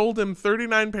salesman sold him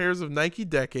 39 pairs of Nike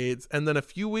Decades, and then a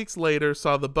few weeks later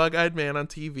saw the bug-eyed man on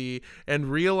TV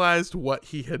and realized what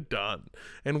he had done.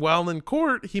 And while in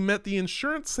court, he met the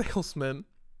insurance salesman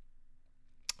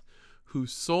who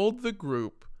sold the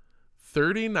group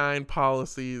 39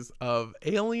 policies of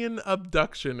alien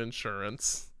abduction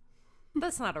insurance.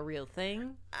 That's not a real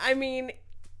thing. I mean,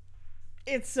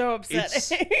 it's so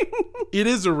upsetting. It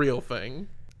is a real thing,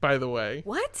 by the way.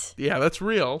 What? Yeah, that's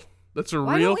real. That's a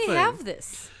Why real don't we thing. have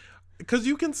this? Because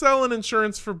you can sell an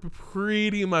insurance for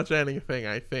pretty much anything,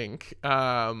 I think.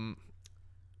 America's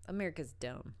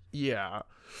dumb. Yeah.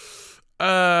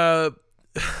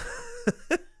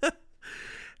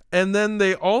 And then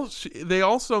they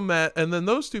also met, and then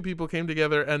those two people came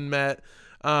together and met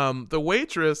the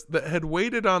waitress that had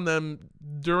waited on them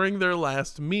during their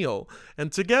last meal.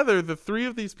 And together, the three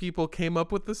of these people came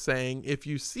up with the saying, if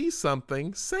you see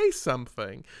something, say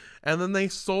something. And then they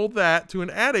sold that to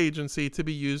an ad agency to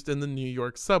be used in the New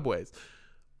York subways.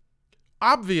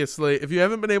 Obviously, if you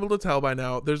haven't been able to tell by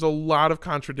now, there's a lot of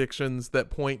contradictions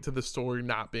that point to the story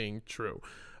not being true.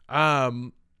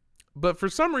 But for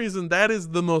some reason, that is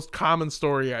the most common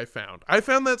story I found. I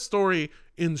found that story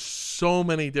in so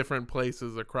many different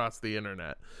places across the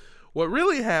internet. What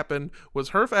really happened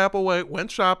was Herf Applewhite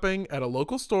went shopping at a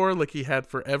local store like he had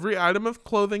for every item of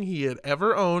clothing he had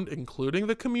ever owned, including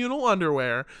the communal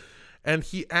underwear, and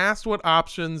he asked what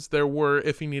options there were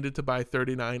if he needed to buy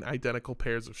 39 identical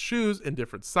pairs of shoes in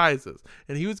different sizes,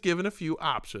 and he was given a few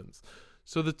options.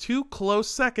 So the two close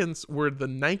seconds were the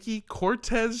Nike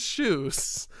Cortez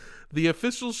shoes, the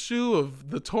official shoe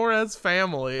of the Torres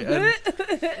family. And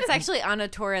It's actually on a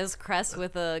Torres crest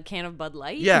with a can of Bud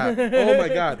Light. yeah. Oh my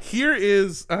God. Here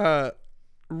is,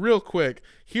 real quick,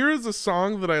 here is a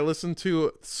song that I listened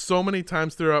to so many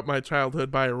times throughout my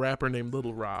childhood by a rapper named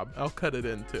Little Rob. I'll cut it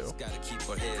in too. Gotta keep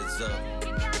our heads up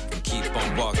and keep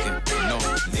on walking. No,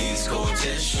 these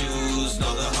Cortez shoes,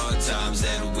 know the hard times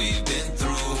that we've been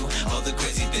through, all the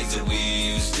crazy things that we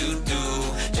used to do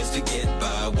just to get by.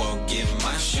 Walk in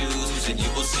my shoes, and you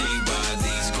will see why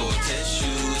these Cortez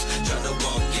shoes. Try to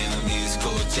walk in these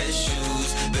Cortez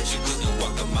shoes, bet you couldn't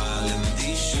walk a mile in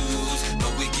these shoes, but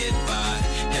we get by,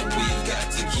 and we've got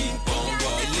to keep on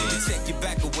walking. Take you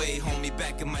back away, homie,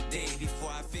 back in my day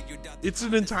before I figured out. It's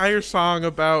an entire song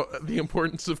about the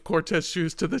importance of Cortez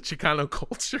shoes to the Chicano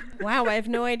culture. Wow, I have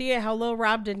no idea how Lil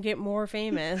Rob didn't get more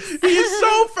famous. He's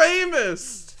so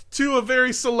famous to a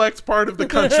very select part of the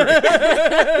country.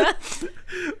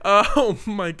 Oh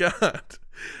my God.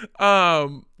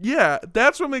 Yeah,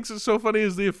 that's what makes it so funny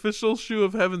is the official shoe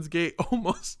of Heaven's Gate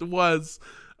almost was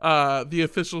the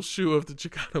official shoe of the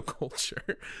Chicano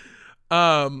culture.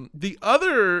 The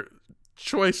other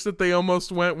choice that they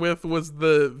almost went with was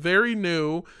the very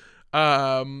new,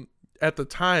 at the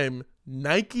time,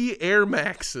 Nike Air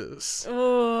Maxes.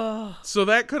 Ugh. So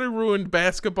that could have ruined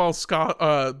basketball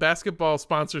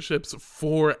sponsorships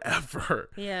forever.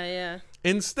 Yeah.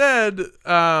 Instead,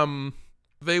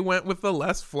 they went with the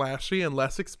less flashy and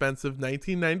less expensive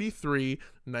 1993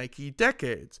 Nike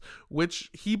Decades, which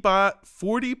he bought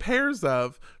 40 pairs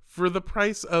of for the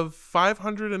price of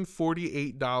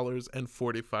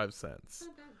 $548.45.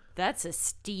 That's a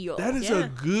steal. That is Yeah. a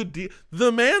good deal. The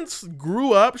man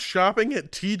grew up shopping at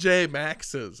TJ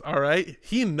Maxx's, all right?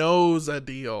 He knows a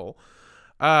deal.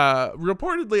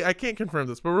 Reportedly, I can't confirm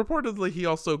this, but reportedly he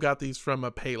also got these from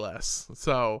a Payless.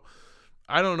 So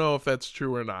I don't know if that's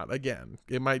true or not. Again,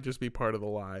 it might just be part of the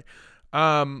lie.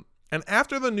 And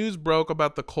after the news broke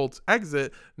about the Colts'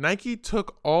 exit, Nike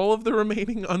took all of the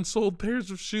remaining unsold pairs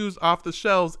of shoes off the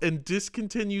shelves and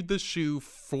discontinued the shoe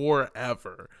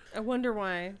forever. I wonder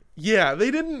why. Yeah,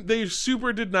 they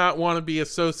super did not want to be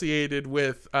associated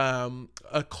with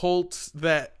a cult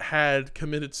that had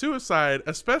committed suicide,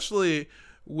 especially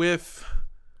with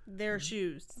Their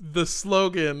shoes. the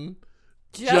slogan,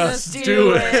 Just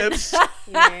do it.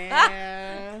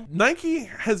 Yeah. Nike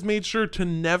has made sure to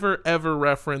never ever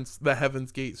reference the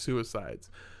Heaven's Gate suicides.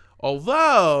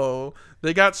 Although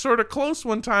they got sort of close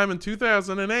one time in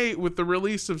 2008 with the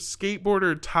release of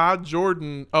skateboarder Todd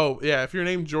Jordan. Oh, yeah, if you're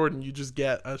named Jordan, you just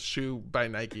get a shoe by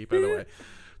Nike, by the way.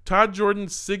 Todd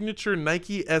Jordan's signature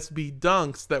Nike SB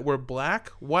Dunks that were black,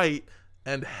 white,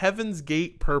 and Heaven's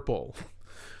Gate purple.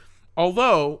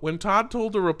 Although, when Todd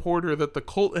told a reporter that the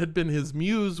cult had been his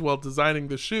muse while designing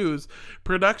the shoes,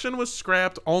 production was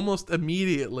scrapped almost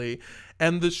immediately,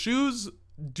 and the shoes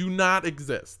do not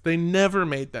exist. They never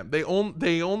made them. They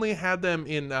only had them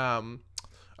in a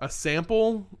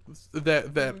sample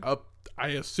that I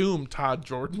assume Todd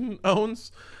Jordan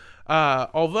owns.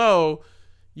 Although,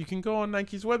 you can go on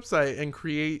Nike's website and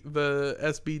create the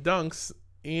SB Dunks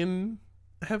in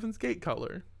Heaven's Gate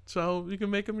color, so you can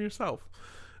make them yourself.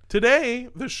 Today,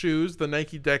 the shoes, the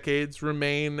Nike Decades,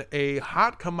 remain a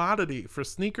hot commodity for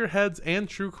sneakerheads and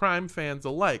true crime fans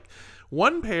alike.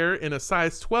 One pair in a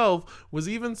size 12 was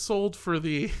even sold for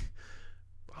the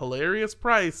hilarious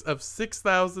price of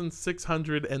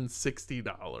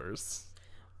 $6,660.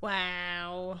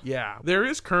 Wow. Yeah, there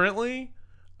is currently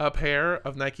a pair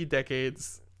of Nike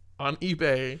Decades on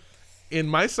eBay in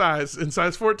my size, in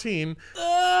size 14,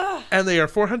 and they are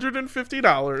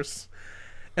 $450.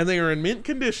 And they are in mint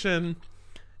condition,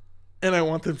 and I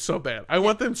want them so bad. They're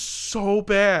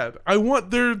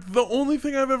the only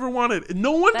thing I've ever wanted.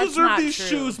 No one That's deserved not these true.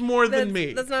 shoes more than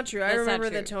me. That's not true. I That's not remember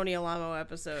true. the Tony Alamo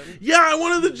episode. Yeah, I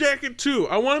wanted the jacket too.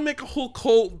 I want to make a whole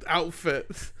cult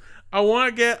outfit. I want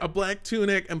to get a black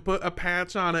tunic and put a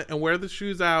patch on it and wear the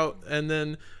shoes out, and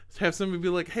then have somebody be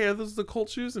like, "Hey, are those the cult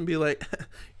shoes?" And be like,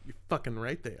 "You're fucking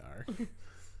right, they are."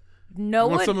 No You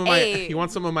want one, some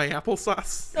of my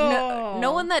applesauce?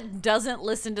 no one that doesn't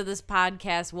listen to this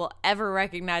podcast will ever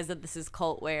recognize that this is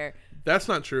cult wear. That's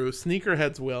not true.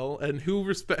 Sneakerheads will, and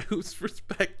whose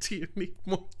respect do you need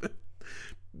more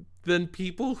than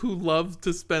people who love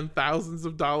to spend thousands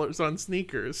of dollars on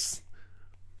sneakers?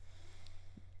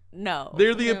 No.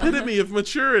 They're the epitome of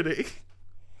maturity.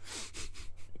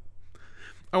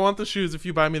 I want the shoes. If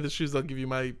you buy me the shoes, I'll give you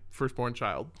my firstborn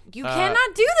child. You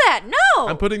cannot do that. No.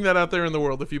 I'm putting that out there in the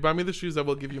world. If you buy me the shoes, I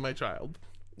will give you my child.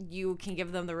 You can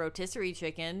give them the rotisserie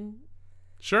chicken.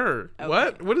 Sure. Okay.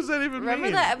 What? What does that even Remember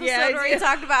mean? that episode Yeah, where yeah. you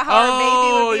talked about how our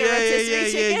baby would be a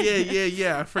rotisserie chicken?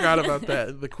 yeah. I forgot about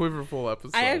that. The Quiverful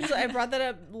episode. I brought that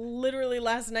up literally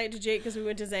last night to Jake because we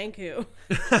went to Zanku.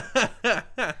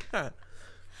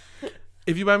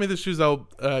 If you buy me the shoes, I'll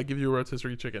give you a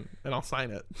rotisserie chicken, and I'll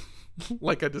sign it.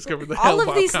 Like I discovered the All of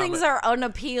Hellbop these comic. things are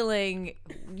unappealing.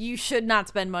 You should not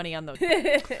spend money on those.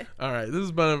 All right, this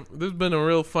has been a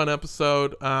real fun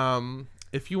episode.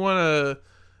 If you wanna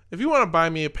buy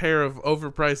me a pair of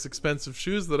overpriced, expensive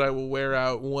shoes that I will wear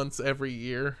out once every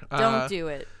year, Don't do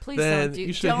it. Please then don't do it.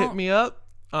 you should hit me up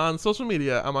on social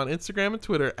media. I'm on Instagram and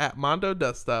Twitter at Mondo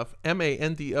Does Stuff,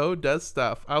 MANDO Does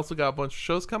Stuff. I also got a bunch of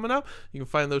shows coming up. You can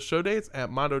find those show dates at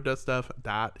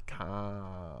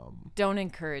mondodoesstuff.com. Don't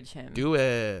encourage him. Do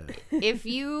it. If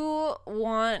you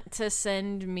want to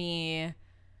send me...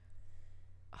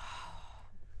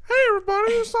 Hey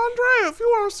everybody, it's Andrea. If you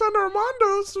want to send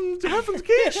Armando some Heaven's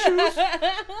Gate shoes,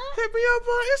 hit me up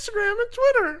on Instagram and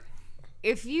Twitter.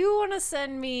 If you want to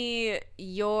send me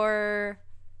your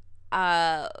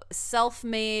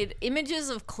self-made images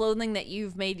of clothing that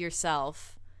you've made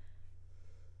yourself,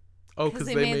 Oh, because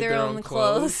they made their own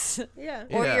clothes. Yeah.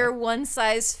 Or Yeah. your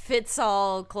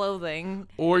one-size-fits-all clothing.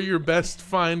 Or your best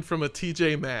find from a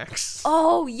TJ Maxx.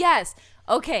 Oh, yes.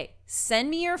 Okay, send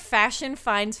me your fashion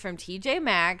finds from TJ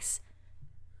Maxx.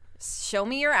 Show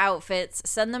me your outfits.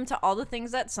 Send them to all the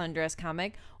things at Sundress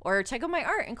Comic. Or check out my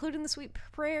art, including the sweet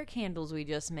prayer candles we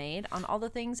just made on all the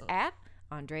things at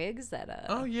Andrea Gazzetta.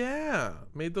 Oh yeah,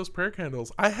 made those prayer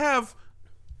candles. I have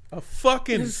a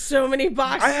fucking. So many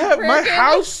boxes. I have of my prayer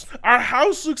house. Our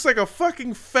house looks like a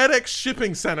fucking FedEx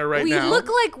shipping center right We now. look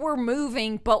like we're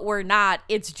moving, but we're not.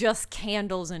 It's just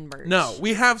candles and merch. No,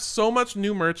 we have so much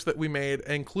new merch that we made,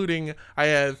 including I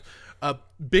have a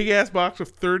big ass box of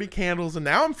 30 candles, and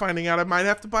now I'm finding out I might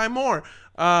have to buy more.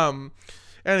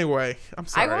 Anyway, I'm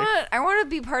sorry. I want to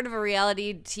be part of a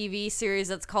reality TV series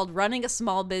that's called Running a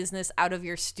Small Business Out of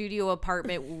Your Studio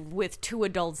Apartment with 2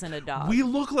 adults and a dog. We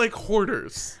look like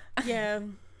hoarders. Yeah.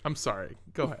 I'm sorry.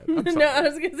 Go ahead. I'm sorry. No, I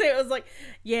was gonna say, it was like,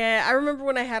 yeah, I remember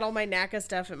when I had all my NACA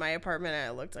stuff at my apartment, I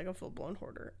looked like a full-blown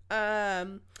hoarder.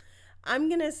 I'm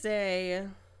gonna say,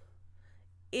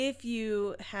 if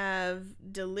you have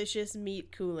delicious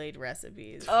meat Kool-Aid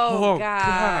recipes, oh, Oh,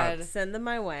 God. God. send them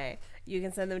my way. You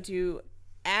can send them to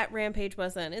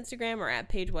 @RampageWesley on Instagram or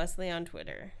 @PageWesley on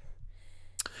Twitter.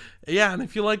 Yeah, and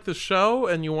if you like the show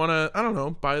and you want to, I don't know,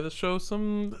 buy the show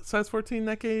some size 14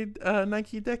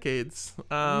 Nike Decades.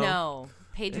 No.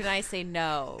 Paige and I say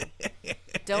no.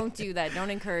 Don't do that. Don't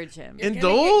encourage him.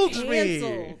 Indulge get me.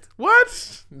 canceled.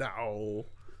 What? No.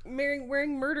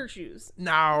 Wearing murder shoes.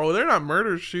 No, they're not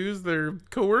murder shoes. They're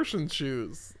coercion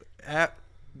shoes at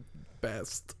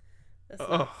best. That's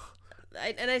Ugh.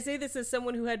 And I say this as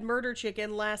someone who had murder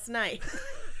chicken last night.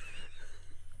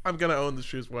 I'm going to own the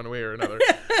shoes one way or another.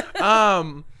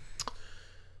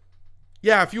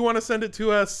 Yeah, if you want to send it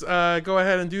to us, go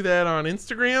ahead and do that on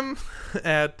Instagram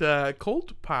at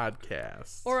Cult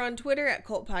Podcast. Or on Twitter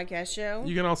 @Cult Podcast Show.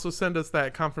 You can also send us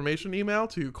that confirmation email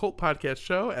to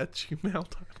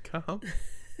cultpodcastshow@gmail.com.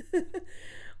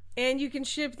 And you can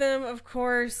ship them, of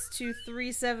course, to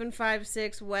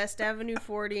 3756 West Avenue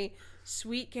 40,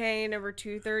 Suite K, number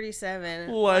 237,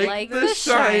 Like The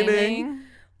Shining.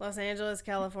 Los Angeles,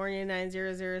 California,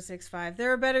 90065.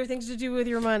 There are better things to do with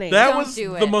your money. That Don't was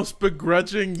do the it. most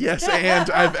begrudging yes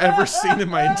and I've ever seen in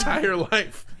my entire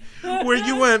life. Where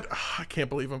you went, "Oh, I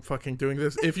can't believe I'm fucking doing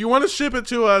this. If you want to ship it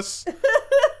to us,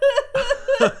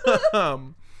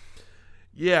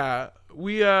 yeah,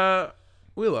 we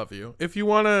love you. If you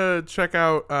want to check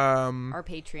out Our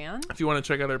Patreon. if you want to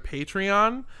check out our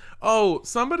Patreon, oh,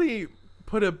 somebody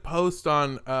put a post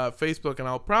on Facebook, and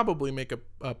I'll probably make a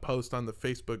post on the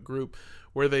Facebook group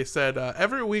where they said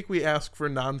every week we ask for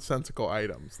nonsensical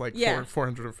items like Yeah.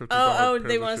 $450. Oh, pair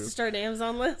they of want us shoes. to start an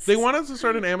Amazon list? They want us to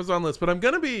start an Amazon list, but I'm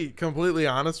going to be completely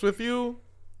honest with you.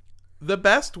 The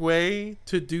best way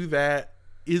to do that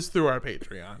is through our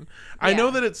Patreon. I know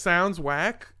that it sounds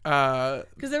whack.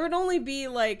 Because there would only be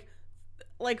like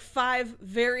 5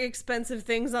 very expensive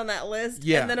things on that list,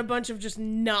 Yeah. and then a bunch of just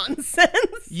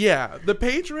nonsense. Yeah, the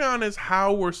Patreon is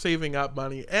how we're saving up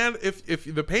money. And if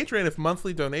the Patreon, if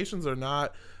monthly donations are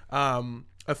not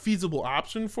a feasible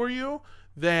option for you,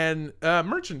 then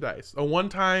merchandise, a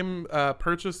one-time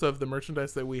purchase of the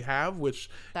merchandise that we have, which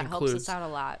That includes helps us out a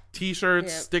lot.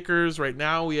 T-shirts, Yep. stickers. Right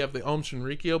now we have the Om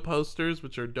Shinrikyo posters,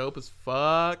 which are dope as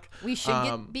fuck. We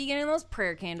should be getting those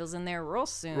prayer candles in there real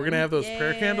soon. We're gonna have those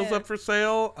prayer candles Yeah. up for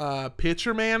sale.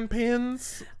 Pitcher Man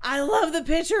pins. I love the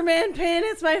Pitcher Man pin.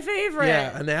 It's my favorite.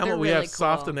 Yeah, enamel. They're We really have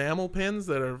soft cool. enamel pins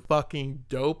that are fucking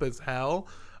dope as hell.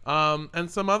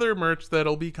 And some other merch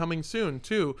that'll be coming soon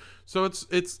too. So it's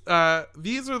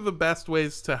these are the best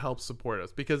ways to help support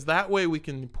us, because that way we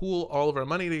can pool all of our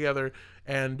money together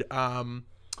and kind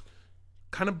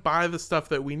of buy the stuff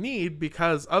that we need,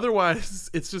 because otherwise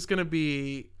it's just gonna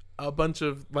be a bunch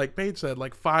of, like Paige said,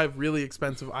 like 5 really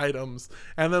expensive items,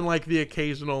 and then like the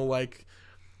occasional like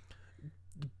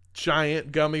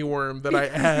giant gummy worm that I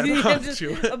add You have just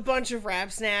onto it. a bunch of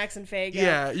wrap snacks and fake.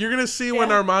 Yeah, you're gonna see when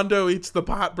Yeah. Armando eats the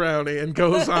pot brownie and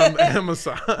goes on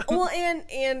Amazon. Well,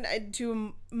 and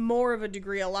to more of a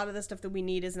degree, a lot of the stuff that we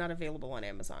need is not available on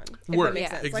Amazon. If Word. that makes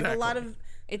Yeah, sense. Like a lot exactly. of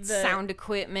It's the- sound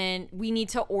equipment. We need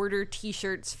to order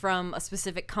t-shirts from a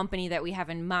specific company that we have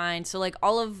in mind. So like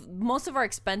most of our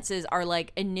expenses are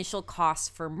like initial costs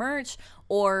for merch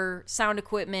or sound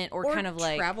equipment or kind of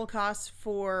like travel costs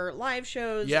for live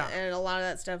shows. Yeah. And a lot of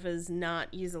that stuff is not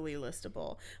easily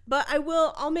listable. But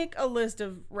I'll make a list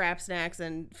of wrap snacks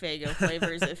and Faygo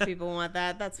flavors if people want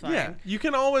that. That's fine. Yeah, you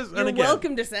can always. You're and again,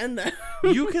 welcome to send them.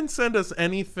 you can send us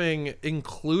anything,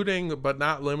 including but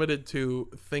not limited to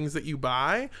things that you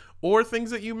buy or things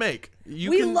that you make.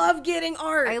 We love getting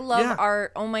art. I love Yeah.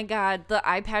 art. Oh my god, the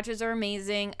eye patches are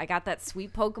amazing. I got that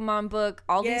sweet Pokemon book.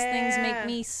 All these things Yeah. make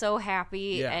me so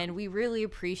happy, Yeah. and we really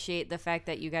appreciate the fact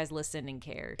that you guys listen and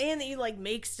care. and that you like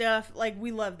make stuff. Like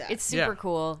we love that. It's super Yeah.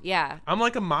 cool. Yeah. I'm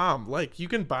like a mom. Like, you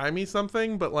can buy me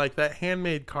something, but like that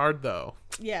handmade card though,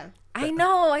 yeah. I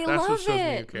know. I that's love what shows me you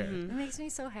it. care. It makes me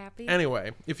so happy.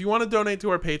 Anyway, if you want to donate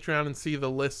to our Patreon and see the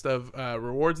list of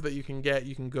rewards that you can get,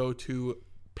 you can go to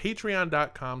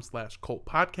patreon.com/cult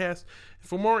podcast.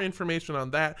 For more information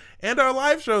on that and our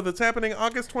live show that's happening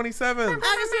August 27th.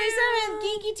 August 27th,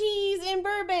 Geeky Teas in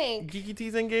Burbank. Geeky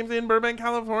Teas and Games in Burbank,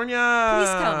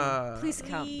 California. Please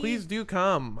come. Please do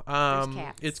come.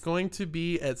 cats. It's going to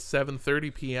be at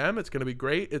 7:30 p.m. It's going to be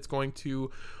great. It's going to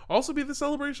also be the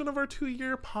celebration of our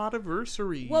 2-year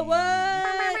podiversary.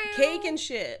 What? Cake and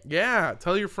shit. Yeah,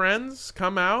 tell your friends,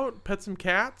 come out, pet some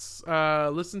cats,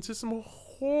 listen to some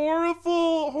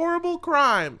horrible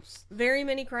crimes. Very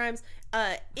many crimes.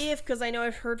 Because I know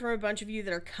I've heard from a bunch of you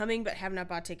that are coming but have not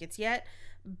bought tickets yet,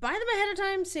 buy them ahead of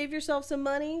time, save yourself some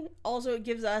money. Also, it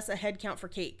gives us a head count for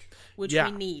cake, which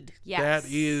we need. Yes. That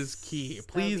is key. That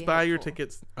would Please be buy your helpful.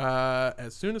 tickets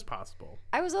as soon as possible.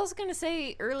 I was also going to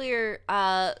say earlier,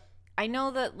 I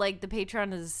know that like the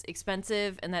Patreon is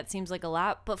expensive and that seems like a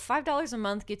lot, but $5 a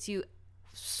month gets you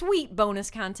sweet bonus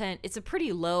content. It's a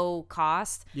pretty low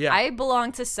cost. Yeah. I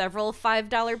belong to several $5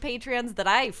 Patreons that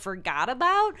I forgot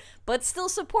about, but still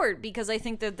support because I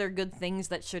think that they're good things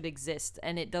that should exist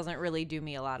and it doesn't really do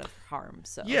me a lot of harm.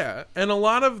 So Yeah, and a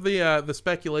lot of the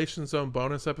Speculation Zone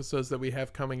bonus episodes that we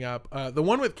have coming up, the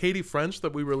one with Katie French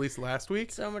that we released last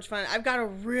week. So much fun. I've got a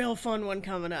real fun one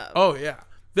coming up. Oh yeah,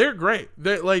 they're great.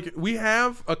 We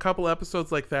have a couple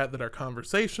episodes like that are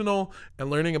conversational and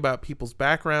learning about people's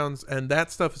backgrounds, and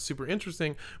that stuff is super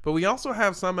interesting. But we also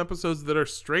have some episodes that are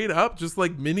straight up just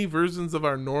like mini versions of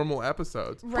our normal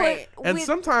episodes, Right. and with-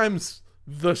 sometimes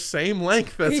the same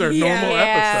length as our Yeah. normal Yeah.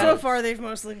 episodes. So far, they've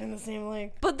mostly been the same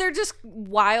length. But they're just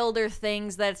wilder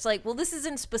things that's like, well, this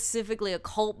isn't specifically a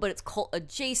cult, but it's cult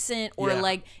adjacent, or Yeah.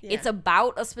 like it's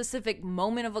about a specific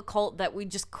moment of a cult that we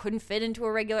just couldn't fit into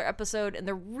a regular episode, and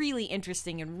they're really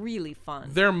interesting and really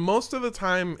fun. There, most of the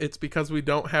time, it's because we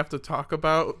don't have to talk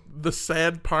about the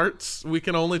sad parts. We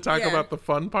can only talk Yeah. about the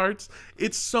fun parts.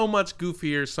 It's so much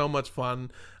goofier, so much fun.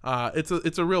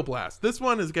 It's a real blast. This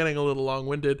one is getting a little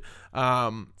long-winded.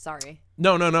 Sorry.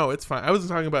 No, it's fine. I wasn't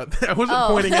talking about. I wasn't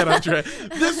pointing at Andre.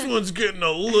 This one's getting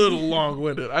a little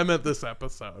long-winded. I meant this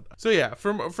episode. So yeah,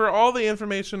 for all the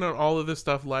information on all of this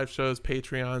stuff, live shows,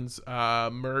 Patreons,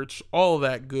 merch, all of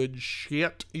that good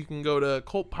shit, you can go to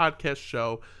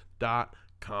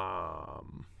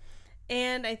cultpodcastshow.com.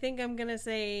 And I think I'm going to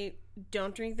say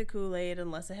don't drink the Kool-Aid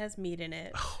unless it has meat in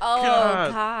it. Oh,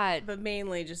 God. God. But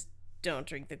mainly just don't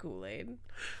drink the Kool-Aid.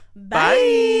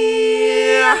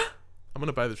 Bye. I'm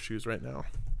gonna buy the shoes right now.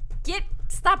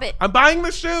 Stop it. I'm buying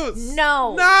the shoes.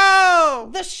 No. No.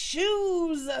 The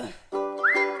shoes.